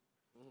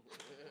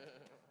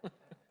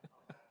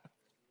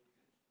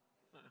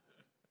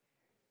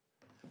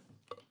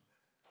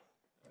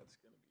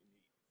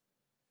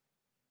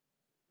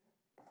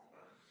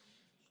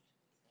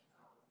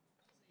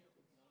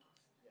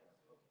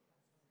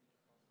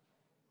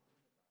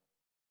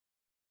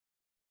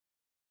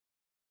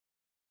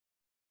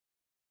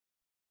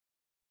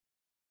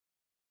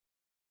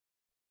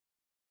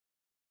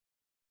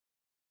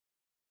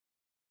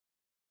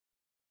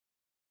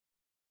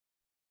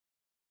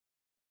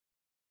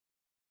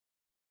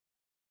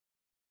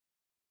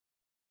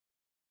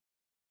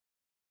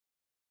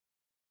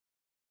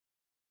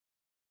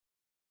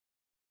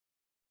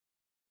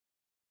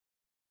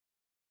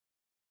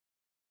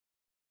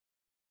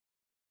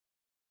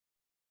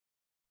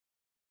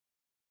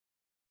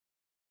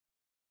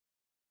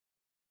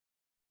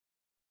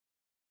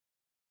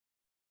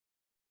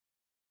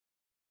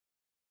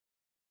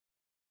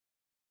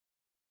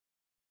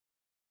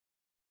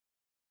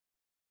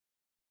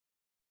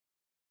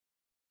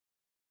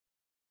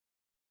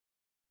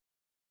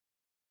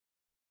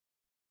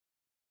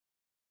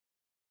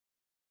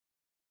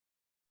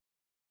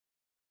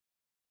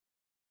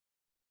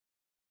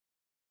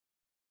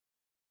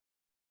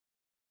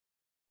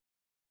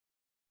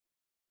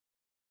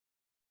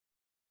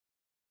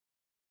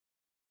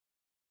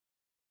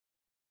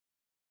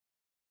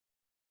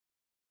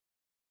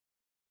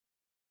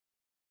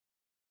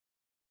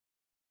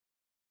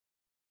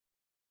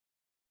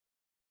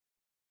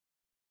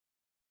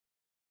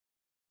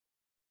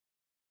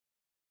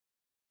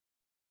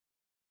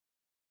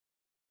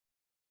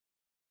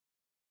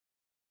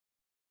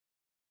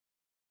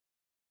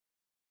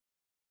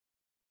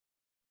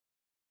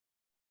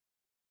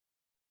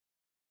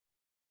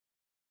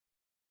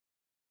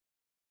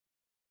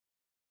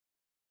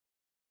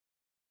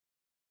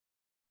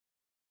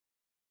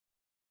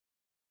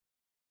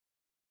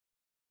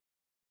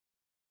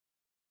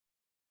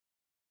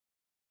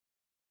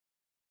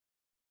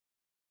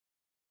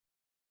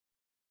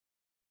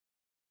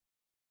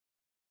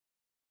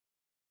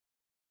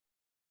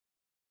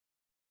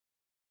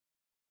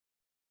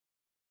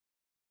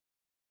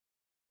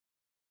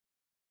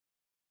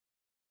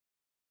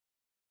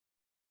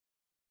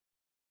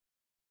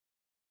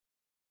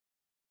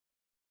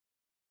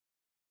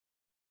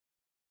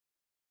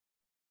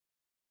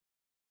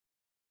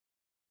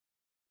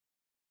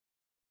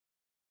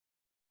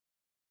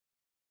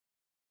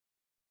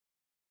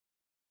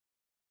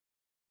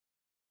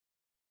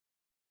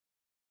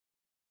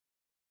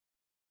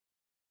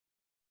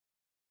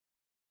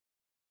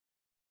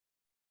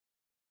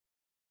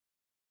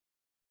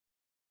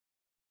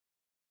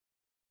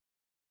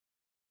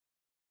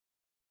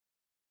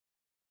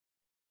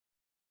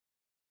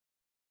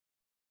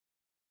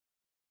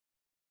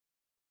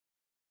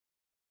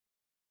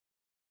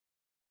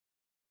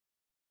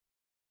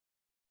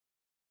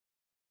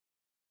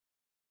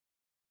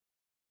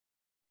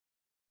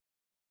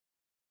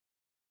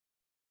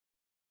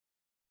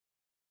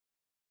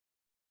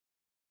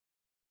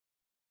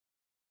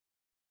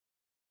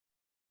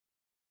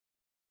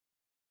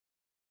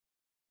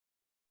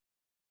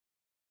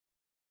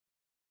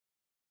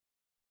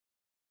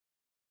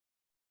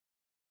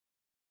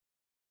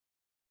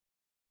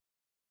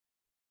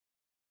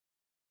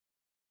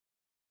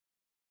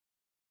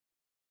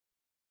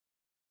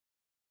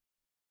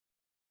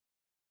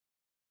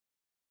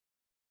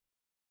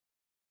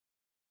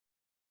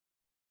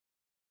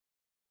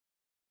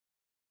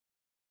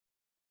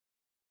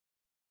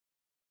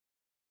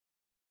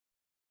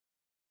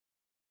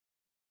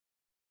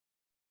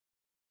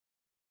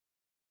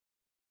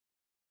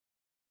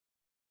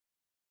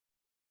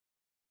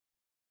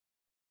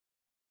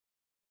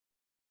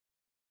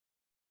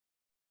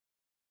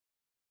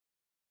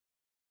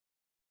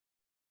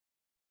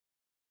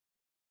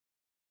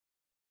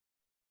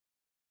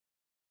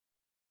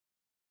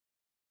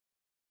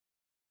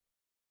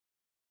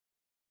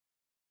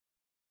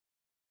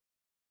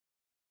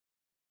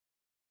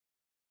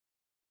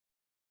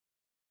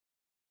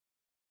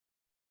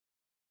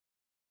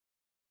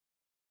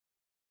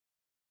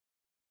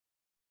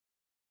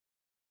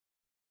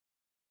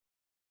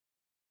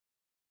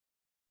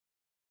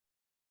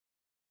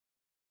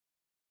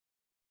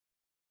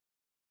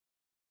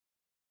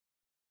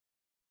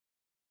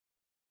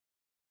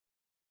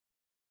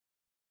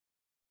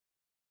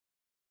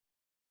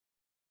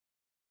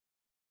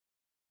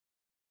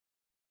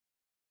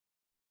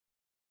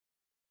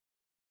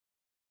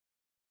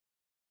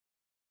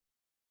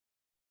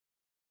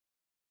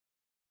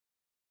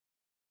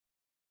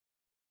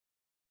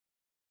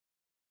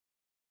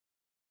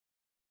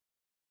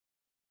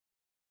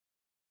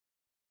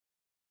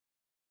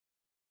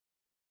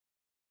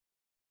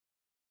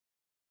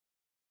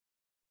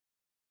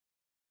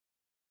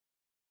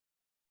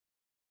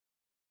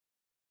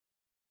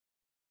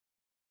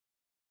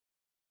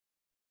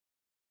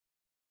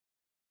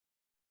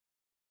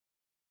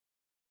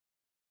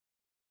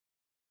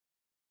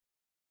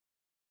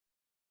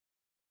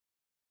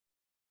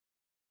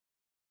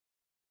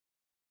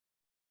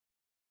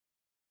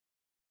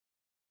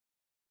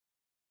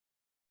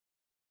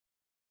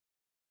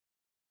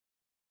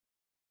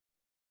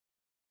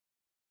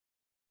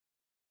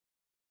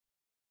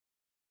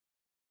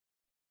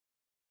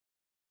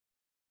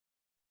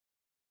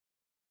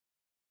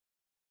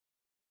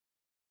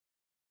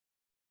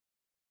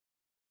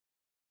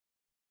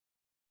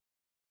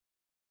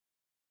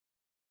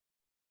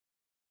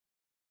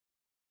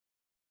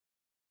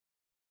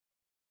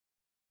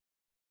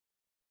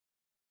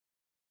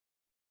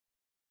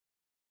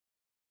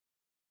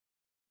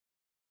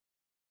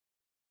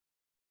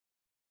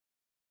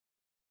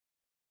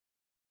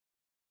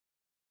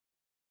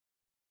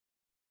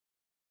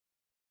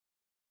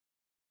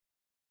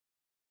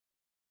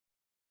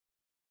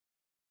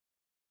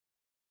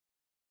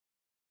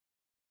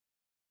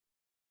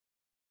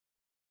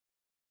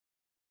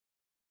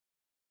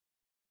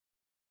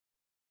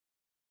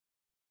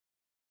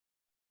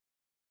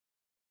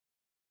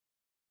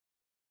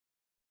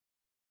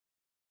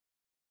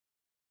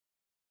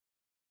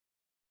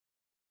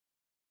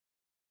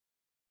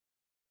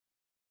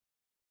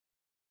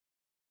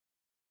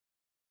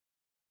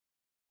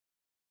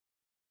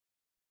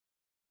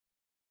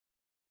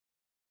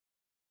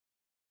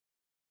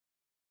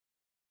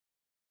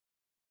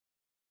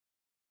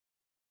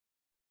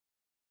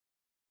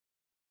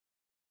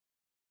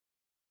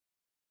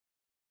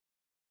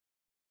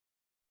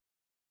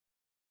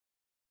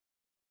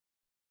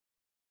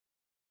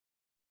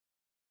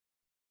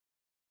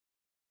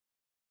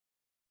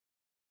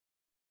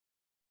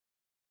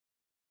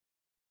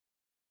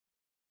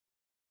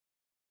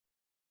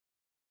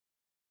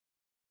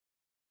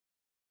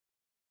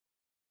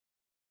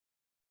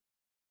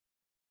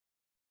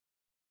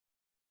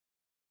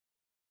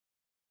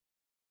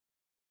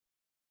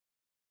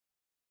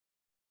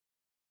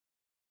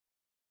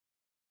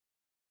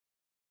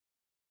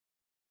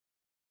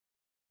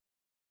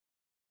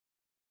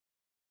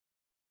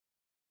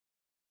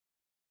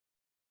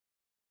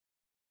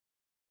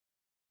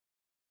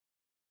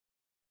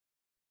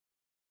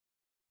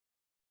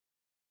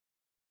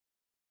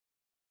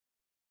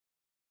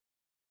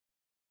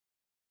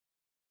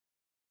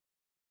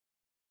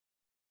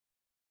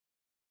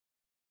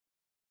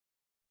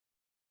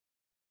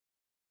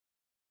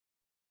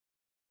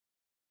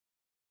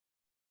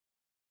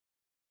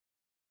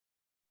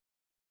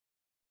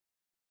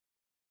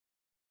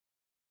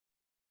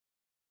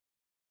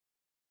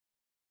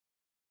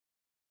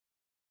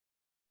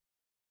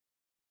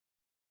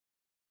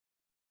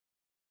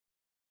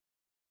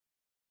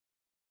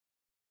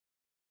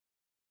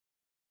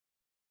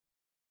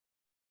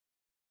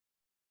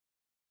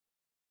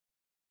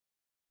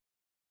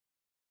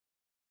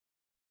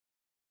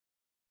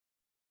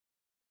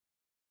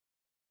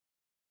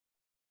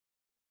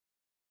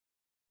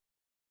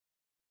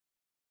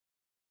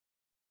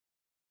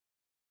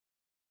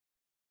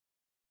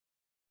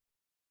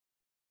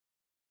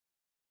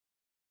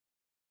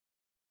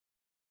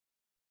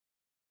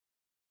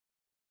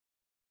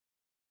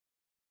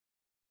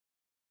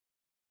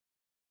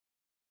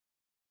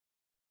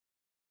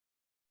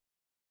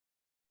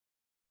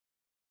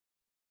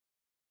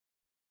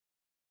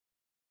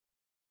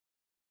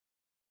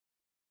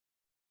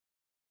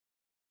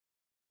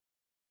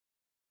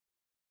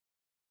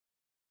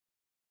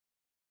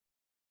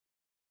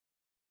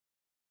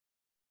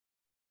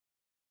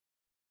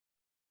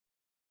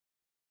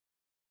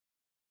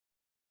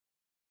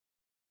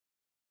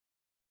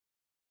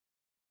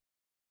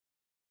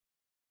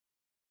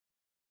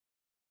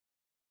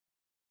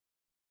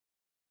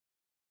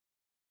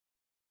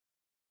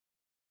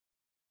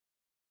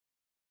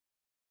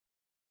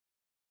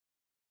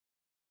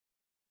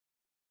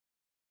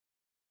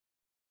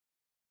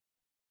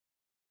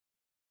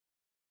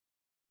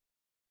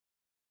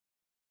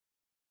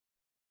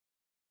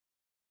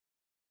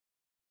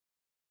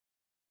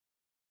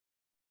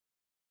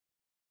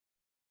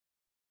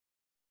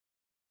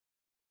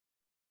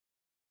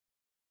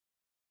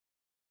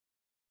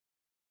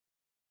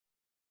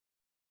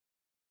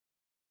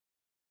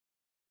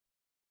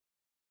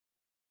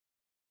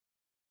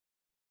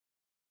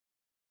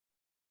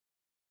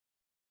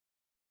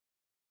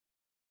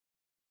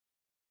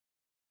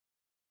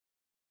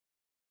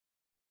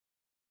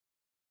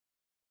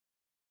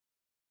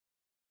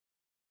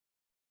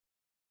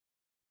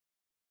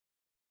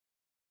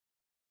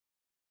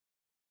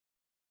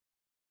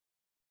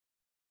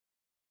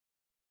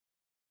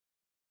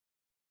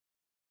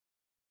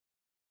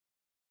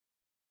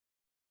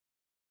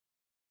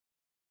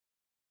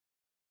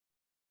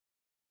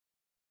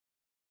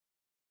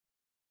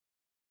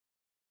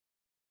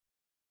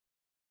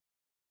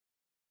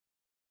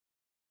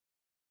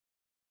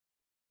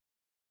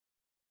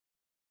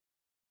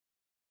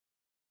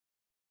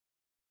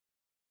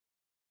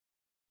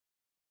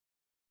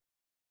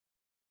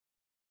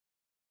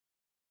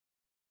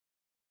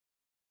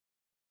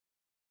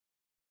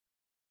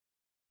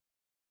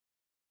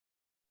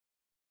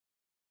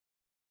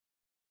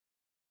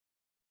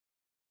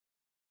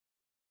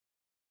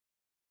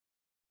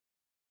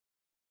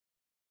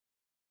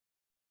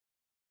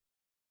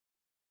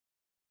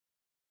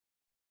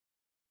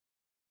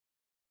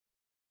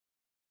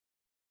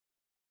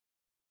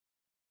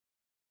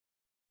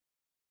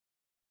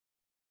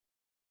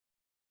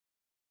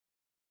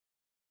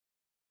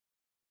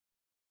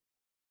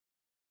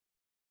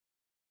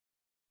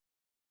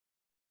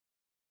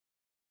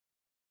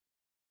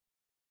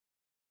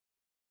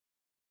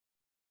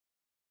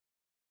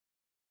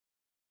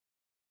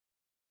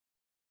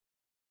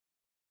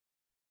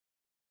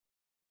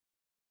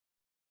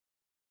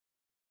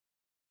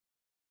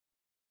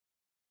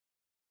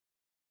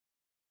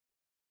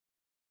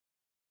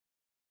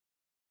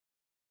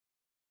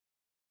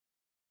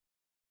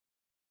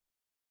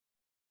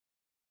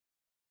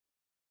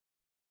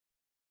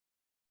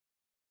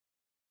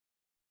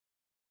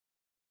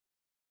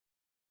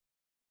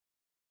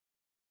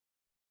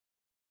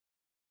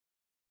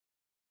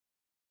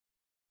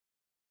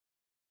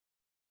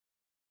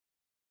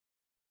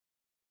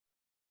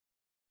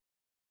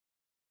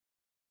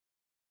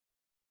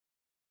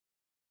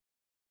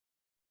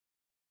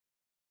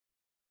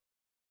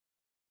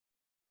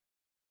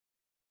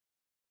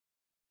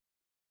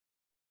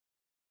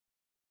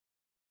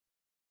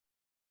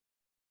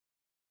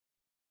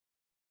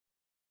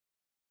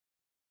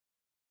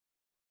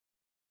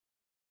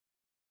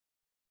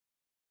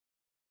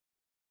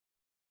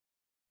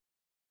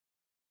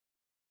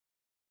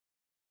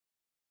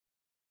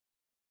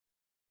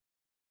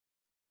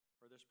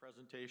 this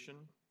presentation.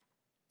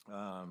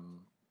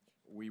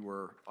 We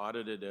were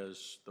audited,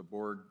 as the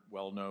board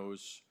well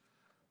knows,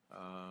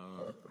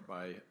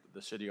 by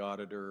the city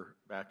auditor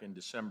back in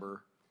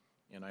December,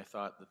 and I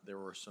thought that there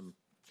were some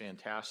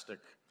fantastic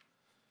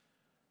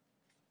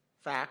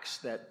facts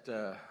that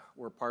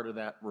were part of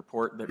that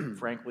report that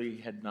frankly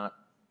had not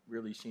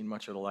really seen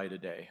much of the light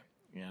of day.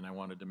 And I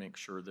wanted to make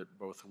sure that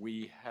both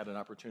we had an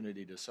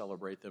opportunity to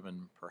celebrate them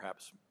and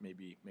perhaps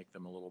maybe make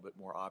them a little bit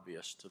more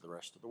obvious to the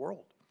rest of the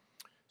world.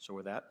 So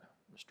with that,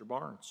 Mr.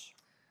 Barnes.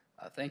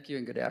 Thank you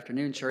and good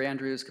afternoon. Chair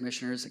Andrews,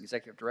 Commissioners,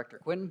 Executive Director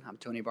Quinton. I'm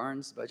Tony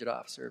Barnes, Budget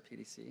Officer,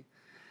 PDC.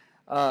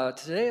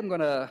 Today I'm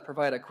going to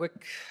provide a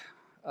quick,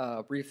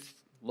 brief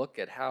look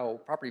at how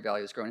property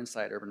values grow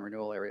inside urban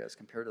renewal areas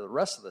compared to the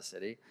rest of the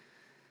city.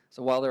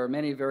 So while there are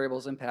many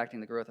variables impacting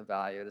the growth of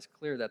value, it is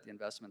clear that the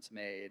investments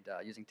made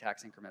using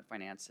tax increment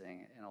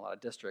financing in a lot of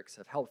districts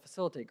have helped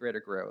facilitate greater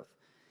growth.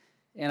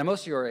 And in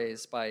most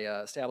URAs, by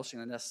establishing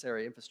the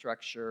necessary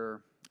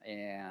infrastructure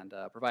and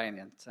providing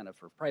the incentive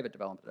for private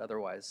development that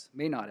otherwise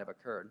may not have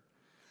occurred.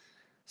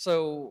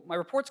 So my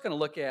report's going to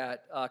look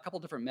at a couple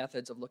different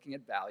methods of looking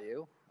at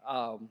value.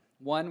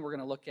 One, we're going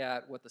to look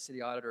at what the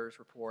city auditor's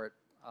report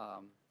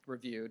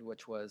reviewed,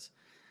 which was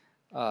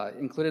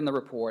included in the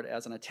report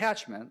as an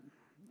attachment,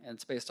 and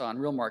it's based on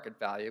real market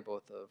value,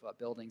 both of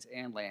buildings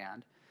and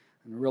land.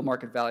 And the real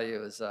market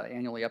value is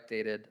annually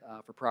updated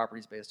for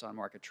properties based on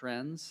market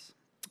trends.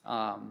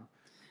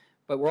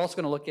 But we're also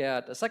going to look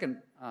at a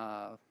second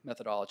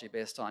methodology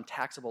based on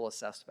taxable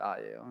assessed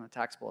value. And the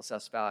taxable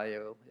assessed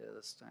value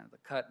is kind of the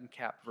cut and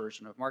cap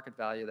version of market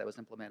value that was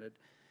implemented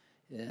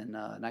in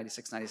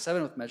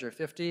 96-97 with Measure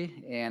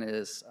 50 and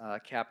is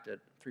capped at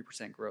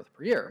 3% growth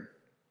per year.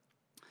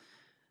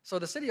 So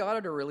the city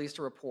auditor released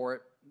a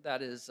report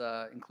that is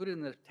included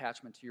in the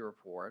attachment to your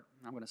report.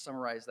 I'm going to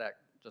summarize that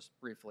just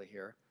briefly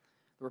here.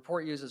 The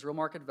report uses real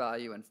market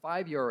value in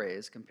 5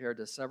 URAs compared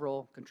to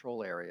several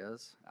control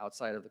areas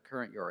outside of the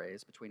current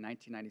URAs between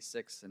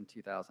 1996 and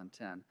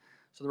 2010.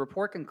 So the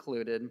report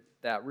concluded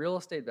that real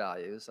estate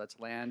values, that's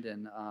land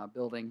and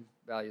building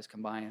values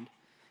combined,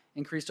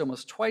 increased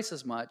almost twice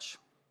as much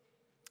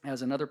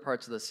as in other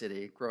parts of the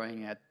city,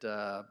 growing at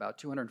about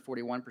 241%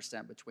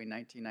 between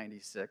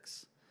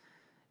 1996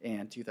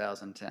 and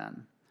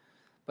 2010.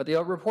 But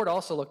the report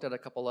also looked at a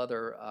couple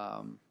other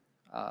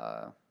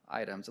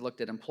items. It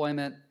looked at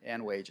employment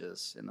and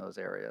wages in those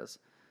areas.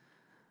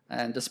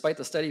 And despite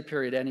the study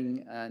period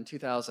ending in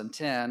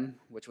 2010,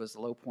 which was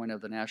the low point of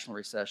the national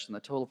recession,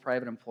 the total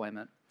private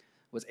employment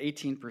was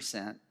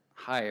 18%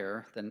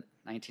 higher than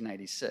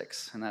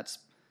 1996. And that's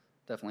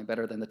definitely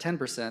better than the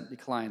 10%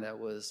 decline that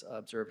was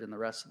observed in the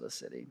rest of the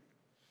city.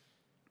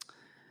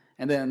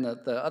 And then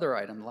the other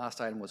item, the last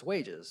item, was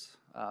wages.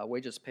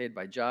 Wages paid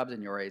by jobs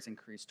in URAs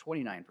increased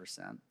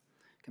 29%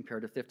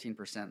 compared to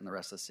 15% in the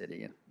rest of the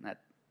city. And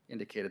that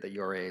indicated that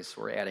URAs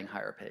were adding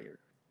higher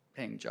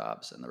paying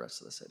jobs in the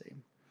rest of the city.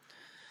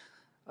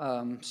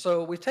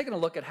 So we've taken a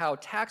look at how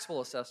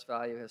taxable assessed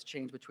value has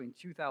changed between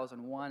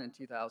 2001 and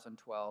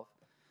 2012.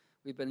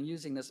 We've been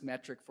using this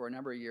metric for a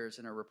number of years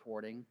in our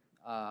reporting.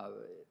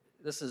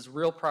 This is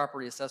real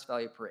property assessed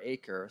value per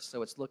acre,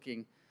 so it's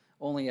looking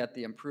only at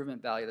the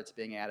improvement value that's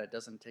being added. It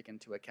doesn't take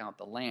into account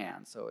the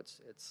land, so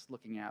it's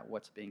looking at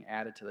what's being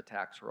added to the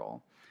tax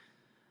roll.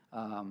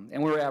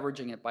 And we're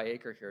averaging it by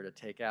acre here to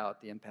take out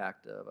the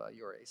impact of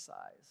URA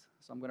size.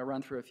 So I'm going to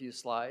run through a few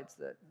slides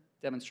that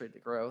demonstrate the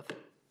growth.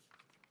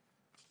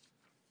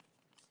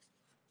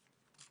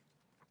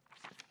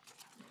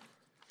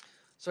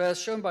 So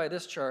as shown by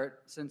this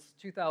chart, since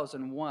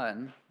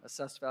 2001,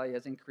 assessed value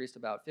has increased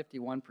about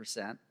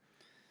 51%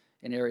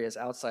 in areas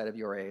outside of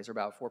URAs, or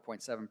about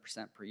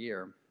 4.7% per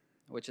year,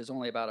 which is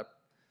only about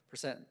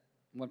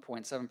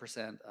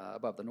 1.7%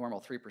 above the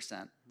normal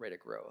 3% rate of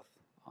growth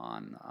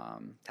on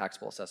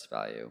taxable assessed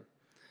value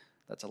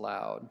that's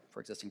allowed for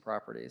existing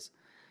properties.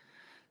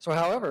 So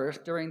however,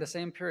 during the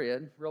same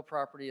period, real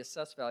property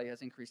assessed value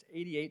has increased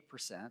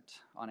 88%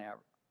 on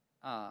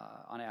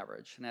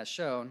average. And as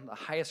shown, the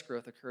highest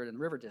growth occurred in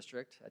the River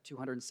District at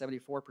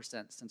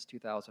 274% since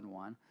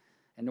 2001,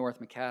 and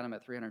North Macadam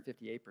at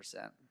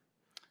 358%,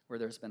 where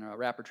there's been a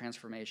rapid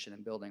transformation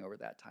in building over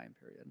that time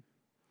period. In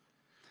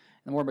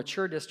the more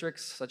mature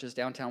districts, such as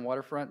downtown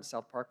Waterfront,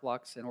 South Park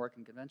Blocks, and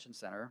Oregon Convention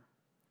Center,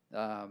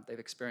 they've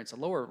experienced a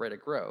lower rate of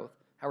growth.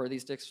 However,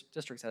 these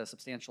districts had a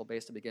substantial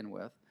base to begin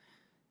with,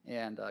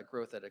 and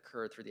growth that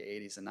occurred through the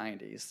 80s and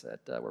 90s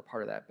that were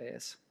part of that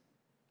base.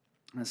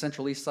 And the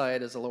Central East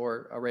Side is a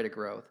lower rate of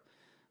growth,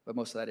 but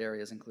most of that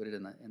area is included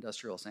in the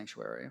industrial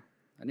sanctuary.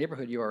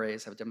 Neighborhood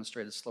URAs have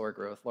demonstrated slower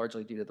growth,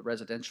 largely due to the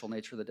residential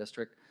nature of the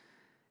district.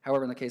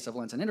 However, in the case of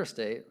Lincoln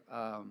Interstate,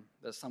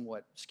 that's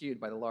somewhat skewed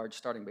by the large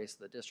starting base of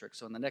the district.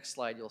 So in the next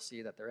slide, you'll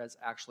see that there is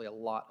actually a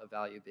lot of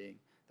value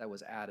that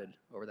was added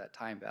over that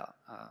time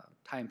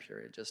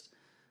period, just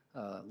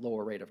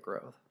lower rate of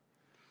growth.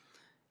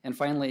 And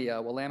finally,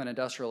 Willamette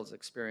Industrial has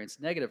experienced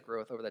negative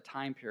growth over the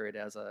time period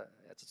as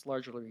it's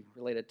largely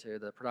related to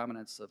the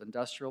predominance of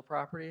industrial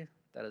property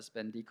that has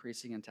been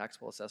decreasing in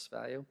taxable assessed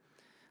value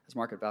as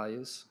market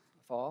values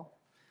fall.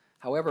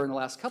 However, in the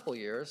last couple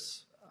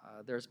years,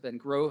 there's been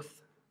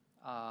growth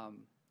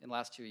in the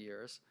last 2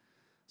 years,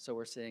 so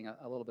we're seeing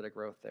a little bit of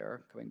growth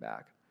there coming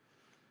back.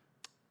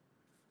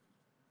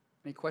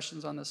 Any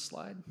questions on this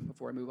slide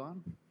before I move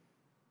on?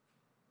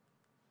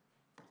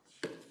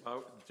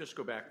 I'll just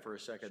go back for a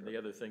second. The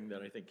other thing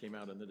that I think came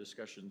out in the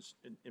discussions,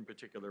 in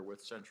particular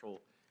with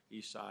Central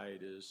East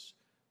Side, is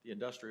the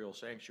industrial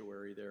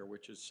sanctuary there,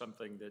 which is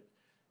something that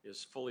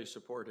is fully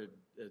supported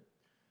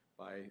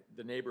by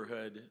the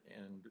neighborhood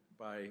and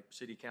by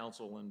city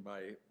council and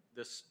by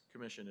this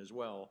commission as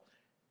well.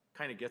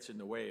 Kind of gets in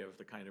the way of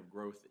the kind of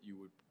growth that you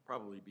would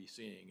probably be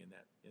seeing in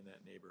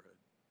that neighborhood.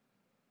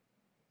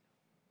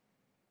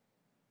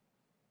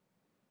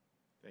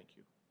 Thank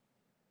you.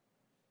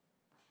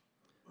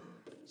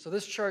 So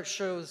this chart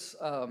shows,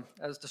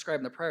 as described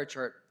in the prior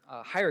chart,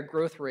 higher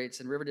growth rates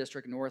in River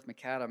District and North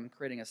Macadam,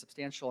 creating a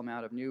substantial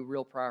amount of new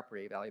real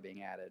property value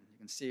being added. You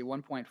can see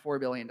 $1.4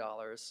 billion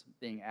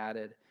being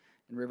added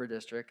in River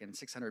District and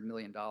 $600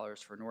 million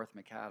for North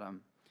Macadam.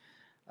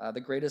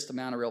 The greatest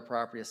amount of real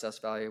property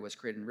assessed value was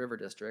created in River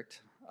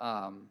District.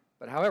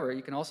 But however,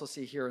 you can also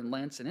see here in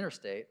Lentz and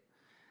Interstate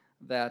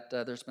that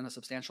there's been a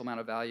substantial amount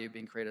of value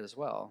being created as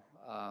well.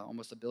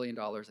 Almost $1 billion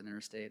in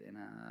Interstate and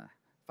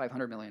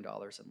 $500 million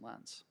in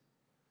Lentz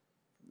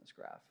from this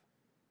graph.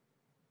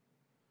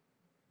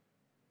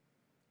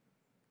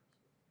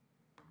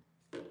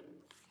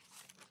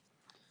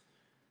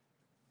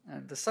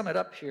 And to sum it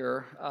up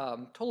here,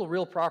 total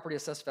real property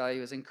assessed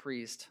value has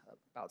increased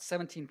about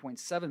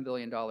 $17.7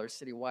 billion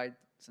citywide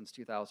since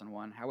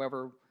 2001.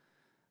 However,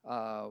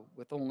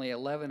 with only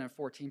 11 and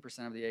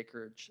 14% of the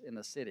acreage in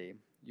the city,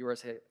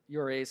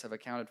 URAs have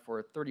accounted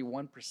for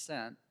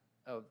 31%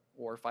 of,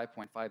 or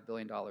 $5.5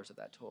 billion of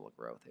that total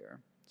growth here.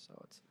 So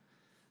it's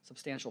a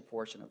substantial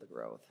portion of the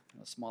growth,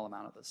 and a small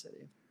amount of the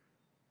city,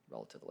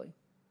 relatively.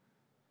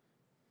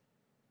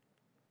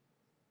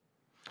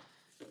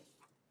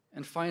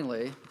 And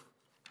finally,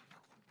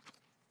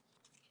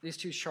 these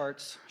two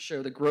charts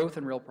show the growth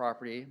in real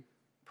property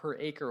per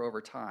acre over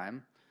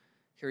time.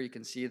 Here you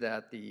can see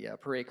that the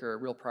per acre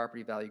real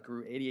property value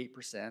grew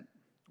 88%,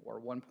 or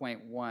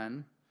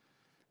 $1.1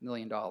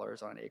 million on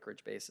an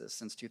acreage basis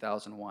since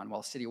 2001,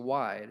 while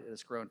citywide it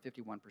has grown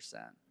 51%.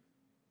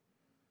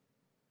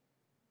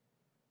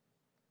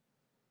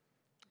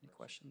 Any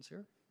questions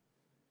here?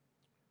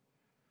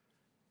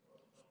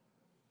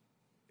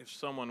 If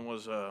someone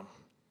was a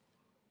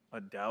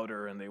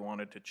doubter and they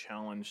wanted to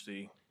challenge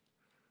the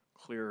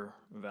clear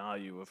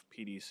value of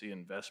PDC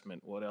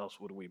investment, what else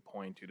would we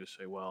point to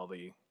say, well,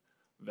 the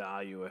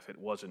value, if it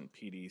wasn't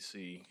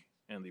PDC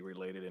and the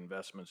related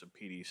investments of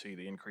PDC,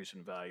 the increase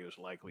in value is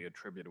likely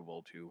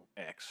attributable to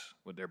X?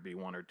 Would there be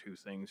one or two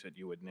things that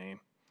you would name?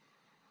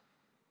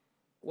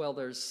 Well,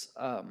 there's...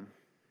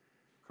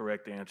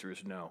 Correct answer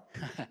is no.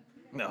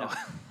 No.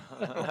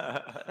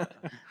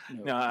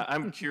 No,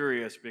 I'm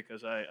curious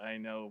because I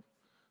know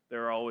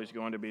there are always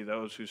going to be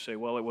those who say,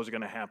 well, it was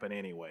going to happen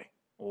anyway,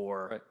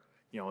 or, right.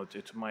 You know,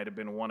 it might have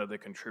been one of the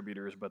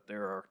contributors, but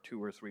there are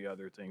two or three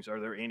other things. Are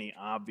there any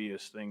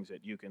obvious things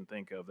that you can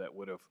think of that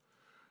would have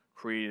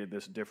created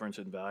this difference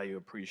in value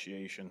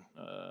appreciation,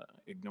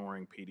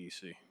 ignoring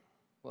PDC?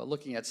 Well,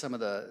 looking at some of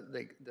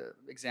the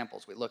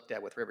examples we looked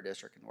at with River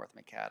District and North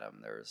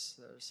Macadam, there's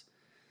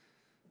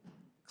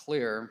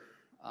clear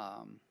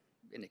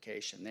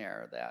indication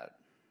there that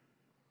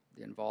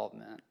the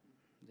involvement,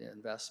 the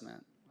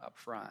investment up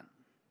front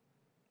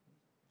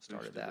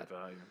started that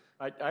value.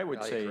 I would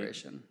value say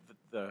creation.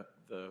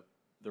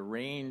 The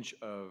range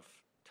of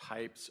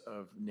types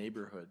of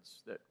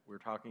neighborhoods that we're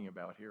talking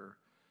about here,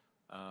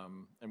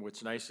 and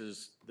what's nice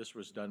is this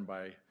was done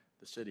by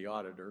the city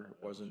auditor.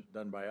 It wasn't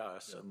done by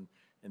us, Yep.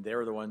 and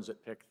they're the ones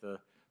that picked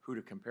who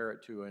to compare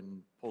it to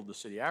and pulled the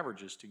city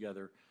averages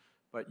together.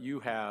 But you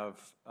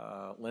have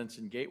Lentz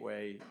and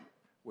Gateway,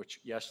 which,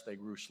 yes, they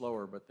grew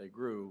slower, but they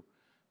grew.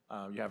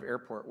 You have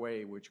Airport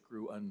Way, which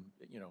grew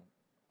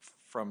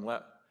from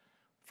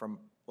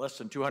less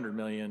than 200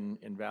 million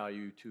in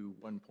value to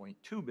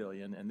 1.2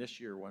 billion, and this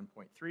year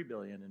 1.3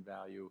 billion in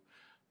value.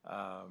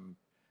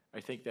 I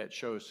think that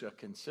shows a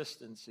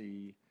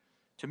consistency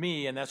to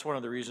me, and that's one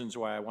of the reasons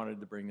why I wanted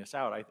to bring this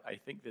out. I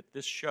think that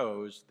this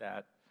shows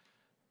that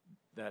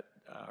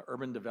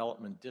urban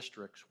development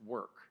districts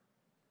work.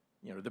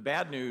 You know, the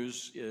bad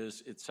news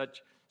is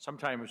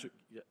sometimes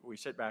we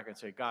sit back and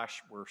say,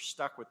 gosh, we're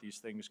stuck with these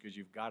things because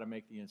you've got to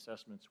make the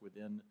assessments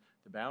within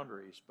the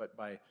boundaries. But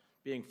by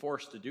being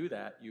forced to do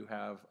that, you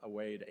have a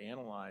way to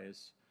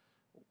analyze,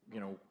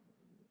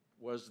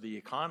 was the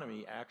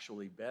economy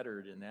actually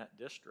bettered in that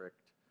district?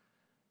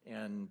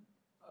 And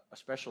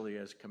especially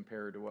as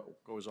compared to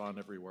what goes on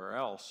everywhere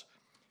else.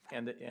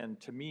 And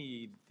to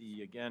me,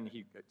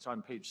 it's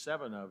on page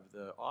 7 of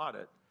the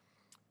audit,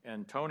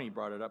 and Tony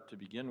brought it up to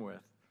begin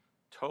with.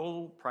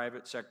 Total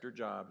private sector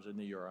jobs in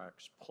the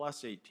URACs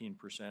plus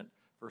 18%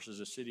 versus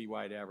a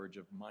citywide average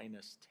of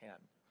minus 10.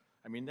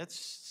 I mean,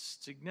 that's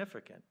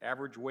significant.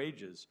 Average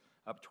wages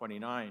up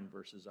 29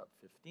 versus up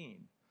 15.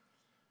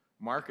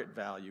 Market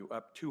value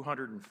up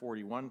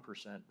 241%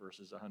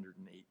 versus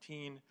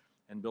 118.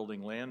 and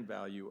building land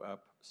value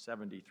up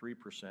 73%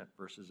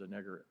 versus a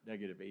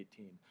negative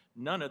 18.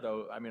 None of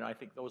those, I mean, I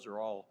think those are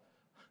all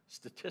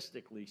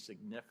statistically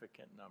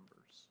significant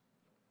numbers.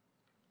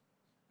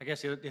 I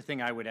guess the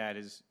thing I would add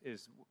is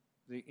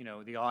the, you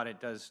know, the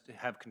audit does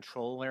have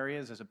control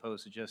areas as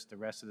opposed to just the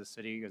rest of the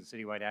city, as a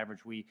citywide average.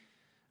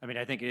 I mean,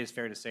 I think it is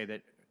fair to say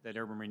that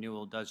urban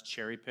renewal does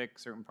cherry pick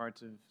certain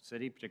parts of the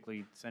city,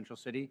 particularly central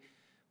city,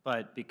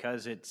 but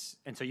because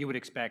and so you would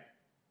expect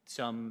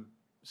some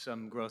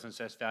growth in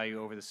assessed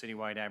value over the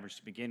citywide average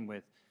to begin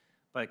with,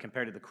 but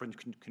compared to the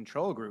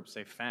control groups,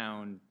 they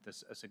found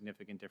a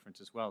significant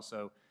difference as well.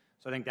 So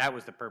I think that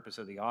was the purpose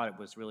of the audit,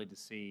 was really to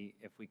see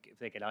if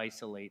they could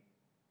isolate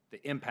the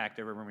impact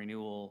of urban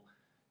renewal,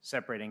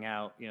 separating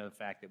out, you know, the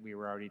fact that we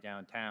were already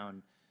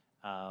downtown,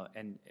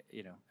 and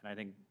you know, and I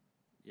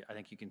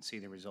think you can see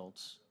the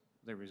results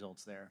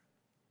there.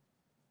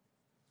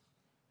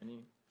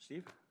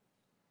 Steve?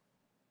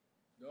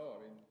 No,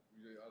 I mean,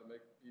 we ought to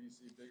make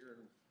PDC bigger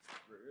and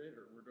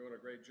greater. We're doing a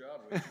great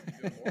job. We should be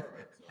doing more of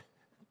it, so.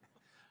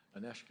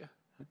 Aneshka?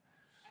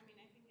 I mean,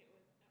 I think it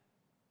was,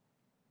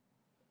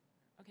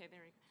 okay,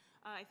 there we go.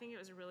 I think it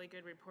was a really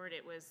good report.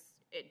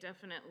 It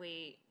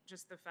definitely,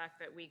 just the fact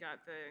that we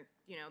got that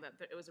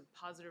it was a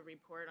positive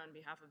report on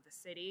behalf of the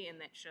city, and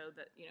that showed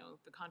that, you know,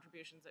 the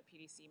contributions that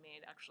PDC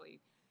made actually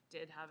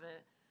did have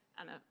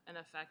an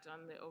effect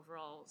on the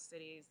overall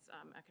city's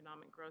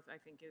economic growth, I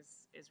think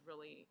is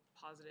really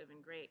positive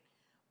and great.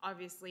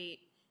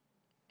 Obviously,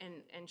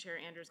 and Chair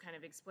Andrews kind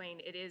of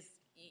explained,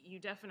 you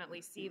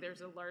definitely see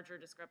there's a larger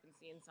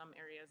discrepancy in some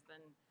areas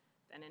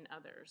than in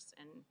others.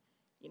 And,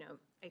 you know,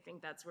 I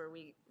think that's where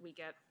we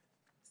get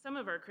some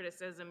of our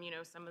criticism. You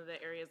know, some of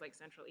the areas like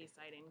Central East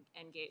Side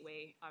and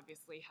Gateway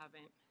obviously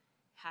haven't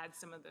had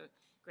some of the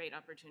great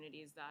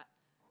opportunities that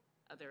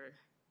other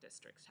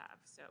districts have,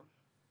 so.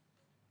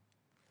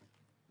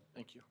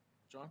 Thank you.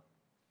 John?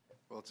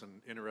 Well, it's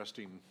an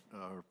interesting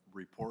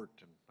report,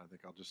 and I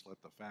think I'll just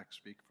let the facts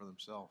speak for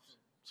themselves.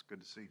 It's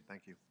good to see.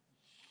 Thank you.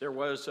 There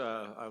was,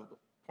 I'll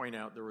point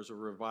out, there was a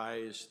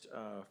revised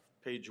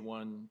page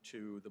 1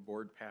 to the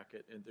board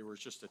packet, and there was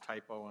just a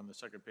typo on the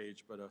second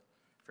page, but a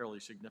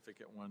fairly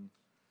significant one.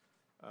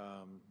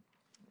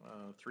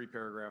 3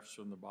 paragraphs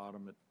from the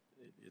bottom,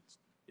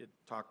 it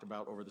talked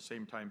about over the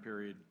same time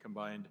period,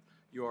 combined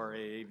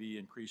URAAV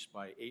increased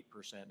by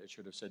 8%. It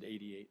should have said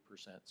 88%,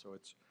 so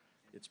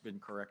it's been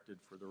corrected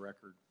for the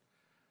record.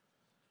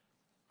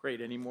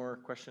 Great. Any more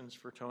questions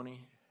for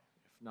Tony?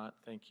 If not,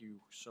 thank you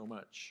so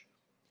much.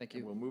 Thank you.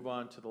 And we'll move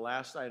on to the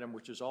last item,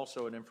 which is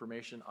also an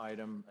information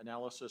item,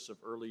 analysis of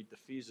early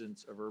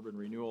defeasance of urban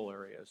renewal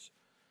areas.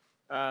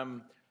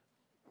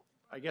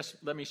 I guess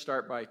let me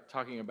start by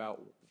talking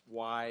about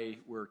why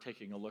we're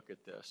taking a look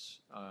at this.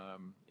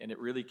 And it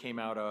really came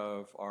out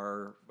of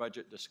our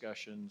budget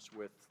discussions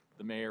with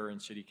the mayor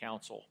and city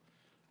council.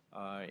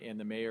 And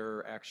the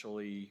mayor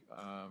actually,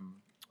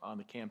 on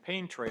the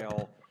campaign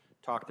trail,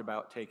 talked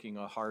about taking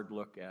a hard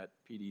look at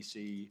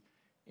PDC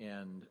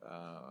and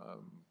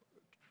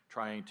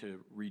trying to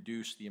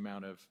reduce the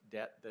amount of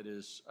debt that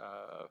is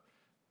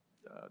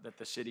that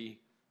the city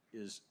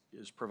is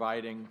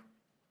providing.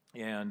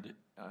 And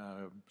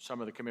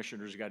some of the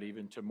commissioners got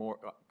into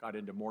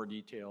more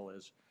detail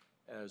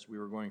as we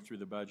were going through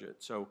the budget.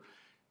 So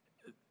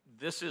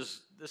this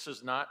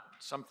is not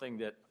something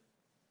that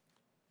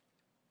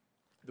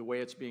the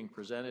way it's being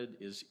presented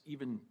is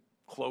even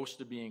close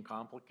to being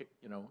complicated.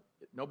 You know,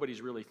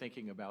 nobody's really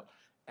thinking about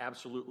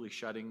absolutely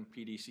shutting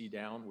PDC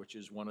down, which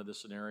is one of the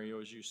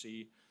scenarios you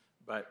see.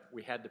 But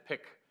we had to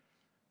pick,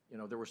 you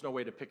know, there was no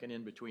way to pick an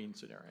in-between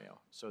scenario.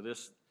 So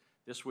this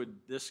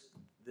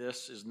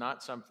is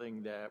not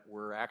something that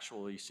we're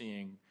actually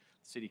seeing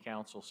city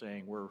council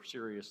saying we're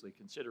seriously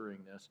considering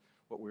this.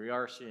 What we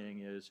are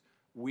seeing is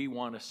we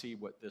want to see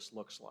what this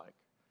looks like.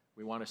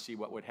 We want to see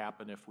what would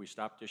happen if we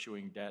stopped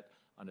issuing debt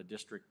on a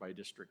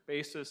district-by-district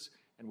basis,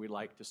 and we'd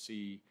like to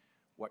see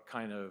what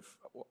kind of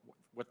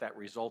what that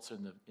results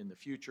in the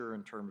future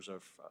in terms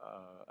of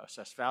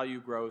assessed value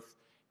growth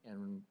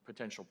and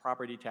potential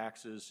property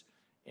taxes.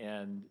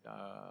 And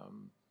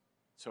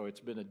so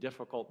it's been a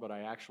difficult, but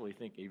I actually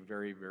think a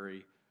very,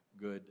 very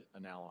good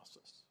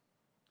analysis.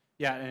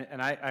 Yeah,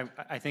 and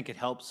I think it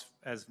helps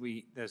as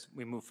we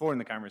move forward in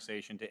the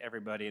conversation to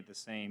everybody at the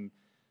same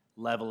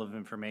level of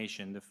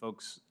information. The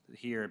folks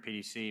here at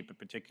PDC, but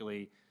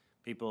particularly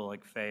people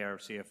like Faye, our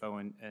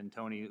CFO, and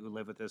Tony, who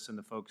live with us, and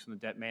the folks in the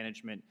debt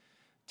management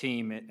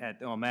team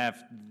at OMF,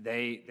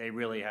 they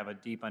really have a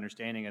deep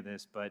understanding of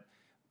this, but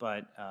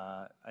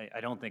I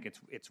don't think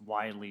it's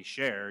widely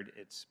shared.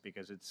 It's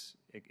because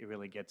it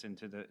really gets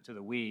into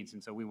the weeds,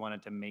 and so we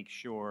wanted to make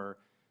sure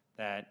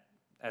that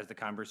as the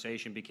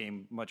conversation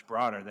became much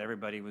broader, that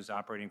everybody was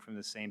operating from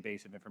the same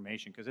base of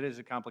information, because it is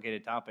a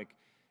complicated topic,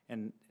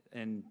 and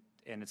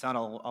it's not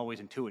always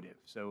intuitive.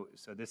 So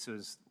this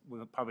was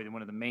probably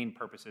one of the main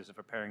purposes of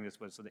preparing this,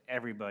 was so that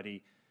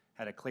everybody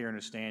had a clear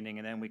understanding,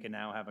 and then we can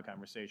now have a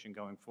conversation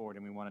going forward,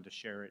 and we wanted to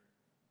share it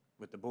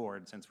with the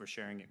board since we're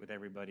sharing it with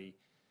everybody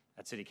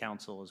at City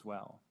Council as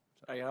well.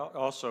 I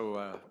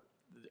also,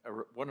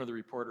 one of the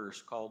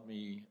reporters called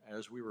me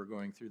as we were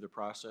going through the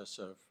process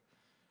of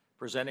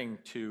presenting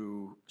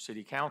to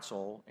City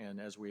Council, and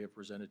as we have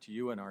presented to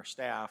you and our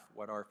staff,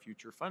 what our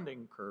future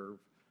funding curve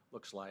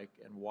looks like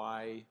and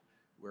why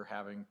we're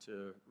having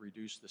to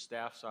reduce the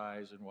staff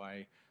size and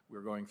why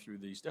we're going through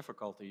these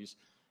difficulties.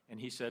 And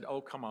he said,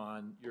 oh, come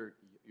on, you're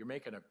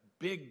making a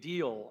big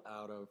deal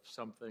out of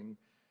something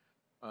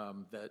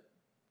that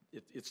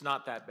it's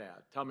not that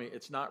bad. Tell me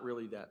it's not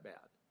really that bad.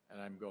 And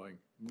I'm going,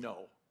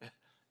 no,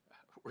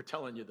 we're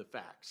telling you the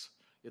facts.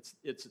 It's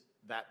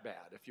that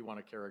bad, if you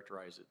want to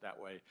characterize it that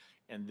way.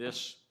 And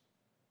this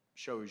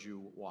shows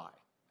you why.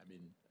 I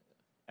mean,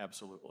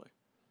 absolutely.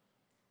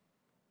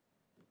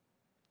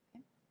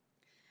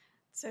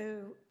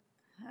 So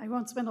I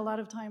won't spend a lot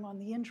of time on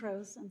the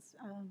intro since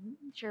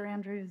Chair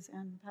Andrews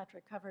and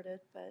Patrick covered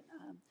it, but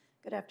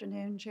good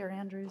afternoon, Chair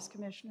Andrews,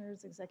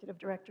 Commissioners, Executive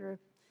Director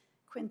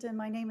Quinton.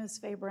 My name is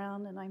Faye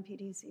Brown, and I'm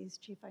PDC's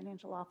Chief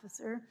Financial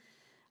Officer.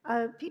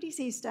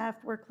 PDC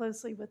staff work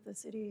closely with the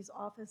city's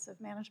Office of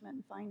Management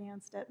and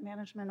Finance, Debt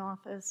Management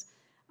Office,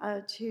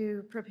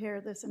 to prepare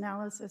this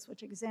analysis,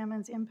 which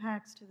examines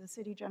impacts to the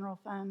city general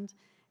fund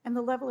and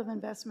the level of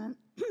investment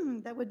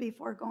that would be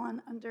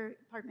foregone under,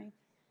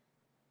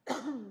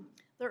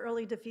 the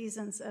early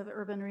defeasance of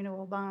urban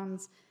renewal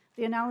bonds.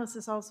 The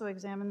analysis also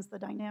examines the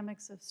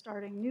dynamics of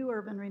starting new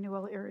urban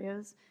renewal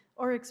areas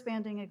or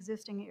expanding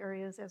existing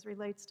areas as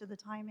relates to the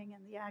timing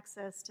and the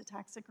access to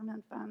tax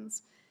increment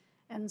funds.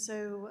 And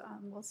so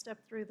we'll step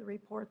through the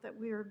report that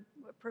we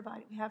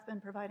have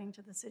been providing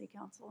to the City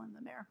Council and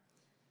the Mayor.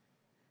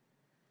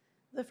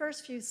 The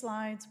first few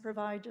slides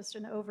provide just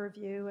an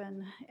overview,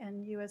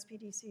 and you as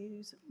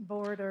PDC's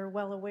board are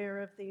well aware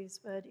of these,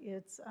 but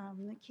it's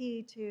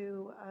key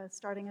to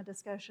starting a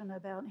discussion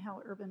about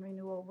how urban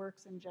renewal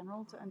works in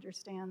general to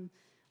understand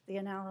the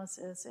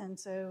analysis. And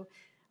so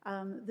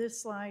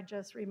this slide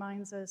just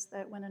reminds us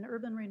that when an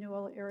urban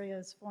renewal area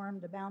is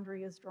formed, a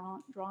boundary is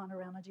drawn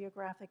around a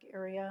geographic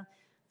area.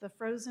 The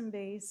frozen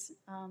base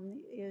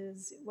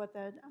is what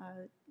that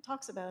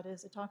talks about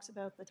is it talks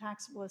about the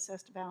taxable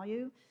assessed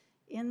value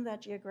in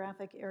that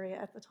geographic area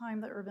at the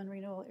time the urban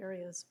renewal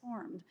area is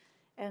formed.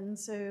 And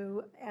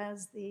so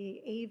as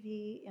the AV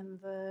in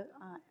the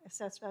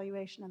assessed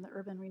valuation in the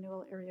urban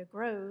renewal area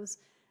grows,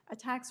 a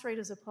tax rate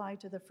is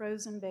applied to the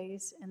frozen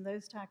base, and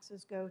those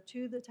taxes go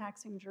to the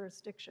taxing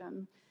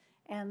jurisdiction.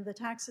 And the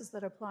taxes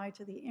that apply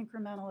to the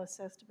incremental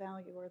assessed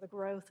value or the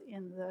growth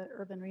in the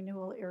urban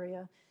renewal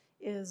area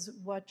is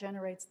what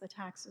generates the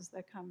taxes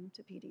that come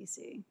to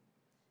PDC.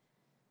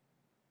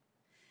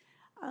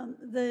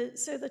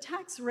 So the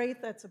tax rate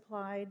that's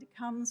applied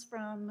comes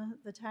from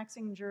the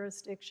taxing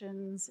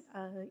jurisdictions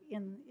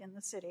in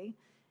the city.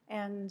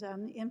 And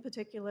in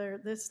particular,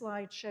 this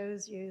slide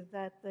shows you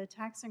that the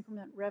tax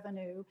increment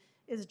revenue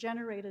is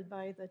generated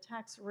by the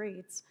tax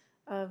rates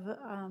of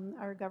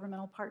our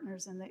governmental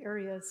partners in the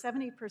area.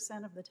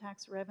 70% of the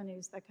tax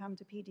revenues that come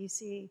to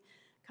PDC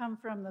come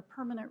from the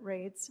permanent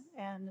rates,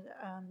 and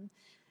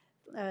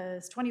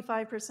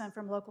 25%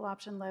 from local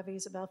option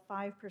levies, about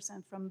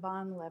 5% from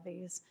bond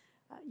levies.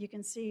 You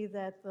can see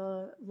that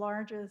the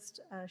largest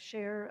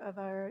share of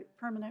our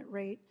permanent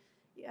rate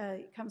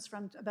comes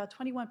from about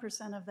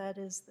 21% of that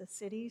is the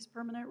city's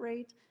permanent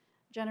rate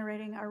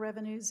generating our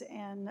revenues,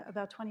 and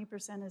about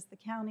 20% is the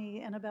county,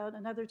 and about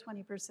another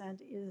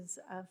 20% is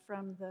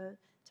from the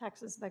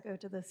taxes that go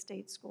to the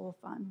state school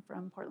fund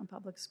from Portland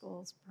Public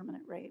Schools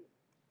permanent rate.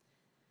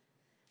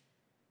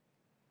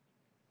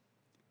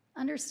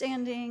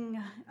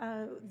 Understanding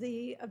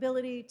the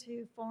ability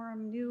to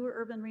form new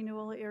urban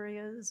renewal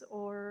areas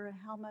or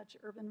how much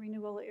urban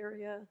renewal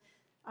area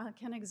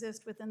can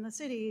exist within the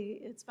city,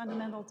 it's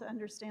fundamental to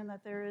understand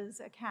that there is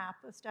a cap,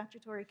 a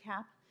statutory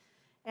cap,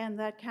 and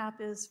that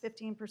cap is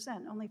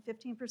 15%. Only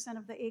 15%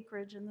 of the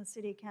acreage in the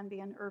city can be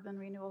in urban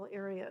renewal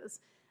areas.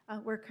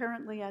 We're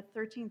currently at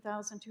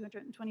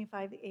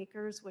 13,225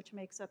 acres, which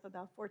makes up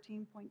about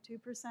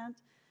 14.2%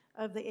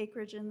 of the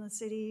acreage in the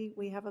city.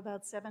 We have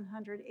about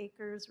 700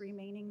 acres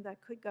remaining that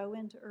could go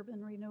into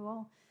urban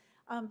renewal.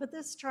 But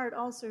this chart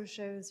also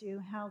shows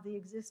you how the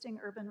existing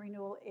urban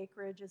renewal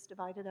acreage is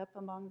divided up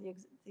among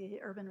the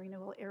urban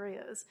renewal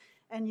areas.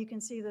 And you can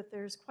see that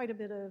there's quite a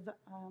bit of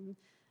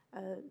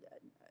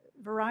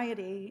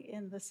variety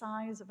in the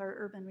size of our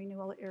urban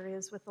renewal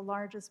areas, with the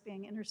largest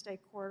being Interstate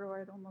Corridor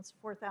at almost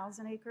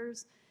 4,000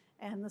 acres,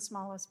 and the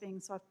smallest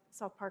being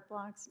South Park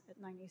Blocks at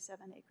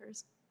 97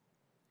 acres.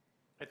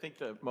 I think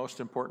the most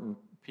important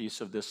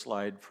piece of this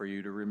slide for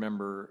you to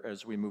remember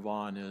as we move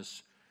on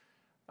is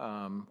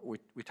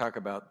we talk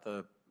about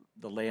the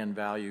land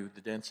value,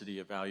 the density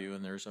of value,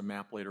 and there's a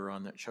map later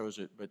on that shows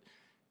it, but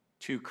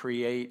to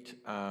create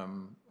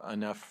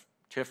enough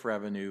TIF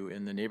revenue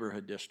in the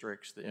neighborhood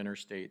districts, the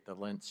Interstate, the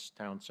Lentz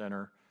Town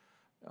Center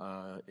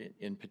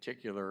in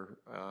particular,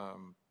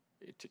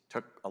 it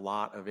took a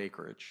lot of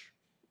acreage,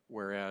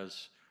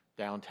 whereas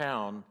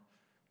downtown,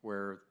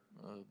 where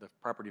the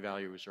property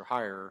values are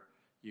higher,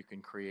 you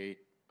can create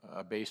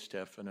a base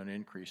TIF and an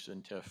increase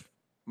in TIF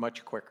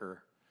much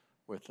quicker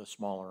with a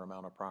smaller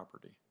amount of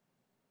property.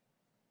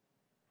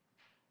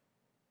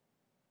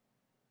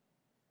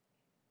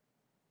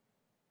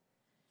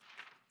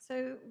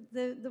 So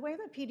the way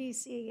that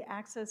PDC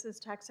accesses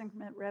tax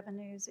increment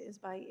revenues is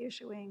by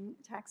issuing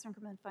tax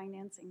increment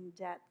financing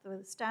debt.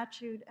 The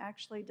statute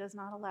actually does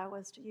not allow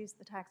us to use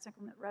the tax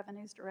increment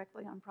revenues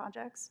directly on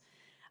projects.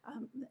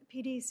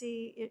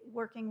 PDC,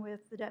 working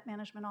with the Debt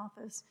Management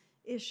Office,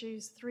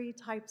 issues 3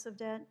 types of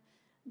debt.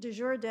 De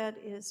jure debt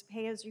is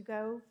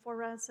pay-as-you-go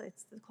for us.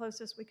 It's the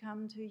closest we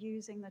come to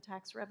using the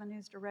tax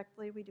revenues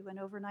directly. We do an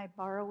overnight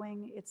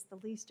borrowing. It's the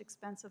least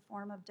expensive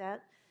form of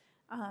debt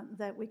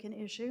that we can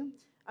issue.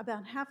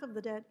 About half of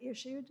the debt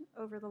issued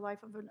over the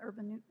life of an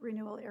urban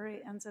renewal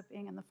area ends up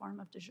being in the form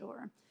of de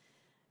jure.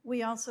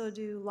 We also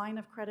do line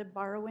of credit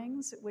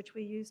borrowings, which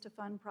we use to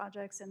fund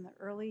projects in the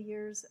early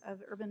years of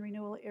urban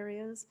renewal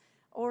areas,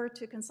 or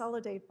to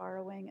consolidate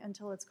borrowing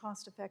until it's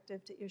cost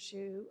effective to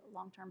issue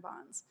long-term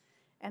bonds.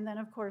 And then,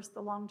 of course,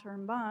 the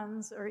long-term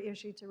bonds are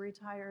issued to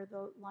retire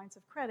the lines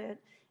of credit.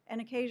 And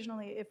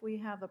occasionally, if we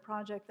have a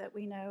project that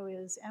we know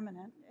is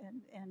imminent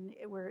and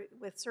we're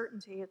with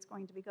certainty it's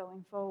going to be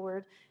going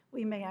forward,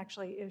 we may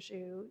actually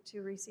issue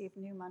to receive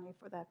new money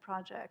for that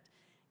project.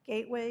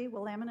 Gateway,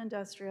 Willamette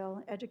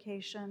Industrial,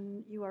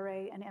 Education,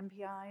 URA, and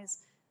MPIs,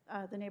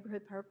 the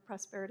Neighborhood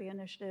Prosperity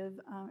Initiative,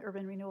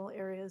 urban renewal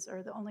areas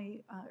are the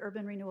only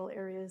urban renewal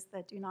areas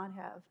that do not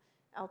have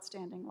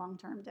outstanding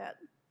long-term debt.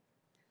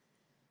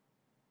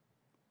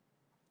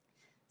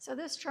 So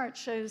this chart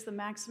shows the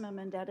maximum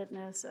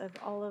indebtedness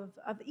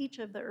of each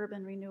of the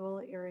urban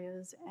renewal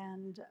areas,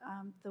 and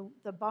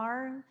the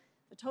bar,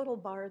 the total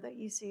bar that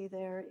you see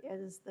there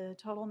is the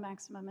total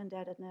maximum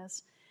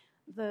indebtedness.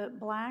 The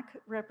black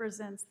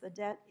represents the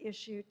debt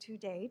issued to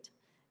date,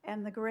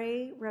 and the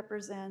gray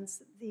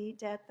represents the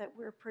debt that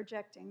we're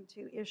projecting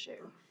to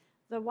issue.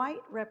 The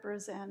white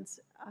represents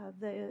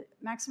the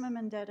maximum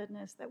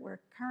indebtedness that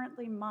we're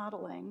currently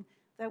modeling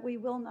that we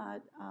will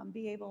not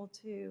be able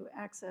to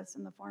access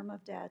in the form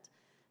of debt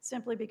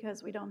simply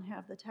because we don't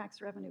have the tax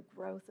revenue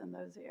growth in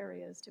those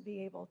areas to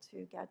be able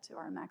to get to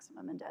our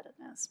maximum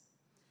indebtedness.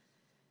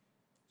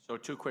 So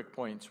 2 quick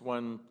points.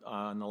 One,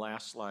 on the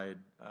last slide,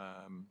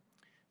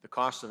 the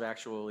cost of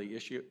actually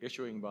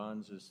issuing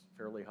bonds is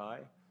fairly high,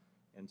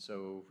 and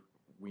so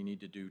we need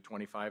to do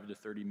 $25 to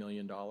 $30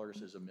 million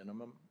as a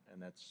minimum, and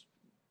that's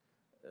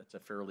a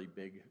fairly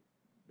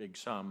big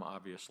sum,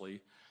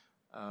 obviously.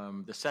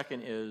 The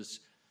second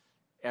is,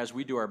 as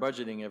we do our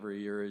budgeting every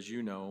year, as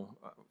you know,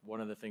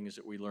 one of the things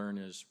that we learn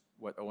is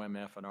what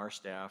OMF and our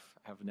staff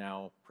have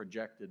now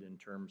projected in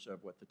terms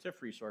of what the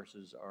TIF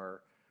resources are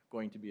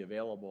going to be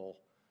available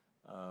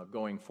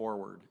going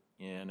forward.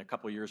 And a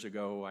couple of years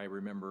ago, I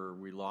remember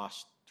we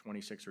lost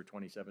 26 or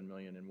 27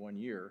 million in 1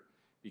 year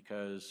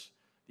because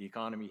the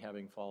economy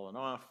having fallen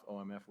off,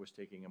 OMF was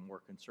taking a more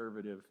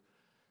conservative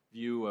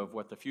view of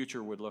what the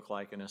future would look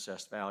like in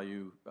assessed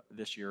value.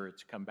 This year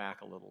it's come back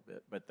a little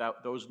bit, but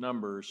those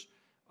numbers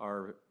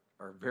are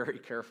very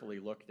carefully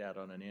looked at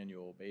on an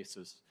annual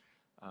basis.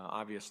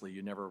 Obviously,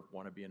 you never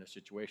want to be in a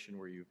situation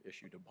where you've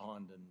issued a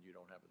bond and you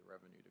don't have the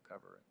revenue to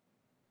cover it.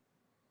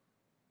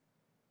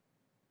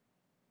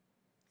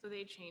 So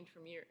they change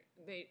from year,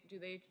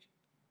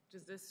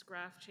 does this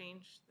graph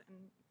change then?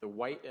 The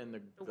white and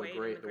the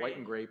white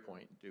and gray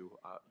point do,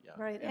 yeah.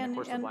 Right, and of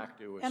course the black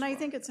do as and I well.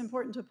 think it's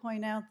important to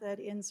point out that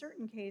in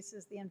certain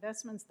cases, the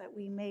investments that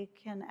we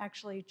make can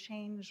actually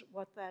change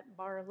what that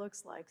bar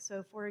looks like.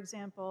 So for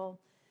example,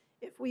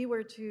 if we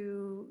were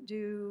to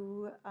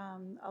do,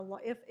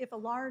 if a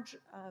large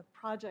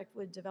project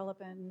would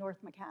develop in North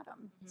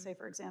Macadam, say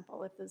for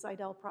example, if the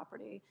Zidell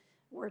property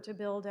were to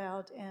build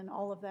out and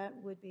all of that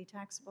would be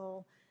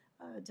taxable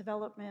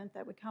development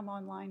that would come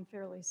online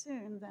fairly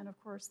soon, then of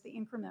course the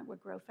increment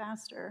would grow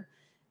faster,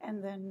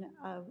 and then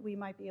we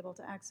might be able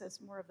to access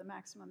more of the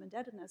maximum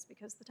indebtedness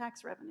because the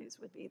tax revenues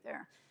would be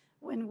there.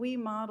 When we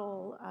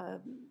model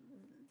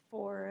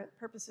for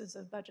purposes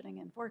of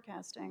budgeting and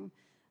forecasting,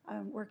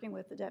 working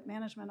with the Debt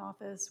Management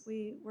Office,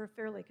 we're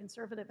fairly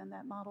conservative in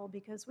that model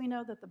because we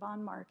know that the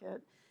bond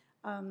market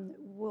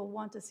will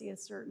want to see a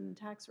certain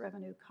tax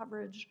revenue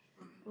coverage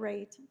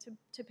rate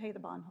to pay the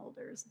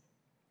bondholders.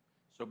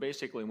 So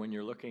basically, when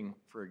you're looking,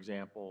 for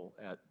example,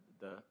 at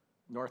the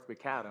North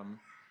Macadam,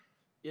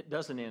 it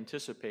doesn't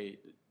anticipate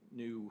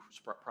new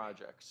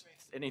projects.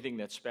 Anything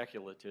that's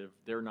speculative,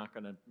 they're not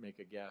going to make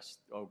a guess,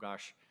 oh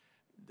gosh,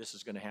 this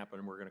is going to happen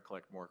and we're going to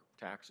collect more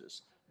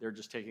taxes. They're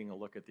just taking a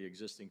look at the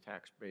existing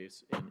tax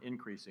base and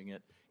increasing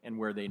it, and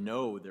where they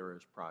know there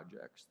is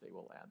projects, they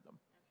will add them.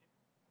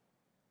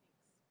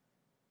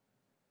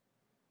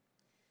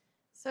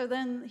 So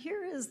then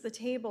here is the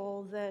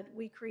table that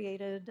we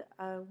created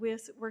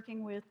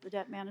working with the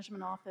Debt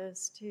Management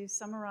Office to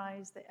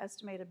summarize the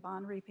estimated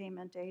bond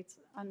repayment dates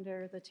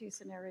under the 2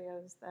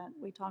 scenarios that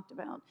we talked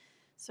about.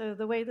 So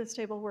the way this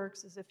table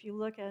works is if you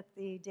look at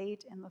the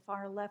date in the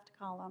far left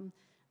column,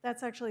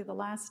 that's actually the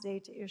last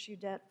date to issue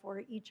debt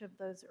for each of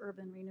those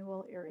urban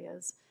renewal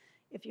areas.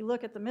 If you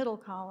look at the middle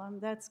column,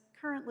 that's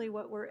currently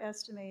what we're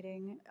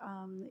estimating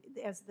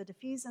as the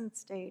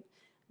defeasance date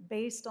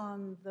based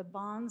on the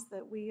bonds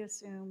that we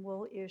assume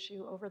will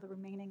issue over the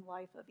remaining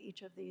life of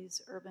each of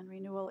these urban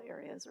renewal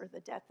areas, or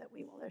the debt that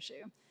we will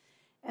issue.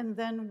 And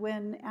then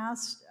when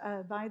asked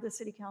by the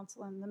city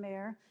council and the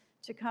mayor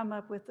to come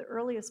up with the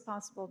earliest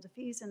possible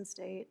defeasance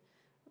date,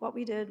 what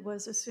we did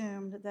was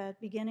assumed that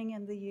beginning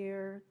in the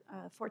year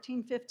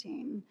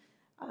 14-15,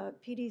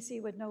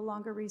 PDC would no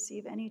longer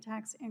receive any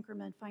tax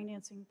increment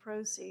financing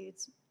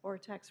proceeds or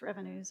tax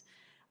revenues.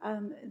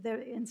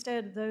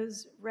 Instead,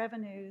 those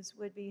revenues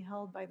would be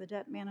held by the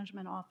Debt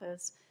Management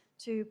Office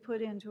to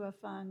put into a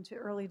fund to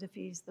early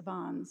defease the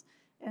bonds.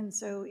 And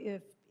so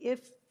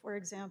if for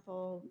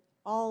example,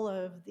 all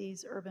of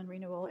these urban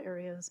renewal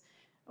areas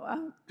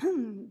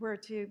were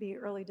to be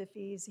early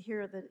defeased,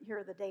 here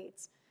are the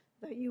dates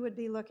that you would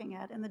be looking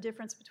at. And the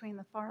difference between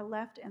the far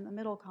left and the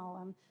middle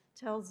column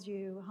tells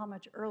you how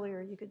much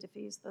earlier you could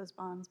defease those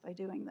bonds by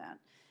doing that.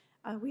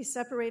 We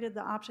separated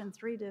the option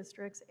 3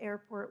 districts,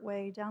 Airport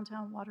Way,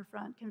 Downtown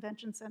Waterfront,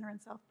 Convention Center,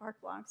 and South Park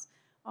blocks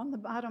on the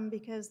bottom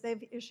because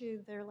they've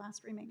issued their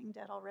last remaining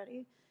debt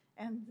already,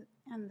 and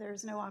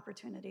there's no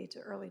opportunity to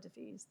early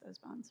defease those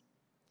bonds.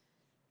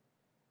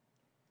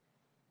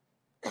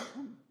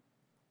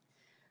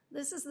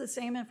 This is the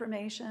same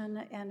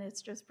information, and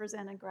it's just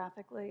presented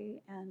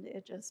graphically, and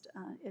it just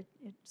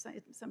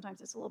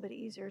sometimes it's a little bit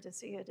easier to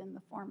see it in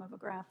the form of a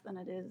graph than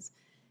it is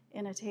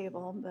in a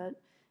table. But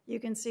you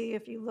can see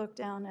if you look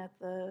down at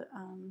the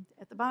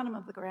bottom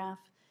of the graph,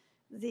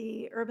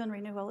 the urban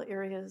renewal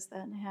areas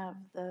that have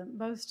the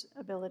most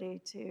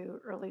ability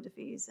to early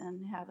defease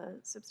and have a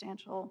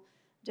substantial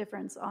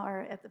difference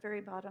are at the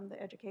very bottom,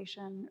 the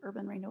education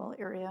urban renewal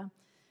area,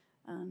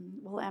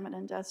 Willamette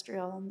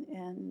Industrial,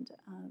 and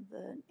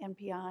the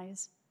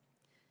MPIs.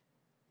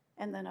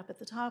 And then up at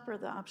the top are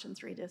the option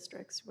 3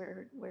 districts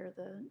where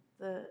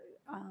the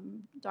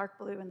dark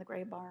blue and the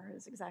gray bar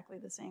is exactly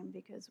the same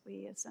because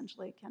we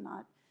essentially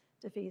cannot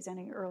defease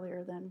any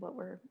earlier than what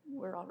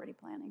we're already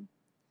planning.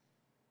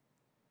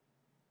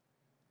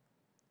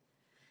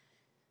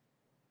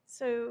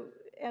 So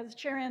as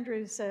Chair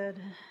Andrews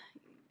said,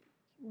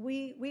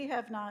 we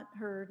have not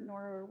heard,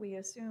 nor are we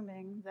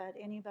assuming that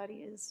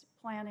anybody is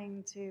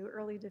planning to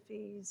early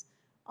defease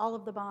all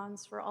of the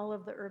bonds for all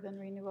of the urban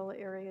renewal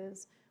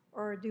areas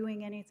or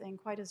doing anything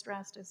quite as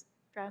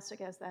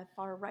drastic as that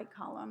far right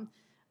column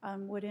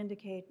would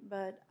indicate.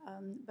 But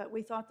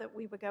we thought that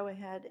we would go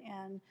ahead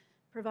and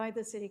provide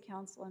the City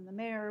Council and the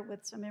Mayor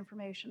with some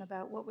information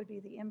about what would be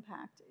the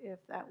impact if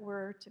that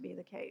were to be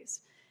the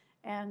case.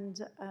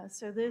 And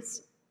so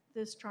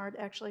this chart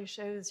actually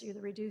shows you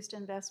the reduced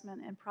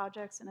investment in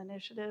projects and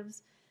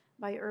initiatives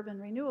by urban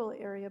renewal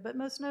area, but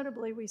most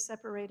notably we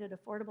separated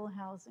affordable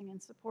housing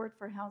and support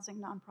for housing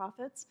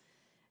nonprofits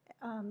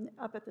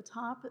up at the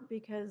top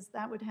because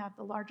that would have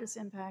the largest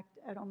impact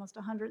at almost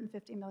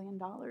 $150 million.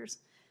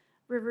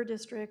 River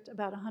District,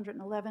 about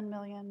 $111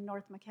 million,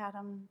 North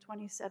Macadam,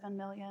 $27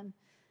 million,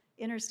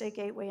 Interstate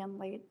Gateway and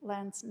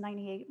Lents,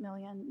 $98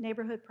 million,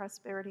 Neighborhood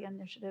Prosperity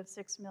Initiative,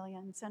 $6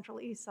 million,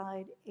 Central East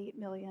Side, $8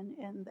 million,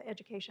 in the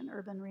Education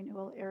Urban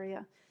Renewal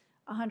Area,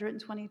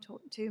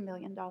 $122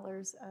 million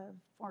of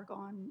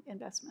foregone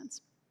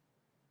investments.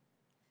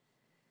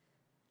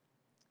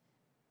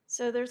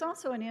 So there's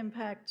also an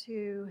impact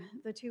to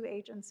the 2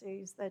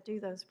 agencies that do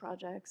those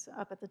projects.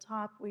 Up at the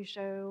top, we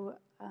show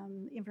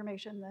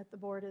information that the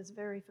board is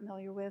very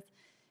familiar with,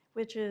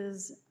 which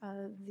is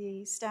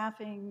the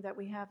staffing that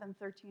we have in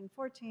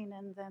 13-14,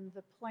 and then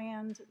the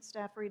planned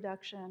staff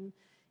reduction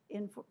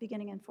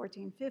beginning in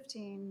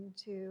 14-15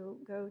 to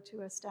go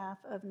to a staff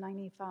of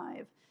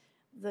 95.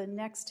 The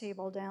next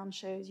table down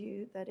shows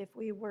you that if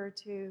we were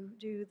to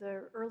do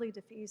the early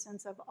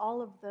defeasance of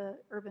all of the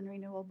urban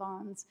renewal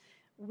bonds,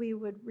 we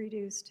would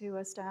reduce to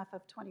a staff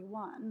of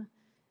 21,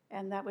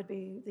 and that would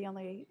be the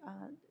only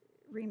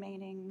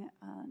remaining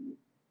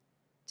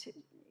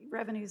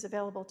revenues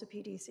available to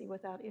PDC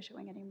without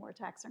issuing any more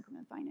tax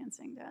increment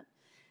financing debt.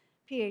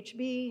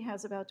 PHB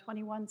has about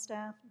 21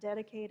 staff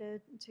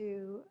dedicated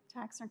to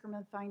tax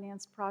increment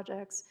financed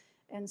projects,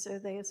 and so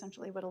they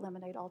essentially would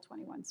eliminate all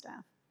 21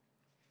 staff.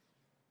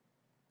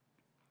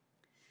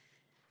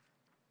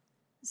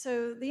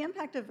 So the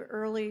impact of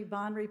early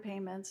bond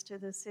repayments to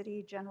the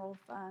city general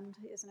fund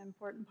is an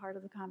important part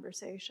of the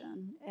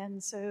conversation.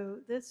 And so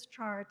this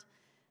chart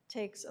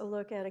takes a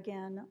look at,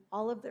 again,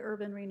 all of the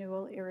urban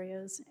renewal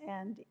areas,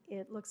 and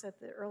it looks at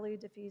the early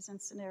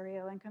defeasance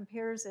scenario and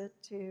compares it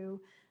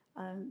to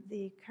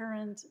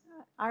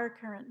our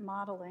current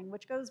modeling,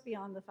 which goes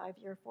beyond the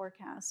 5-year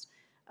forecast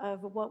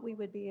of what we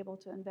would be able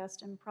to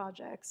invest in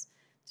projects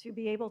to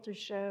be able to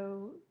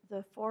show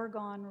the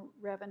foregone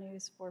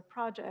revenues for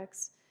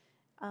projects,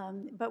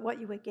 but what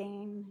you would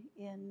gain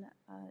in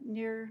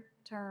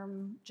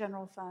near-term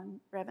general fund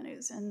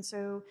revenues. And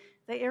so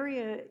the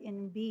area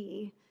in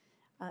B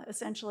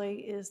essentially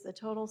is the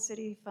total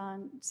city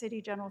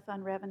general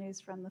fund revenues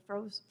from the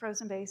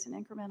frozen base and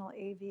incremental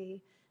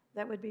AV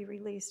that would be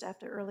released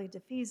after early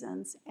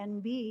defeasance,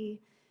 and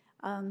B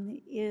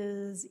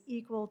is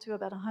equal to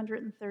about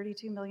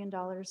 $132 million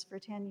for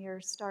 10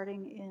 years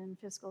starting in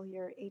fiscal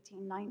year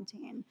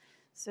 18-19.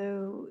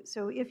 So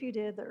if you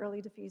did the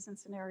early defeasance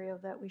scenario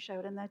that we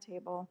showed in that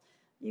table,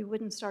 you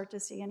wouldn't start to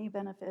see any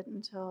benefit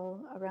until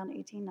around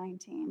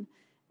 18-19.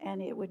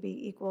 and it would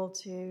be equal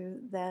to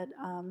that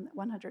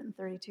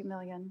 132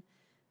 million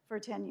for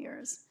 10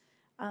 years.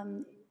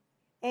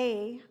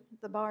 A,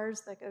 the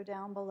bars that go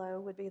down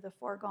below would be the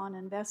foregone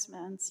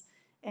investments,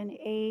 and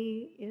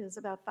A is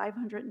about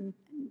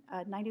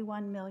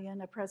 591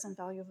 million, a present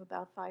value of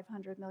about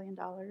 $500 million.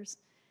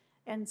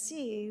 And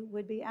C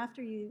would be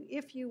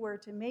if you were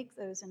to make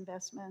those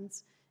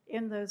investments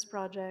in those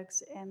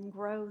projects and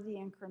grow the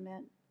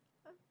increment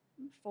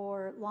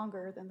for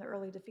longer than the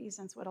early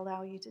defeasance would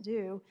allow you to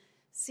do,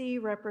 C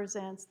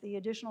represents the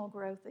additional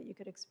growth that you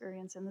could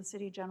experience in the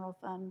city general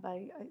fund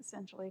by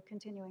essentially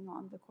continuing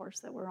on the course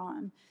that we're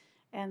on.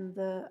 And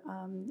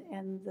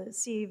the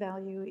C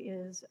value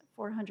is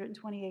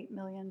 428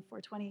 million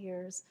for 20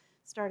 years,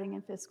 starting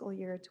in fiscal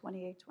year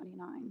 28-29.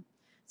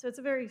 So it's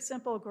a very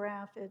simple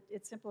graph.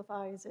 It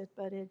simplifies it,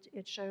 but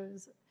it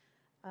shows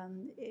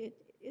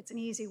it's an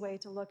easy way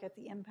to look at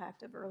the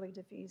impact of early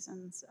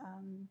defeasance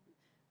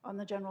on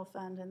the general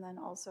fund and then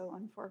also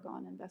on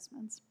foregone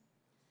investments.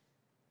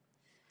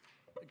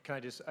 I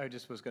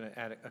just was going to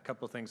add a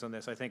couple of things on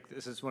this. I think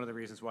this is one of the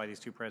reasons why these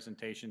two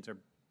presentations are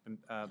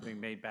being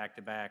made back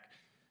to back.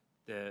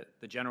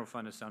 The general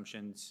fund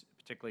assumptions,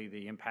 particularly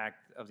the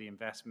impact of the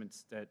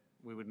investments that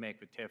we would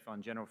make with TIF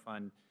on general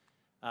fund,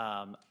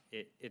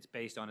 it's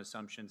based on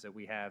assumptions that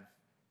we have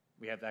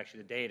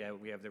actually the data,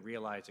 we have the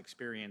realized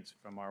experience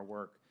from our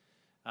work,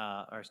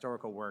 our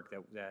historical work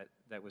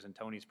that was in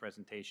Tony's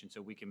presentation,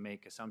 so we can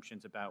make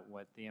assumptions about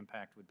what the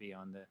impact would be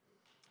on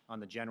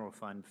the general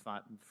fund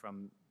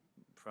from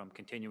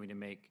continuing to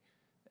make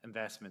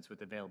investments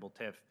with available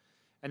TIF.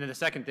 And then the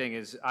second thing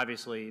is,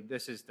 obviously,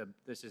 this is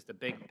the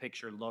big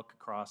picture look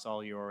across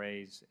all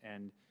URAs,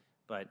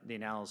 but the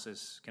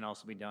analysis can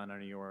also be done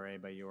on a URA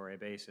by URA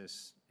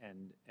basis,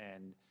 and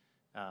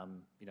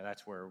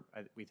that's where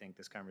we think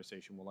this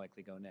conversation will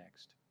likely go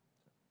next.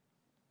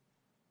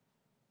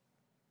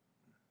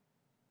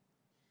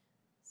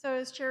 So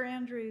as Chair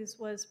Andrews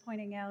was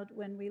pointing out,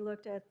 when we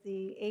looked at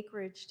the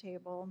acreage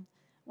table,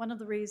 one of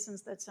the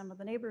reasons that some of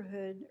the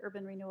neighborhood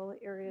urban renewal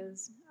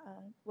areas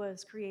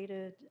was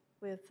created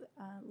with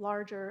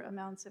larger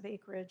amounts of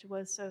acreage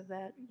was so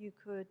that you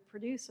could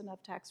produce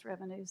enough tax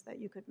revenues that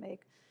you could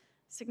make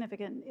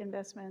significant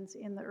investments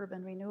in the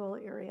urban renewal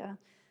area.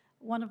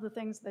 One of the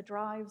things that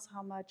drives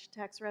how much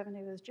tax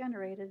revenue is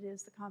generated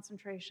is the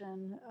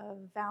concentration of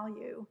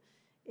value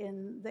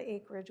in the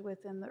acreage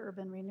within the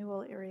urban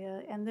renewal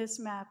area. And this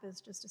map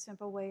is just a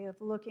simple way of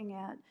looking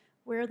at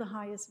where the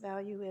highest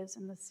value is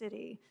in the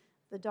city.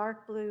 The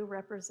dark blue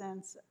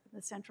represents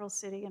the central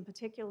city. In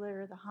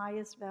particular, the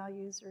highest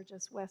values are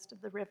just west of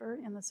the river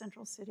in the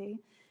central city.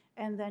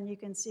 And then you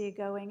can see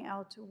going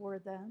out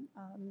toward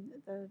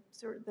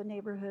the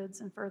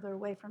neighborhoods and further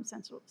away from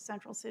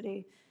central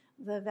city,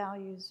 the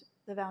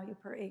value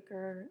per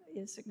acre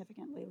is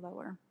significantly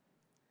lower.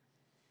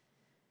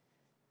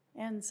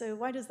 And so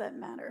why does that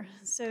matter?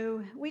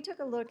 So we took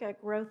a look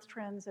at growth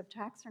trends of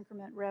tax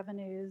increment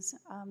revenues.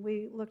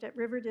 We looked at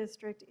River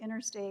District,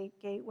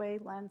 Interstate, Gateway,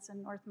 Lentz,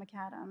 and North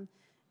Macadam.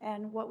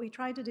 And what we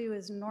tried to do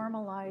is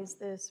normalize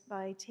this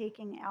by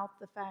taking out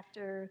the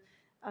factor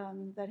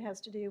that has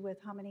to do with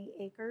how many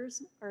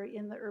acres are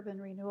in the urban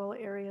renewal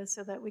area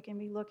so that we can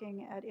be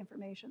looking at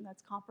information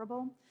that's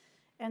comparable.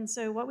 And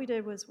so what we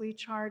did was we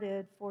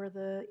charted for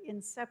the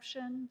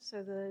inception,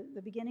 so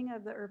the beginning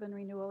of the urban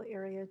renewal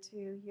area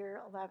to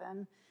year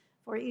 11.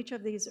 For each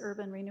of these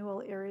urban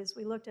renewal areas,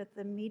 we looked at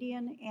the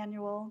median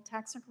annual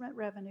tax increment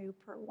revenue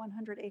per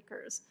 100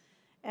 acres.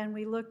 And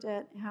we looked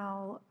at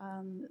how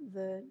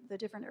the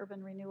different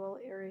urban renewal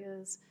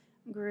areas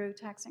grew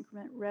tax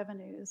increment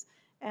revenues.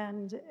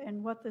 And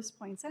what this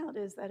points out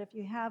is that if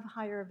you have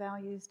higher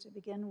values to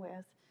begin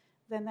with,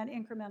 then that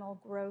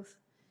incremental growth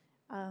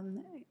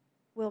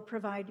will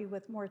provide you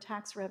with more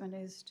tax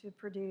revenues to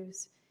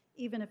produce,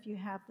 even if you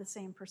have the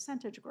same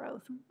percentage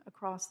growth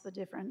across the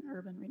different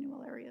urban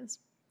renewal areas.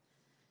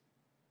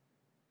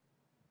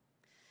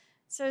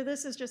 So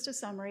this is just a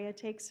summary. It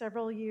takes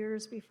several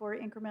years before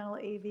incremental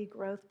AV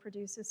growth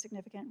produces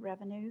significant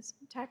revenues.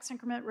 Tax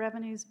increment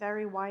revenues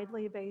vary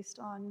widely based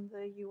on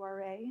the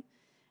URA.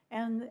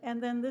 And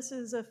then this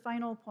is a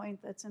final point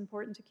that's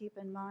important to keep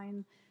in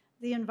mind.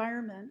 The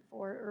environment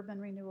for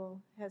urban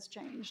renewal has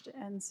changed.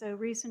 And so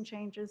recent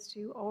changes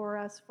to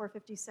ORS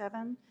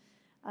 457,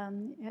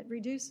 it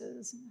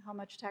reduces how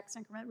much tax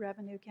increment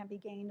revenue can be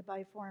gained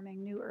by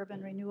forming new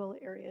urban renewal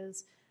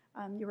areas.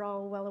 You're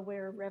all well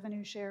aware of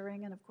revenue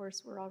sharing, and of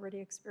course we're already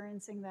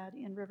experiencing that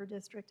in River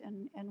District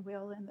and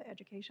will in the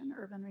education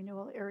urban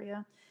renewal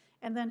area.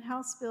 And then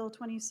House Bill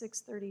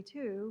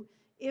 2632,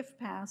 if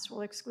passed,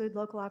 will exclude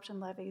local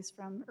option levies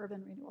from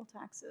urban renewal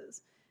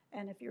taxes.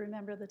 And if you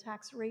remember the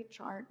tax rate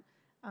chart,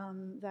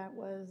 that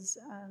was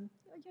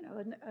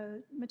a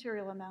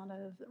material amount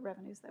of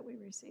revenues that we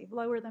receive.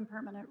 Lower than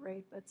permanent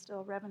rate, but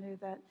still revenue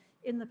that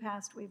in the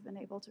past we've been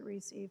able to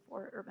receive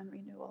for urban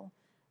renewal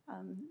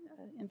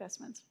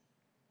investments.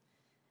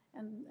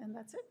 And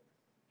that's it.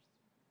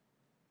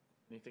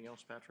 Anything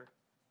else, Patrick?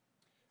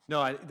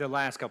 No, the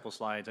last couple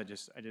slides, I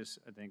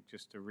think,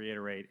 just to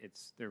reiterate,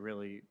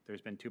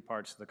 there's been two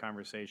parts to the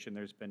conversation.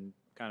 There's been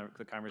kind of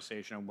the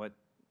conversation on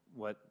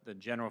what the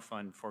general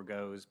fund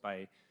forgoes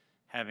by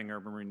having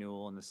urban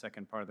renewal, and the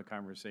second part of the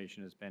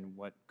conversation has been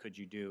what could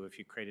you do if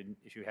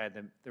you had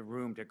the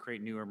room to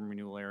create new urban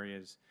renewal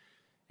areas,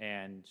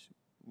 and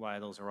while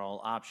those are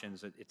all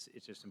options, it's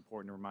just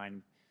important to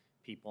remind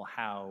people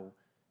how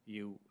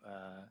you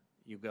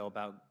go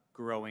about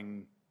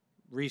growing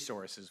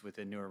resources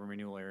within new urban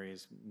renewal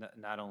areas.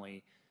 Not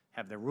only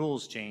have the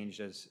rules changed,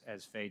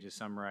 as Faye just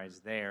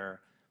summarized there,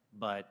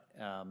 but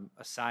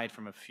aside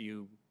from a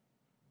few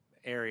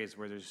areas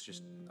where there's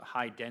just a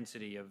high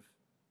density of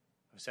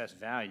assessed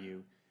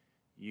value,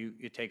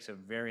 it takes a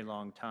very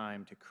long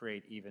time to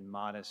create even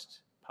modest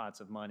pots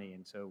of money.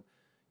 And so,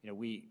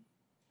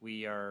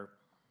 we are,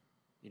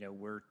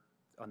 we're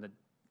on the,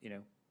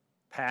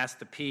 past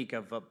the peak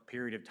of a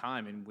period of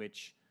time in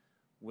which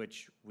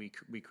we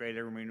created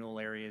urban renewal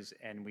areas,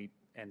 and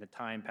the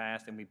time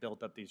passed, and we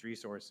built up these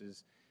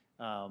resources.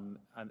 To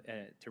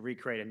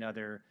recreate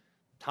another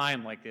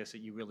time like this, that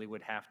you really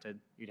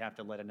you'd have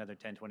to let another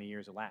 10, 20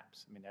 years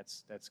elapse. I mean,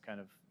 that's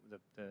kind of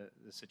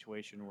the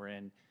situation we're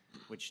in,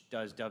 which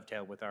does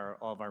dovetail with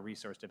all of our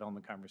resource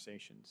development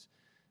conversations.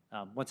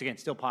 Once again,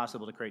 it's still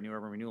possible to create new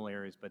urban renewal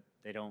areas, but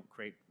they don't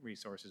create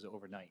resources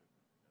overnight.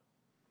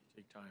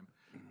 Take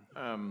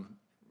time.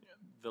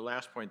 The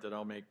last point that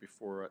I'll make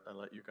before I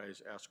let you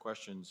guys ask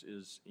questions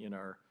is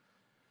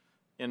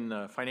in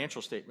the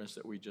financial statements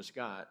that we just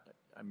got.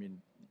 I mean,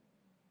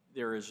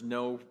 there is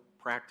no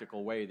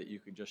practical way that you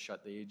could just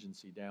shut the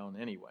agency down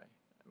anyway.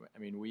 I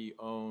mean, we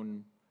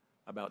own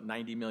about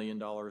 $90 million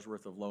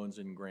worth of loans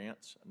and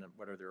grants, and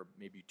what are there,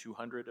 maybe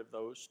 200 of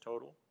those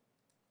total?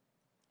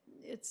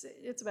 It's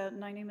about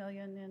 90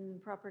 million in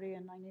property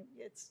and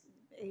it's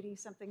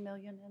 80-something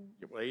million in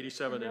Well,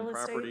 87 in real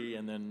estate. property,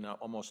 and then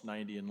almost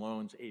 90 in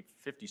loans,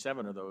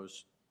 57 of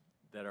those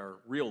that are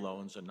real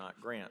loans and not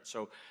grants.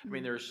 So, I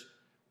mean,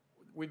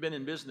 we've been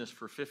in business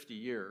for 50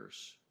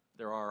 years.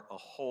 There are a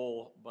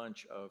whole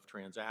bunch of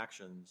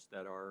transactions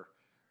that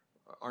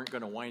aren't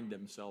going to wind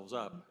themselves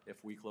up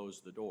if we close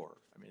the door.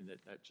 I mean,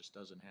 that just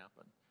doesn't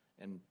happen.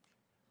 And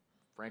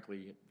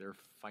frankly, they're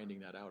finding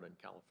that out in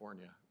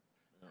California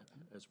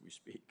as we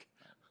speak.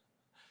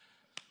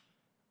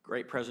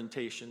 Great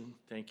presentation.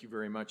 Thank you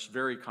very much.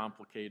 Very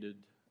complicated.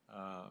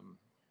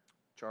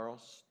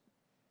 Charles?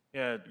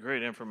 Yeah,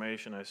 great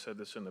information. I said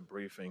this in the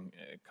briefing.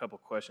 A couple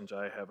questions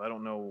I have. I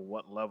don't know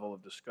what level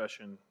of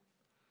discussion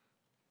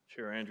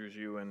Chair Andrews,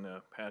 you and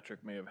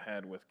Patrick may have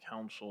had with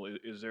council.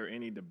 Is there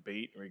any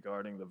debate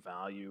regarding the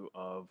value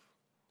of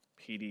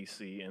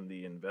PDC and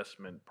the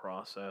investment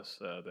process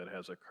that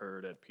has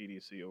occurred at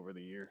PDC over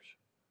the years?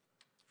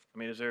 I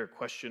mean, is there a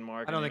question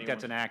mark? I don't think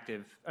that's an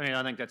active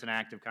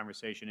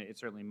conversation. It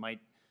certainly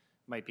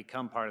might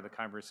become part of the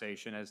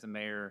conversation as the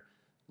mayor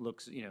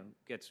looks,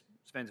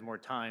 spends more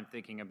time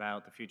thinking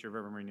about the future of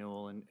urban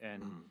renewal and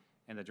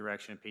the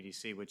direction of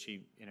PDC, which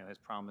he, has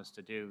promised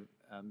to do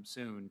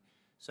soon.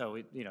 So,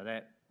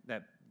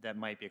 that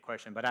might be a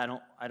question, but I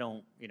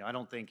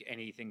don't think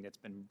anything that's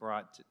been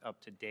brought up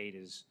to date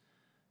is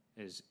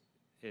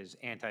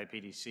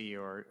anti-PDC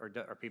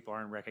or people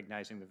aren't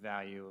recognizing the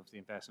value of the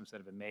investments that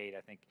have been made.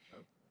 I think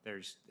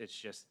it's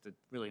just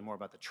really more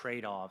about the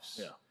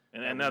trade-offs. Yeah,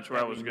 and that's where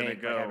I was going to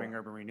go. Having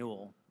urban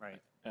renewal, right?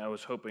 I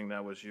was hoping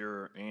that was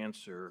your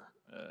answer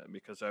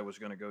because I was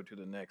going to go to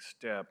the next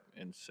step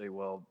and say,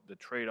 well, the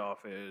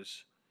trade-off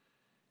is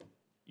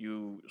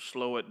you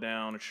slow it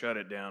down, shut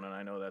it down, and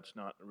I know that's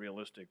not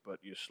realistic, but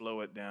you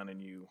slow it down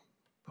and you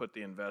put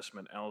the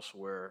investment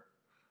elsewhere.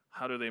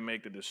 How do they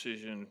make the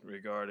decision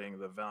regarding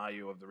the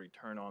value of the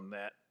return on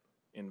that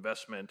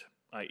investment,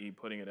 i.e.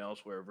 putting it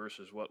elsewhere,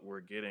 versus what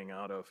we're getting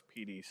out of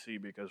PDC?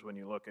 Because when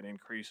you look at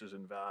increases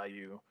in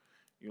value,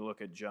 you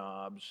look at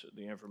jobs,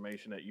 the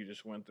information that you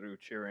just went through,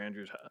 Chair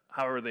Andrews,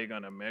 how are they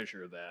going to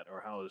measure that?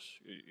 Or how is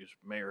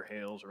Mayor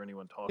Hales or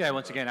anyone talking about it? Yeah,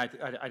 once again,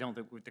 I don't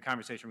think the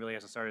conversation really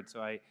hasn't started,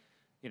 so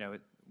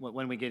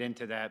when we get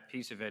into that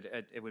piece of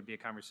it, it would be a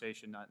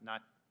conversation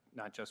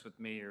not just with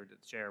me or the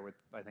chair,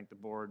 I think the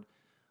board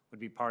would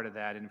be part of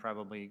that, and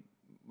probably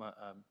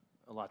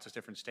lots of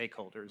different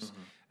stakeholders.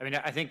 Mm-hmm. I mean,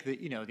 I think that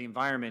the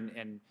environment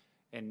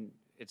and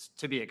it's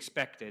to be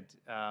expected,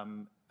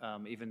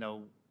 even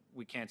though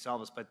we can't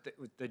solve this. But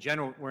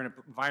we're in an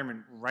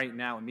environment right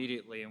now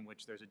immediately in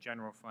which there's a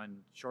general fund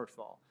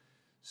shortfall.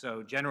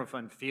 So general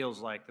fund feels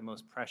like the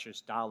most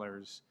precious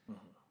dollars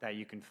that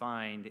you can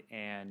find,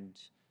 and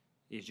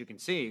as you can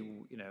see,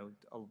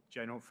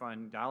 general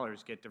fund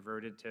dollars get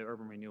diverted to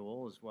urban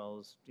renewal as well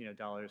as,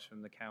 dollars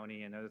from the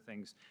county and other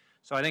things.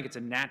 So I think it's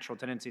a natural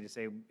tendency to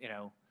say,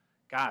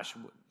 gosh,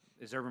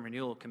 is urban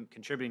renewal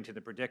contributing to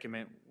the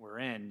predicament we're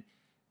in?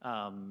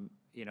 I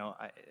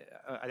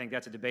think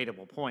that's a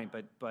debatable point,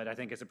 but I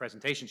think as the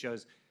presentation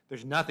shows,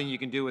 there's nothing you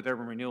can do with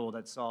urban renewal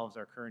that solves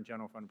our current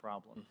general fund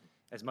problem.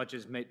 Mm-hmm. As much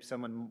as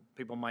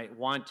people might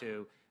want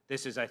to,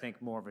 this is, I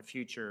think, more of a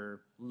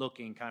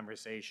future-looking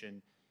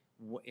conversation.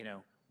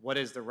 What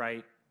is the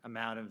right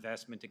amount of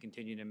investment to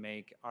continue to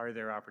make? Are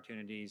there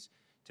opportunities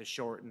to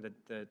shorten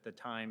the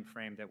time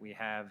frame that we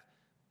have,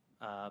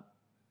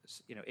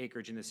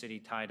 acreage in the city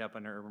tied up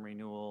under urban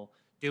renewal?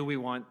 Do we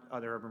want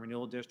other urban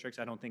renewal districts?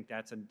 I don't think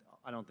that's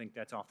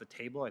off the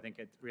table. I think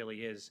it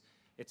really is.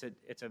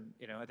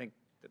 I think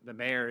the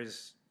mayor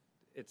is,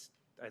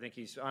 I think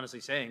he's honestly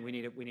saying we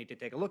need to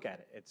take a look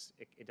at it.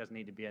 It doesn't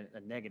need to be a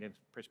negative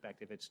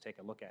perspective. It's take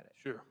a look at it.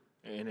 Sure.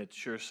 And it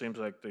sure seems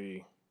like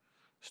the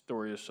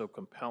story is so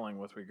compelling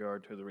with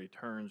regard to the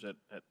returns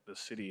that the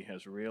city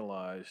has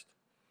realized.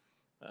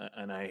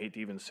 And I hate to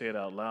even say it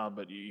out loud,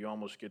 but you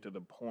almost get to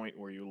the point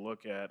where you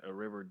look at a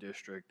river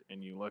district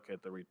and you look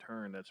at the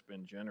return that's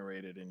been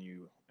generated and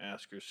you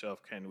ask yourself,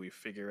 can we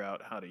figure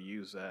out how to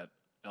use that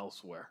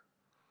elsewhere?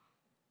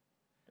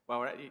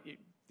 Well,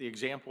 the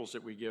examples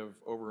that we give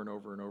over and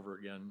over and over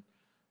again,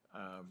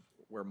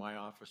 where my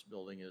office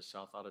building is,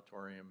 South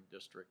Auditorium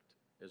District,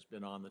 has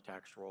been on the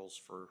tax rolls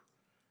for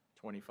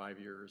 25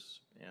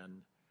 years,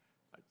 and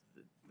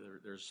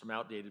there's some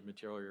outdated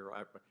material here,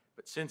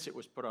 but since it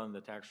was put on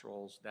the tax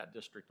rolls, that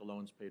district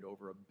alone's paid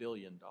over $1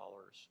 billion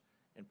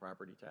in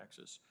property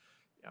taxes.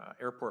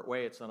 Airport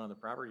Way, it's not on the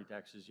property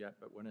taxes yet,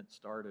 but when it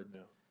started,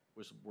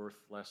 was worth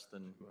less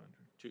than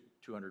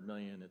 $200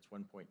 million. It's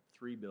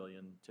 $1.3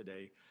 billion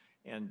today.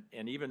 And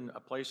even a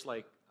place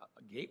like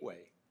Gateway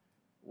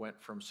went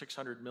from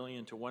 $600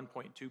 million to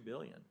 $1.2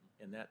 billion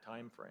in that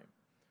time frame.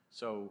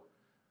 So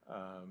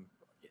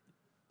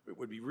it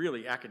would be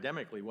really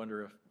academically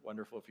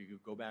wonderful if you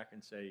could go back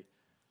and say,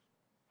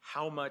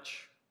 how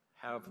much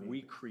have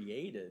we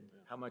created?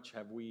 How much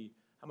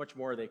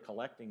more are they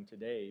collecting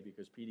today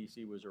because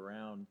PDC was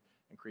around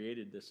and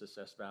created this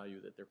assessed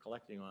value that they're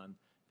collecting on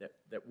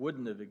that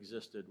wouldn't have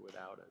existed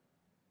without it?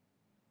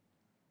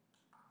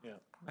 Yeah.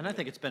 And I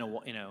think it's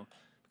been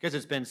because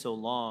it's been so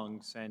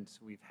long since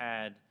we've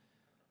had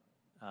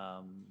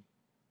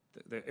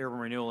the urban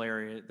renewal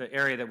area, the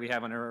area that we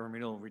have on urban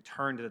renewal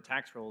return to the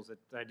tax rolls, that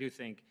I do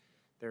think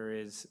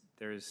there's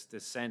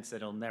this sense that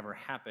it'll never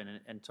happen.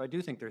 And so I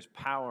do think there's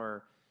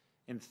power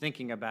in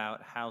thinking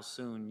about how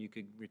soon you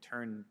could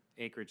return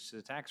acreage to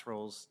the tax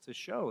rolls to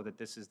show that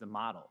this is the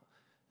model.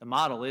 The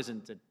model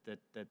isn't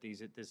that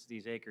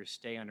these acres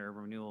stay under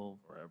urban renewal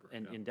forever,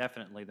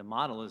 indefinitely. The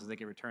model is that they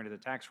get returned to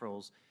the tax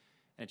rolls.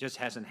 And it just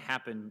hasn't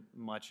happened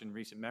much in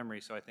recent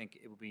memory, so I think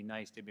it would be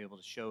nice to be able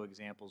to show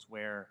examples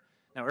where,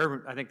 now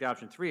urban, I think the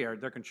option 3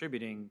 they're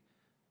contributing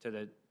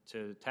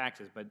to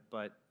taxes,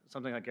 but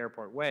something like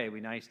Airport Way, it'd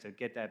be nice to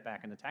get that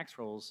back in the tax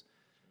rolls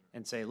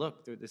and say,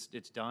 look,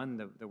 it's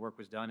done, the work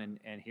was done,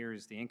 and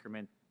here's the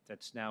increment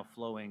that's now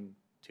flowing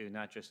to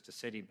not just the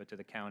city, but to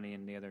the county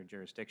and the other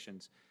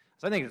jurisdictions.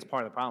 So I think it's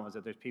part of the problem is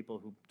that there's people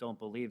who don't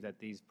believe that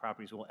these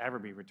properties will ever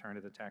be returned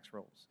to the tax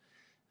rolls.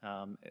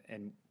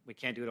 And we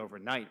can't do it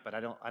overnight, but I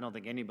don't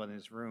think anybody in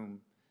this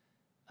room,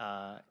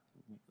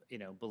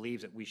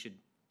 believes that we should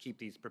keep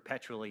these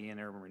perpetually in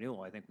urban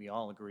renewal. I think we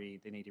all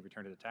agree they need to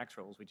return to the tax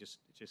rolls. It's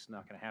just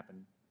not going to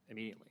happen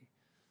immediately.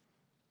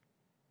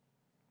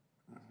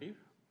 Steve?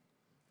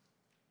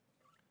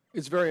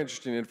 It's very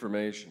interesting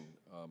information.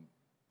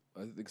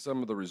 I think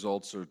some of the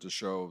results are to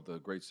show the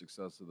great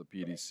success of the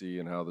PDC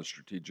and how the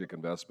strategic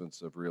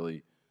investments have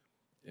really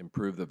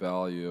improve the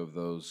value of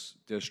those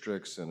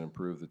districts and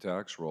improve the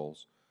tax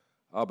rolls.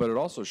 But it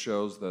also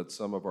shows that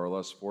some of our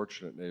less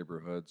fortunate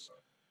neighborhoods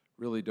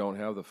really don't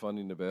have the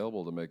funding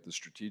available to make the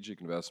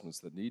strategic investments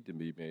that need to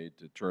be made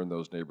to turn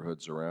those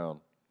neighborhoods around.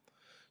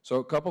 So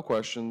a couple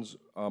questions.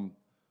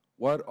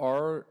 What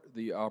are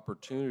the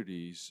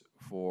opportunities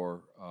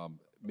for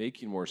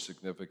making more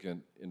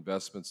significant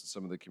investments in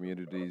some of the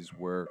communities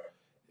where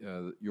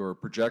your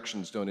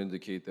projections don't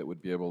indicate that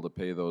would be able to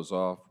pay those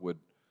off? Would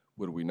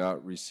we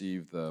not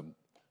receive the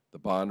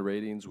bond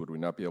ratings? Would we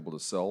not be able to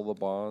sell the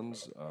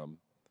bonds?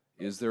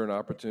 Is there an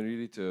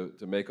opportunity to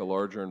make a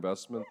larger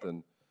investment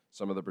than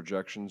some of the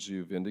projections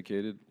you've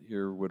indicated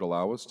here would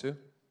allow us to?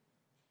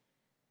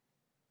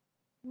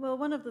 Well,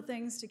 one of the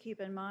things to keep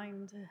in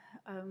mind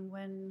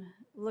when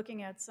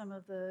looking at some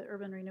of the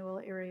urban renewal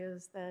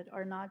areas that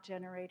are not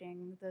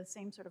generating the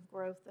same sort of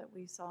growth that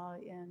we saw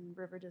in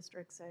river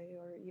districts, say,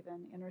 or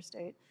even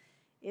Interstate,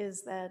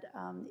 is that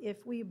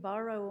if we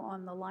borrow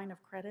on the line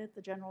of credit,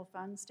 the general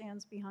fund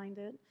stands behind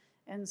it.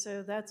 And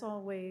so that's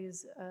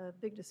always a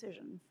big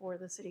decision for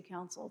the city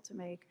council to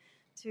make,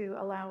 to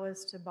allow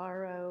us to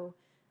borrow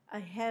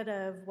ahead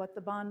of what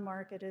the bond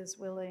market is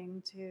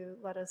willing to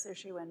let us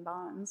issue in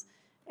bonds.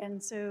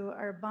 And so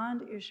our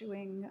bond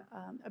issuing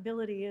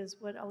ability is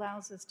what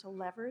allows us to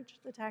leverage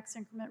the tax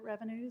increment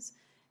revenues.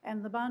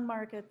 And the bond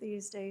market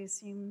these days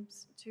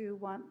seems to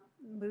want,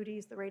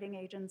 Moody's, the rating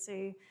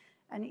agency,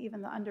 and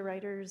even the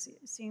underwriters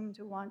seem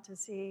to want to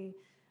see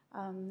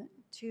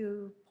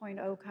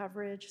 2.0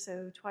 coverage,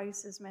 so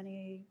twice as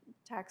many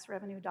tax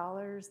revenue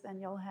dollars than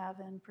you'll have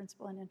in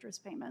principal and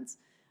interest payments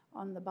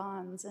on the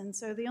bonds. And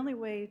so the only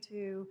way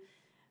to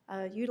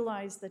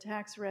utilize the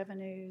tax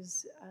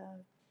revenues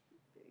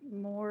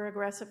more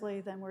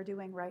aggressively than we're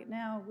doing right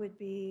now would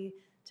be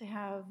to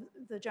have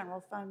the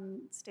general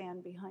fund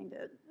stand behind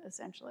it,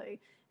 essentially.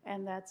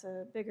 And that's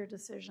a bigger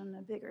decision,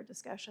 a bigger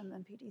discussion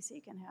than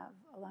PDC can have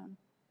alone.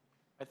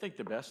 I think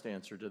the best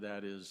answer to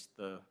that is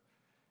the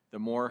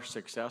more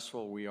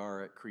successful we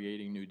are at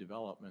creating new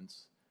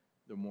developments,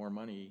 the more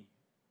money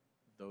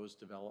those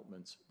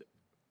developments,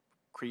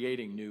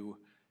 creating new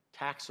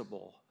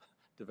taxable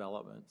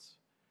developments,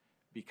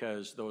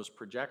 because those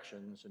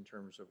projections in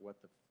terms of what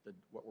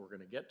what we're going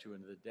to get to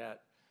into the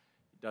debt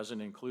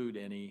doesn't include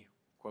any,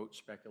 quote,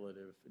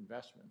 speculative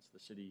investments. The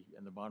city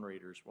and the bond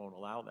raters won't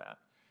allow that.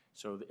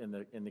 So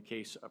in the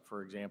case,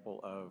 for example,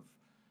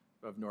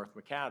 of North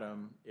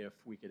Macadam, if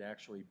we could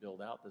actually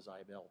build out the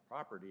Zybel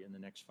property in the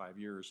next 5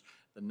 years,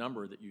 the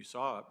number that you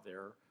saw up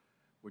there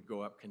would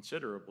go up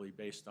considerably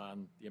based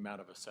on the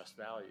amount of assessed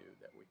value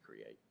that we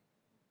create.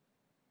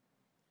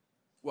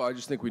 Well, I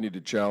just think we need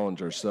to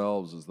challenge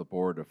ourselves as the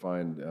board to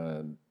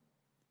find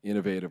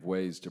innovative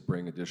ways to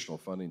bring additional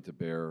funding to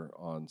bear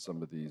on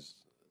some of these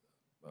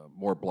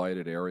more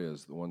blighted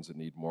areas, the ones that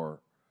need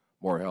more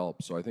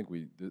help. So I think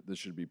this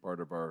should be part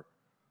of our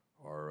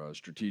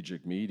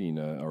strategic meeting,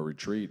 our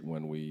retreat,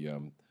 when we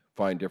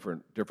find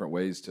different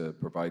ways to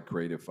provide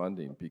creative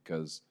funding,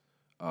 because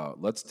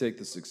let's take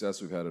the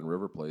success we've had in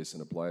River Place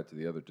and apply it to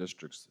the other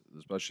districts,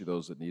 especially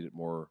those that need it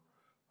more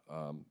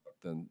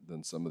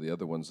than some of the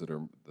other ones that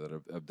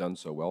have done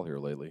so well here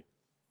lately.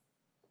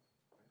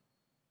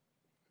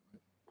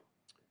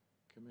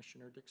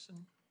 Commissioner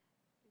Dixon?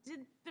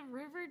 Did the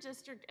River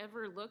District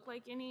ever look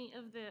like any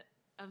of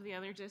the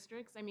other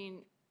districts? I mean,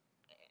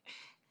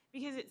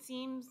 because it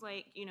seems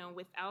like, you know,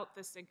 without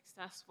the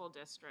successful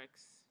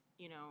districts,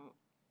 you know,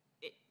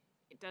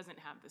 it doesn't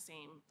have the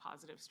same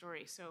positive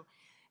story. So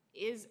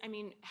I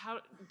mean, how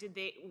did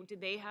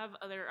they have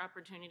other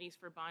opportunities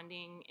for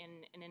bonding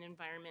in an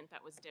environment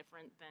that was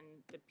different than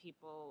the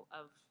people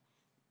of,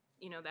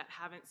 you know, that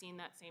haven't seen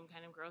that same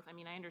kind of growth? I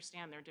mean, I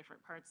understand there are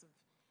different parts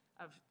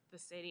of the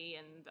city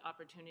and the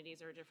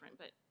opportunities are different,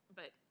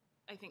 but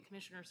I think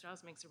Commissioner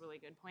Strauss makes a really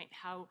good point.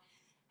 How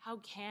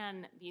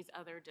can these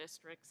other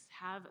districts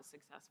have a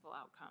successful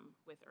outcome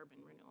with urban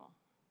renewal?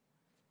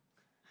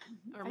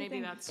 Or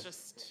maybe that's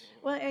just...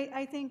 Well,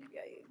 I think,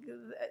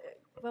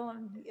 well,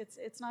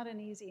 it's not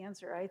an easy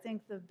answer. I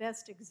think the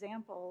best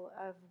example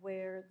of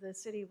where the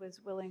city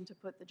was willing to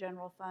put the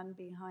general fund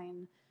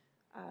behind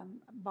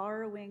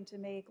borrowing to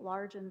make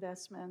large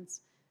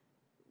investments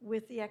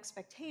with the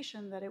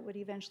expectation that it would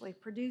eventually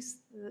produce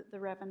the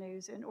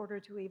revenues in order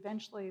to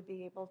eventually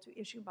be able to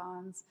issue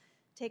bonds,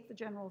 take the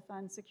general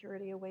fund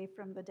security away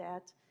from the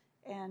debt,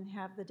 and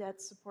have the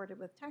debt supported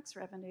with tax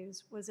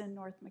revenues, was in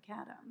North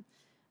Macadam.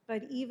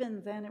 But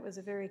even then, it was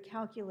a very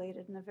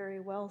calculated and a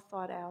very well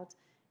thought out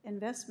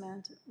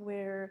investment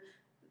where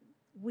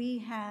we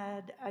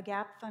had a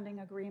gap funding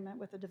agreement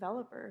with the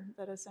developer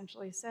that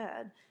essentially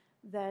said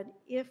that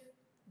if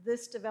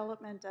this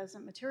development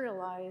doesn't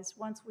materialize,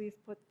 once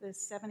we've put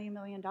this $70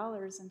 million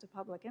into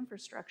public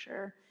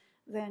infrastructure,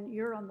 then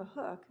you're on the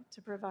hook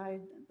to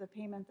provide the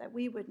payment that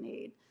we would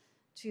need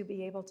to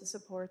be able to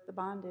support the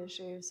bond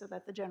issue so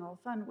that the general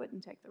fund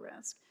wouldn't take the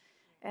risk.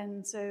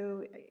 And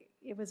so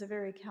it was a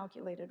very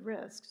calculated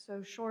risk.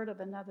 So short of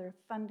another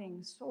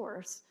funding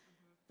source,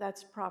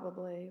 that's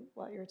probably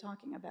what you're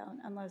talking about,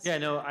 unless... Yeah,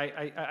 no,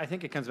 I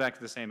think it comes back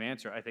to the same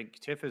answer. I think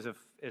TIF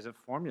is a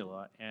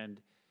formula, and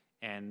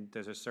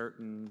there's a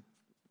certain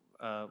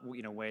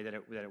you know, way that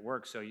it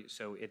works.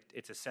 So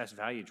it's assessed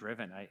value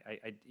driven.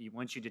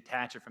 Once you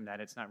detach it from that,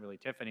 it's not really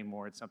TIF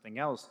anymore. It's something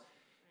else.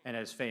 And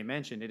as Faye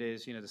mentioned, it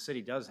is, you know, the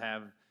city does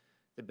have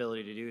the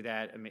ability to do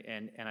that. I mean,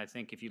 and I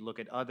think if you look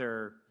at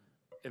other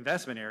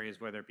investment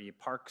areas, whether it be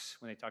parks,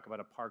 when they talk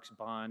about a parks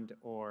bond,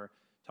 or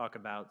talk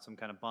about some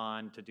kind of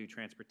bond to do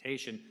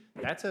transportation,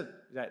 that's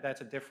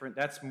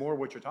more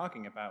what you're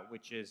talking about,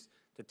 which is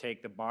to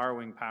take the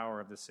borrowing power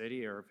of the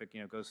city, or if it,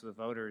 you know, goes to the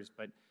voters,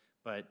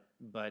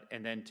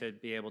 and then to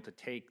be able to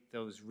take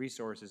those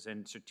resources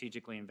and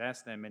strategically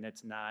invest them, and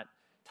it's not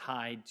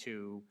tied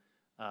to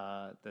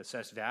the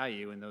assessed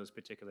value in those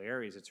particular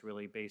areas. It's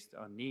really based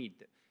on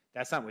need.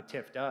 That's not what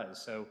TIF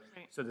does. So,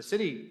 right. So the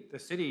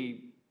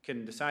city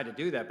can decide to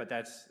do that, but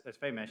that's, as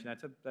Faye mentioned,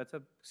 that's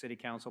a city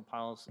council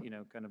policy, you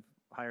know, kind of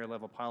higher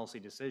level policy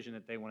decision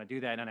that they want to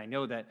do that. And I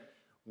know that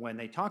when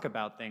they talk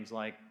about things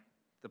like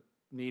the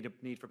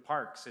need for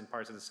parks in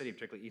parts of the city,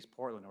 particularly East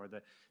Portland, or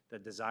the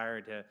desire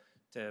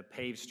to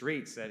pave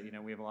streets, that, you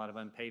know, we have a lot of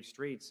unpaved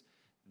streets,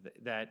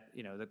 that,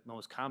 you know, the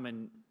most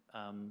common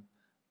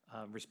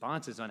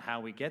responses on how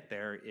we get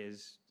there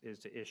is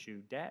to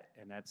issue debt,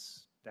 and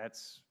that's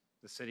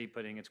the city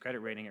putting its credit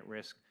rating at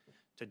risk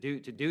to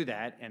do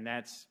that, and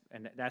that's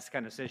the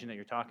kind of decision that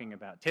you're talking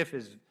about. TIF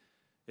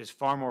is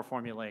far more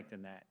formulaic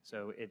than that.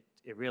 So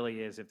it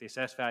really is. If the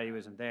assessed value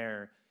isn't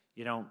there,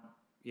 you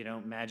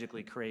don't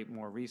magically create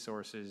more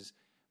resources.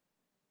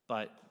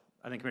 But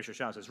I think Commissioner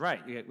Strauss is right.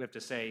 We have to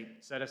say,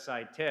 set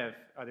aside TIF.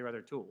 Are there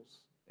other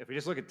tools? If we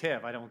just look at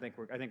TIF, I think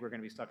we're going to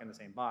be stuck in the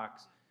same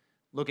box.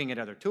 Looking at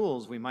other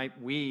tools,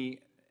 in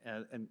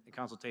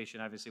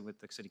consultation, obviously, with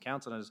the city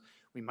council,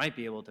 we might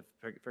be able to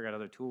figure out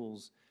other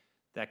tools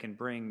that can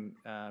bring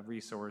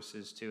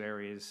resources to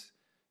areas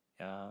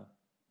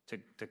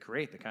to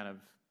create the kind of,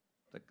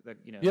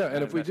 you know. Yeah, kind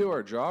and of if we do investment.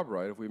 our job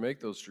right, if we make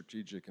those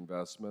strategic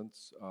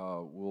investments,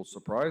 we'll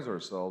surprise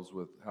ourselves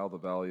with how the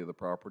value of the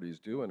properties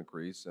do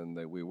increase, and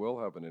that we will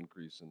have an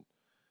increase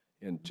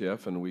in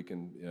TIF, and we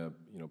can,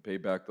 you know, pay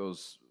back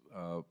those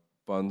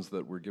funds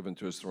that were given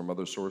to us from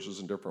other sources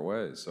in different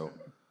ways. So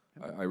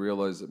I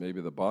realize that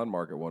maybe the bond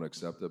market won't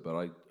accept it,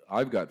 but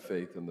I've got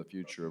faith in the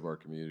future of our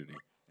community.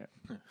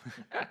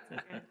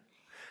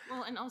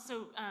 Well, and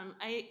also,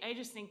 I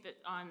just think that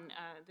on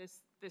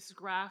this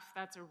graph,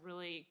 that's a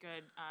really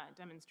good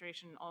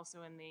demonstration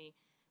also in the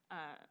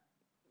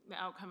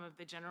outcome of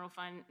the general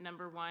fund,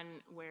 number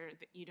one, where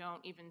you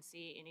don't even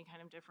see any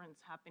kind of difference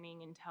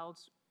happening until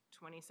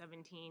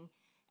 2017,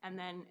 and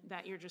then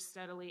that you're just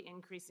steadily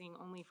increasing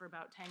only for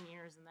about 10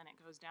 years, and then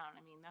it goes down.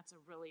 I mean, that's a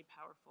really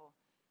powerful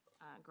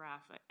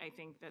graph. I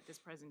think that this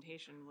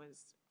presentation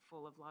was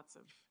full of lots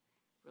of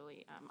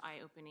really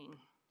eye-opening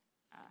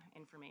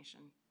information.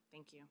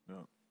 Thank you. Yeah.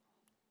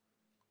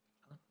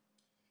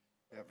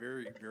 Yeah,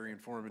 very, very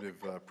informative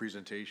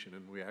presentation,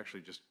 and we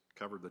actually just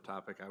covered the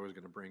topic I was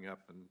going to bring up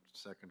and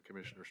second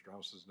Commissioner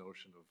Strauss's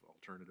notion of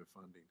alternative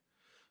funding.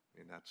 I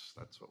mean,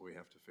 that's what we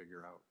have to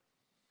figure out.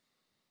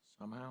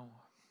 Somehow.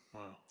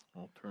 Wow,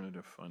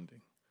 alternative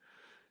funding.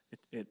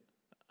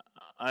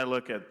 I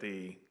look at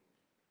the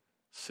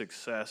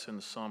success in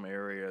some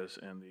areas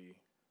and the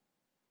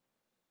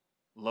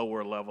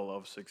lower level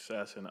of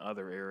success in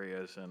other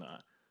areas, and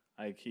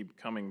I keep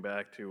coming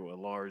back to a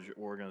large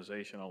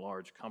organization, a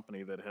large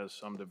company that has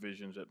some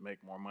divisions that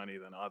make more money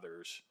than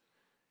others.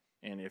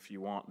 And if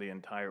you want the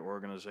entire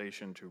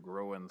organization to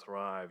grow and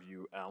thrive,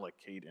 you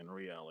allocate and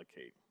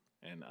reallocate.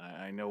 And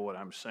I know what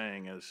I'm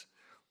saying is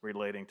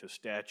relating to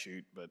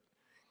statute, but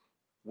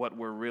what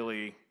we're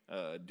really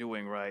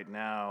doing right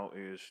now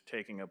is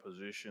taking a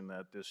position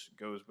that this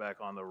goes back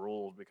on the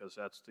rules, because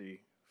that's the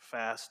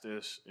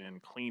fastest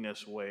and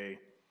cleanest way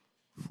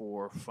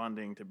for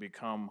funding to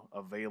become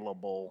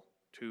available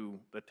to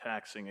the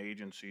taxing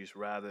agencies,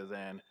 rather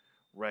than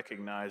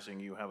recognizing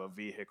you have a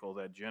vehicle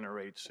that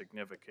generates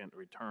significant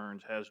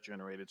returns, has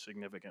generated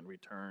significant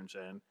returns,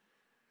 and,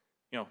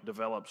 you know,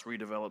 develops,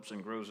 redevelops,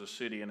 and grows a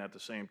city, and at the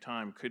same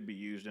time could be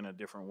used in a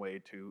different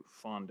way to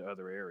fund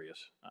other areas.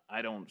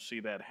 I don't see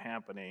that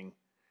happening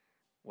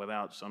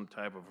without some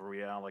type of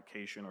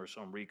reallocation or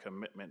some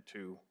recommitment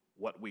to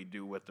what we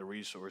do with the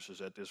resources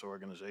that this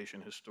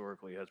organization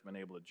historically has been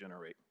able to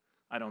generate.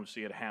 I don't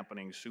see it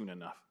happening soon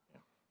enough.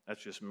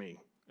 That's just me.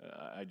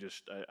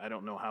 I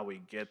don't know how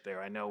we get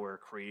there. I know we're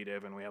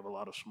creative and we have a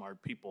lot of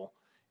smart people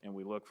and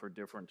we look for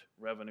different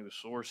revenue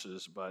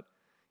sources, but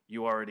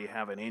you already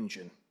have an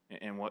engine,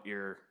 and what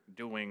you're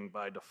doing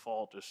by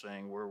default is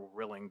saying we're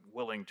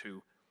willing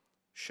to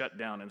shut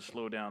down and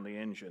slow down the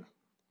engine.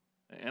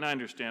 And I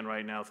understand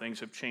right now things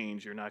have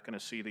changed. You're not going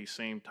to see the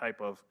same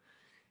type of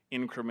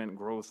increment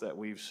growth that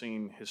we've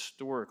seen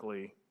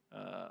historically,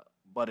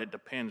 but it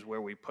depends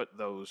where we put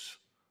those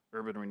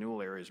urban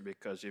renewal areas,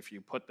 because if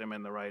you put them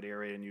in the right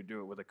area and you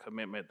do it with a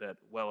commitment that,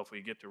 well, if we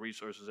get the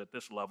resources at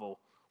this level,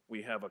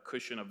 we have a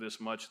cushion of this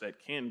much that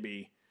can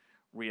be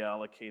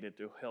reallocated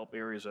to help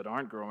areas that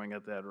aren't growing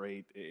at that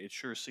rate, it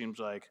sure seems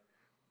like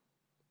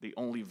the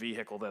only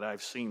vehicle that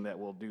I've seen that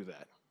will do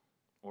that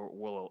or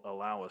will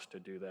allow us to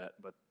do that.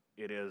 But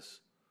it is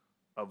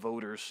a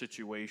voter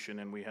situation,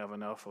 and we have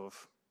enough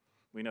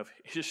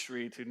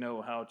history to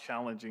know how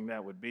challenging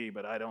that would be,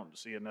 but I don't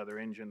see another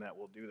engine that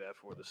will do that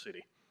for the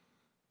city.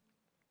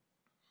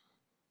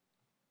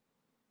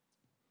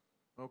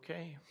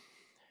 Okay.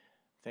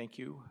 Thank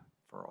you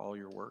for all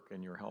your work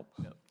and your help.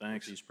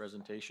 Thanks. With these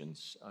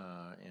presentations.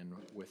 And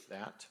with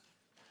that,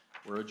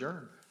 we're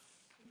adjourned.